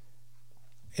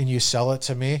and you sell it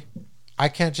to me, I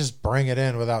can't just bring it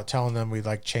in without telling them we,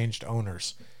 like, changed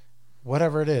owners.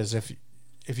 Whatever it is, if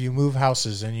you move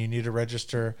houses and you need to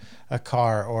register a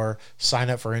car or sign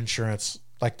up for insurance,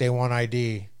 like, they want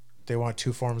ID, they want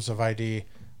 2 forms of ID,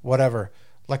 whatever.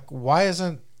 Like, why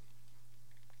isn't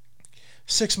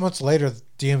 6 months later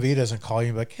DMV doesn't call you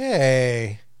and be like,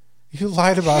 hey, you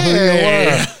lied about who you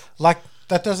were? Like,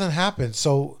 that doesn't happen.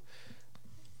 So,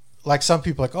 like, some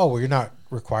people are like, oh, well, you're not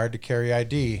required to carry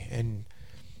ID, and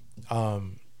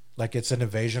like, it's an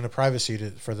invasion of privacy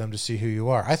for them to see who you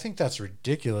are. I think that's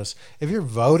ridiculous. If you're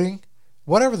voting,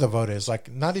 whatever the vote is,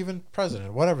 like, not even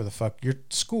president, whatever the fuck, your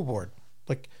school board,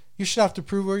 like, you should have to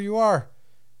prove where you are.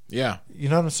 Yeah. You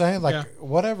know what I'm saying? Like,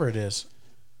 whatever it is.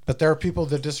 But there are people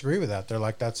that disagree with that. They're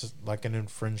like, that's like an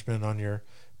infringement on your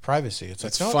privacy. It's like,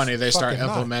 it's funny. They start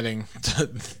implementing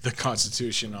the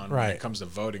Constitution on when it comes to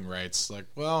voting rights. Like,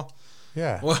 well,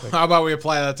 yeah. Well, like, how about we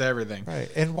apply that to everything? Right.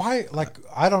 And why, like,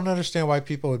 I don't understand why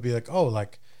people would be like, oh,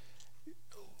 like,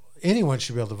 anyone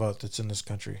should be able to vote that's in this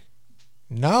country.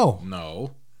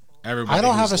 No. Everybody I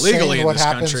don't have a say legally in what in this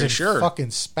happens country, in sure.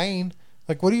 fucking Spain.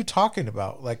 Like, what are you talking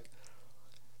about? Like,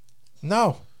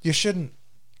 no, you shouldn't.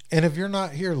 And if you're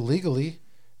not here legally,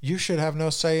 you should have no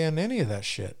say in any of that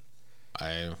shit.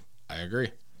 I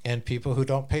agree. And people who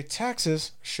don't pay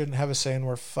taxes shouldn't have a say in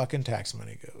where fucking tax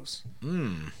money goes.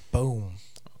 Boom.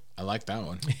 I like that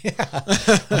one. Yeah.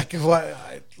 Like, what?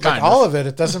 Like, all of it.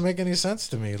 It doesn't make any sense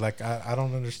to me. Like, I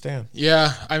don't understand.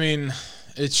 Yeah. I mean,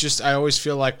 it's just, I always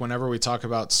feel like whenever we talk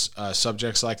about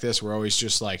subjects like this, we're always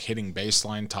just like hitting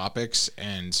baseline topics.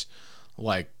 And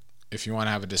like, if you want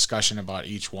to have a discussion about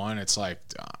each one, it's like,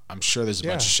 I'm sure there's a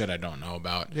bunch of shit I don't know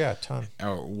about. Yeah, a ton.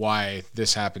 Or why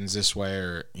this happens this way,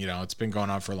 or, you know, it's been going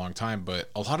on for a long time. But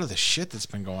a lot of the shit that's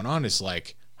been going on is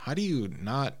like, how do you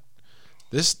not...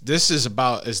 This is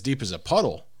about as deep as a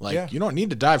puddle. Like, you don't need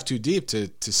to dive too deep to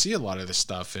see a lot of this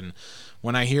stuff. And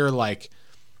when I hear, like,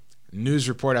 news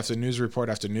report after news report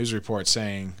after news report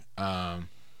saying... I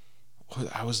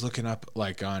was looking up,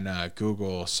 like, on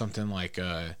Google, something like...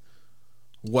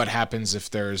 what happens if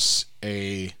there's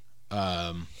if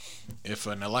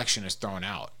an election is thrown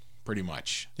out, pretty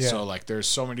much. Yeah. So, like, there's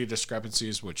so many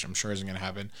discrepancies, which I'm sure isn't going to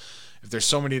happen. If there's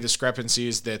so many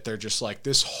discrepancies that they're just like,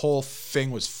 this whole thing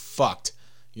was fucked,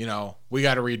 you know, we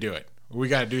got to redo it. We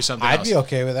got to do something else. I'd be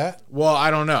okay with that. Well,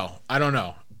 I don't know.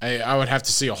 I would have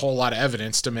to see a whole lot of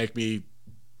evidence to make me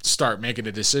start making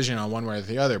a decision on one way or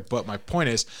the other. But my point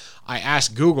is, I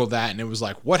asked Google that, and it was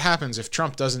like, what happens if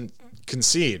Trump doesn't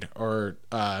concede, or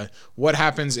what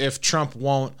happens if Trump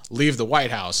won't leave the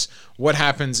White House? What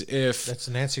happens if that's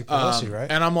Nancy Pelosi, right?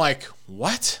 And I'm like,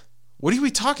 what are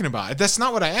we talking about? That's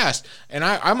not what I asked. And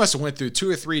I must have went through 2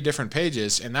 or 3 different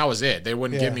pages, and that was it. They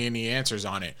wouldn't give me any answers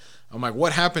on it. I'm like,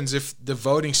 what happens if the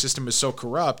voting system is so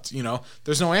corrupt? You know,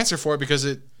 there's no answer for it because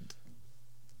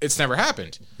it's never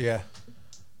happened. Yeah.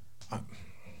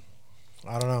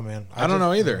 I don't know, man. I don't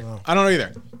know either. I don't know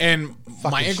either. And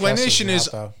my inclination is,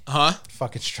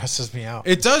 fucking stresses me out.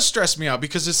 It does stress me out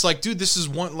because it's like, dude, this is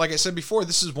one, like I said before,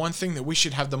 this is one thing that we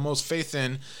should have the most faith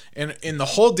in. And in the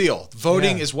whole deal,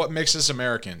 voting is what makes us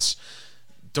Americans.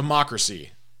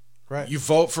 Democracy. Right. You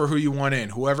vote for who you want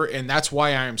in, whoever, and that's why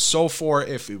I am so for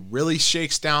if it really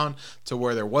shakes down to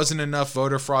where there wasn't enough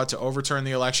voter fraud to overturn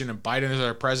the election and Biden is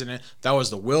our president. That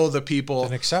was the will of the people.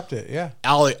 And accept it, yeah.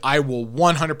 I will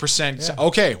 100% say,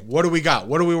 okay, what do we got?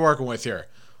 What are we working with here?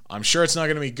 I'm sure it's not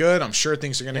going to be good. I'm sure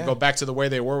things are going to go back to the way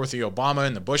they were with the Obama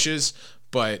and the Bushes,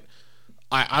 but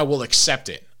I will accept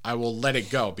it. I will let it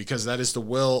go because that is the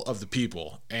will of the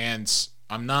people, and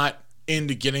I'm not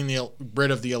into getting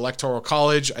rid of the electoral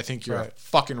college. I think you're a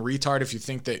fucking retard if you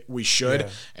think that we should.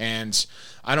 And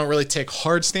I don't really take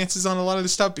hard stances on a lot of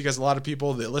this stuff because a lot of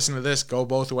people that listen to this go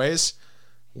both ways.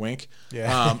 Wink.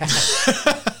 Yeah.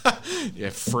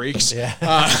 Yeah, freaks. Yeah.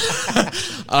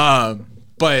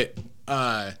 But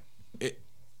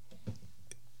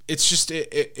it's just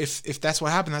if that's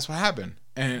what happened, that's what happened.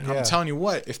 And I'm telling you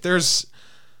what,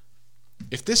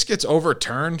 if this gets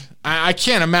overturned, I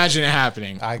can't imagine it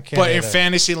happening. I can't. But in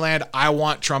Fantasyland, I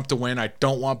want Trump to win. I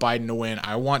don't want Biden to win.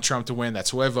 I want Trump to win. That's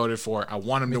who I voted for. I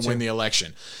want him to win the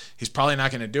election. He's probably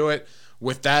not going to do it.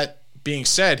 With that being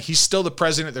said, he's still the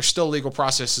president. There's still legal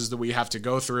processes that we have to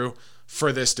go through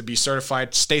for this to be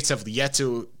certified. States have yet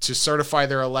to certify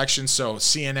their election. So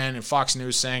CNN and Fox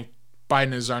News saying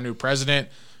Biden is our new president.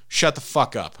 Shut the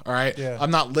fuck up, all right? Yeah.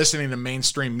 I'm not listening to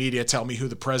mainstream media tell me who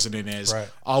the president is. Right.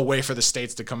 I'll wait for the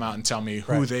states to come out and tell me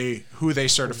who they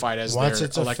certified as once their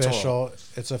it's electoral. official,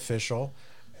 it's official.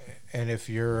 And if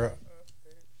you're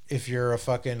a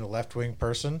fucking left-wing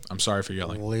person, I'm sorry for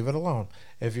yelling. Leave it alone.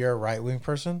 If you're a right-wing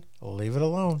person, leave it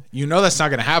alone. You know that's not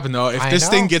going to happen though. If this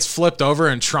thing gets flipped over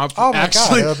and Trump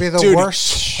actually, it'll be the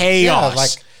worst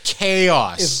chaos. Yeah,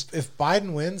 chaos. If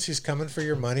Biden wins, he's coming for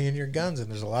your money and your guns, and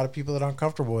there's a lot of people that aren't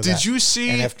comfortable with that. Did you see?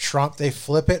 And if they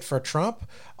flip it for Trump,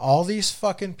 all these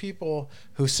fucking people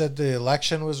who said the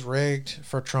election was rigged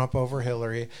for Trump over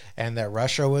Hillary and that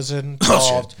Russia was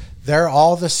involved, they're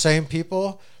all the same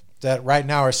people that right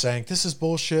now are saying this is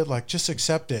bullshit. Like, just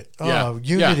accept it. Oh,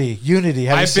 unity.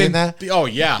 Have you seen that? Oh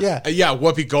yeah,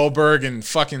 Whoopi Goldberg and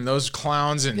fucking those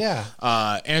clowns and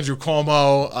Andrew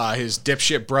Cuomo, his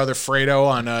dipshit brother Fredo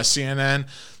on CNN.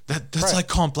 That's like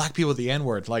calling black people the N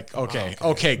word. Like, okay,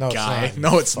 no, guy,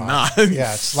 no, it's not.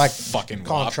 Yeah, it's like fucking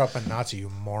calling Trump a Nazi, you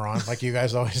moron, like you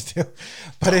guys always do.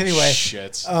 But anyway,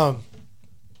 shit.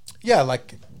 Yeah,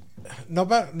 like no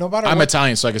matter. I'm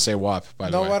Italian, so I can say WAP. By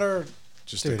the way, no matter.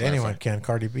 Just dude, anyone can.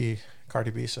 Cardi B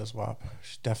says WAP.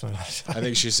 She's definitely not. I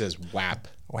think she says WAP.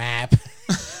 WAP.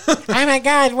 Oh my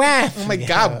God, WAP. Oh my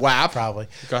God, WAP. Probably.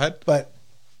 Go ahead. But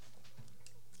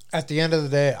at the end of the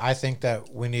day, I think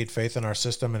that we need faith in our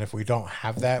system, and if we don't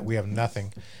have that, we have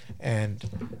nothing.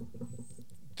 And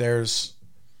there's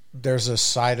a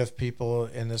side of people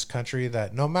in this country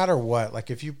that no matter what, like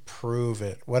if you prove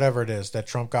it, whatever it is, that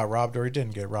Trump got robbed or he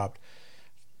didn't get robbed,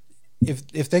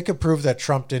 if they could prove that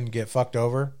Trump didn't get fucked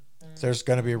over, there's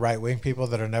going to be right-wing people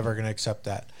that are never going to accept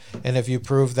that. And if you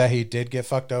prove that he did get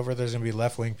fucked over, there's going to be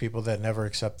left-wing people that never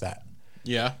accept that.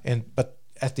 Yeah. But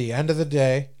at the end of the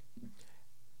day,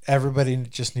 everybody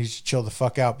just needs to chill the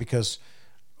fuck out because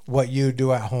what you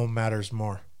do at home matters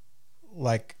more.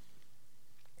 Like,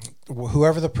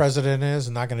 whoever the president is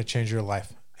not going to change your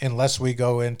life. Unless we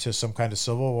go into some kind of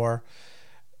civil war,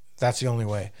 that's the only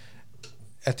way.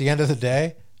 At the end of the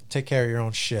day, take care of your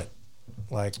own shit.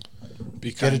 Like,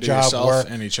 be kind to yourself, work,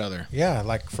 and each other. Yeah,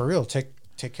 like for real. Take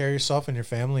care of yourself and your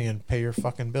family, and pay your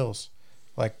fucking bills.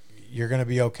 Like, you're gonna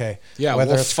be okay. Yeah,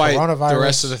 whether we'll it's fight the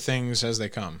rest of the things as they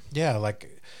come. Yeah,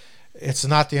 like it's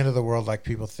not the end of the world like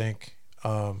people think.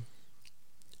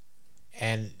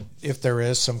 And if there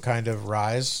is some kind of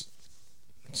rise,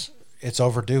 it's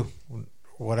overdue.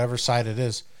 Whatever side it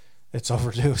is, it's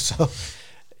overdue. So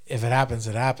if it happens,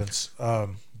 it happens.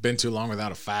 Been too long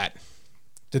without a fight.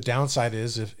 The downside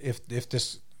is if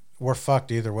this, we're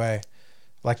fucked either way.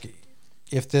 Like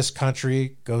if this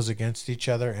country goes against each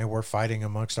other and we're fighting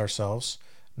amongst ourselves,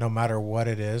 no matter what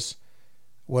it is,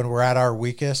 when we're at our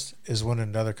weakest is when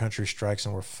another country strikes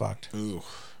and we're fucked. Ooh.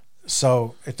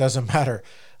 So it doesn't matter.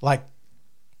 Like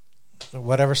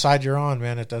whatever side you're on,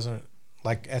 man, it doesn't,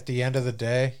 like at the end of the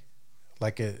day,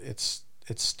 like it's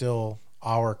still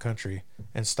our country,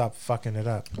 and stop fucking it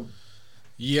up.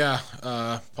 Yeah,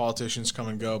 politicians come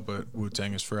and go, but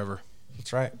Wu-Tang is forever.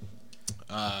 That's right.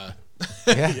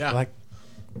 Yeah, like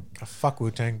fuck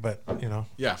Wu-Tang, but you know.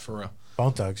 Yeah, for real.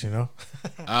 Bone Thugs, you know.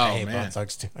 Oh I hate man, Bone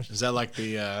Thugs too much. Is that like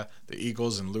the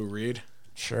Eagles and Lou Reed?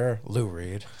 Sure, Lou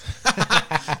Reed.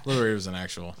 Lou Reed was an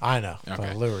actual. I know, Okay.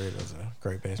 but Lou Reed was a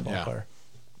great baseball Yeah. player.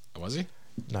 Was he?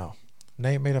 No,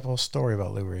 Nate made up a whole story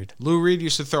about Lou Reed. Lou Reed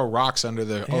used to throw rocks under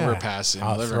the overpass in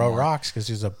I'll Livermore. throw rocks because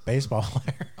he's a baseball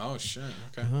player. Oh shit!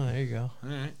 Okay. Oh, there you go. All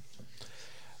right.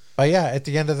 But yeah, at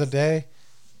the end of the day,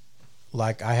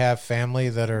 like I have family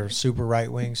that are super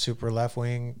right wing, super left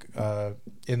wing,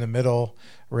 in the middle,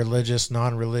 religious,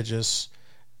 non-religious,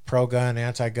 pro-gun,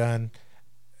 anti-gun.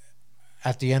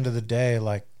 At the end of the day,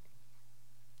 like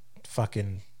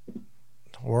fucking,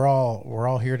 we're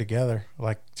all here together.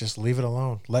 Like, just leave it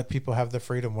alone. Let people have the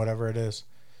freedom, whatever it is.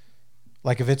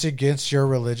 Like, if it's against your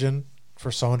religion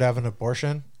for someone to have an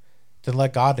abortion, then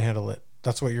let God handle it.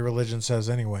 That's what your religion says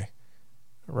anyway.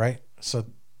 Right? So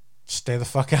stay the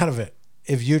fuck out of it.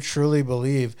 If you truly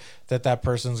believe that that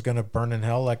person's going to burn in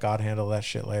hell, let God handle that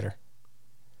shit later.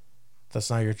 That's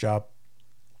not your job.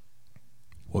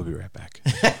 We'll be right back.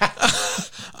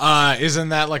 Isn't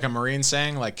that like a Marine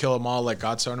saying, like, kill them all, let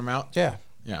God sort them out? Yeah.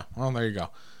 Yeah. Well, there you go.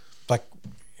 Like,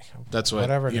 That's what,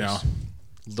 whatever it you know,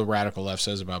 is. the radical left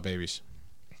says about babies.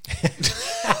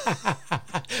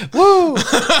 Woo!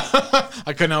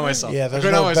 I couldn't help myself. Yeah, there's I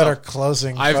couldn't no help better myself.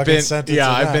 closing I've fucking been, sentence yeah,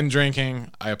 than I've that. been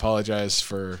drinking. I apologize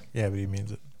for Yeah, but he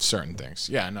means it. certain things.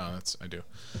 Yeah, no, that's, I do.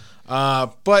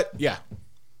 But yeah,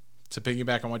 to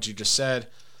piggyback on what you just said,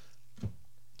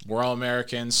 we're all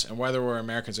Americans, and whether we're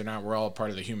Americans or not, we're all a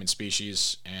part of the human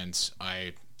species, and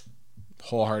I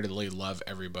wholeheartedly love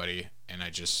everybody, and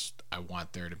I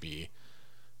want there to be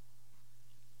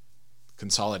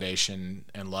consolidation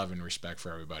and love and respect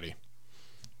for everybody.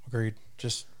 Agreed.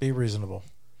 Just be reasonable.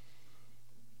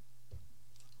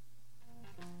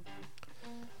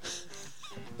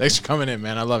 Thanks for coming in,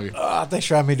 man. I love you. Thanks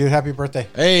for having me, dude. Happy birthday.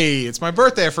 Hey, it's my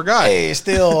birthday. I forgot. Hey,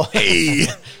 still. Hey.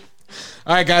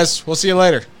 All right, guys. We'll see you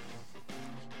later.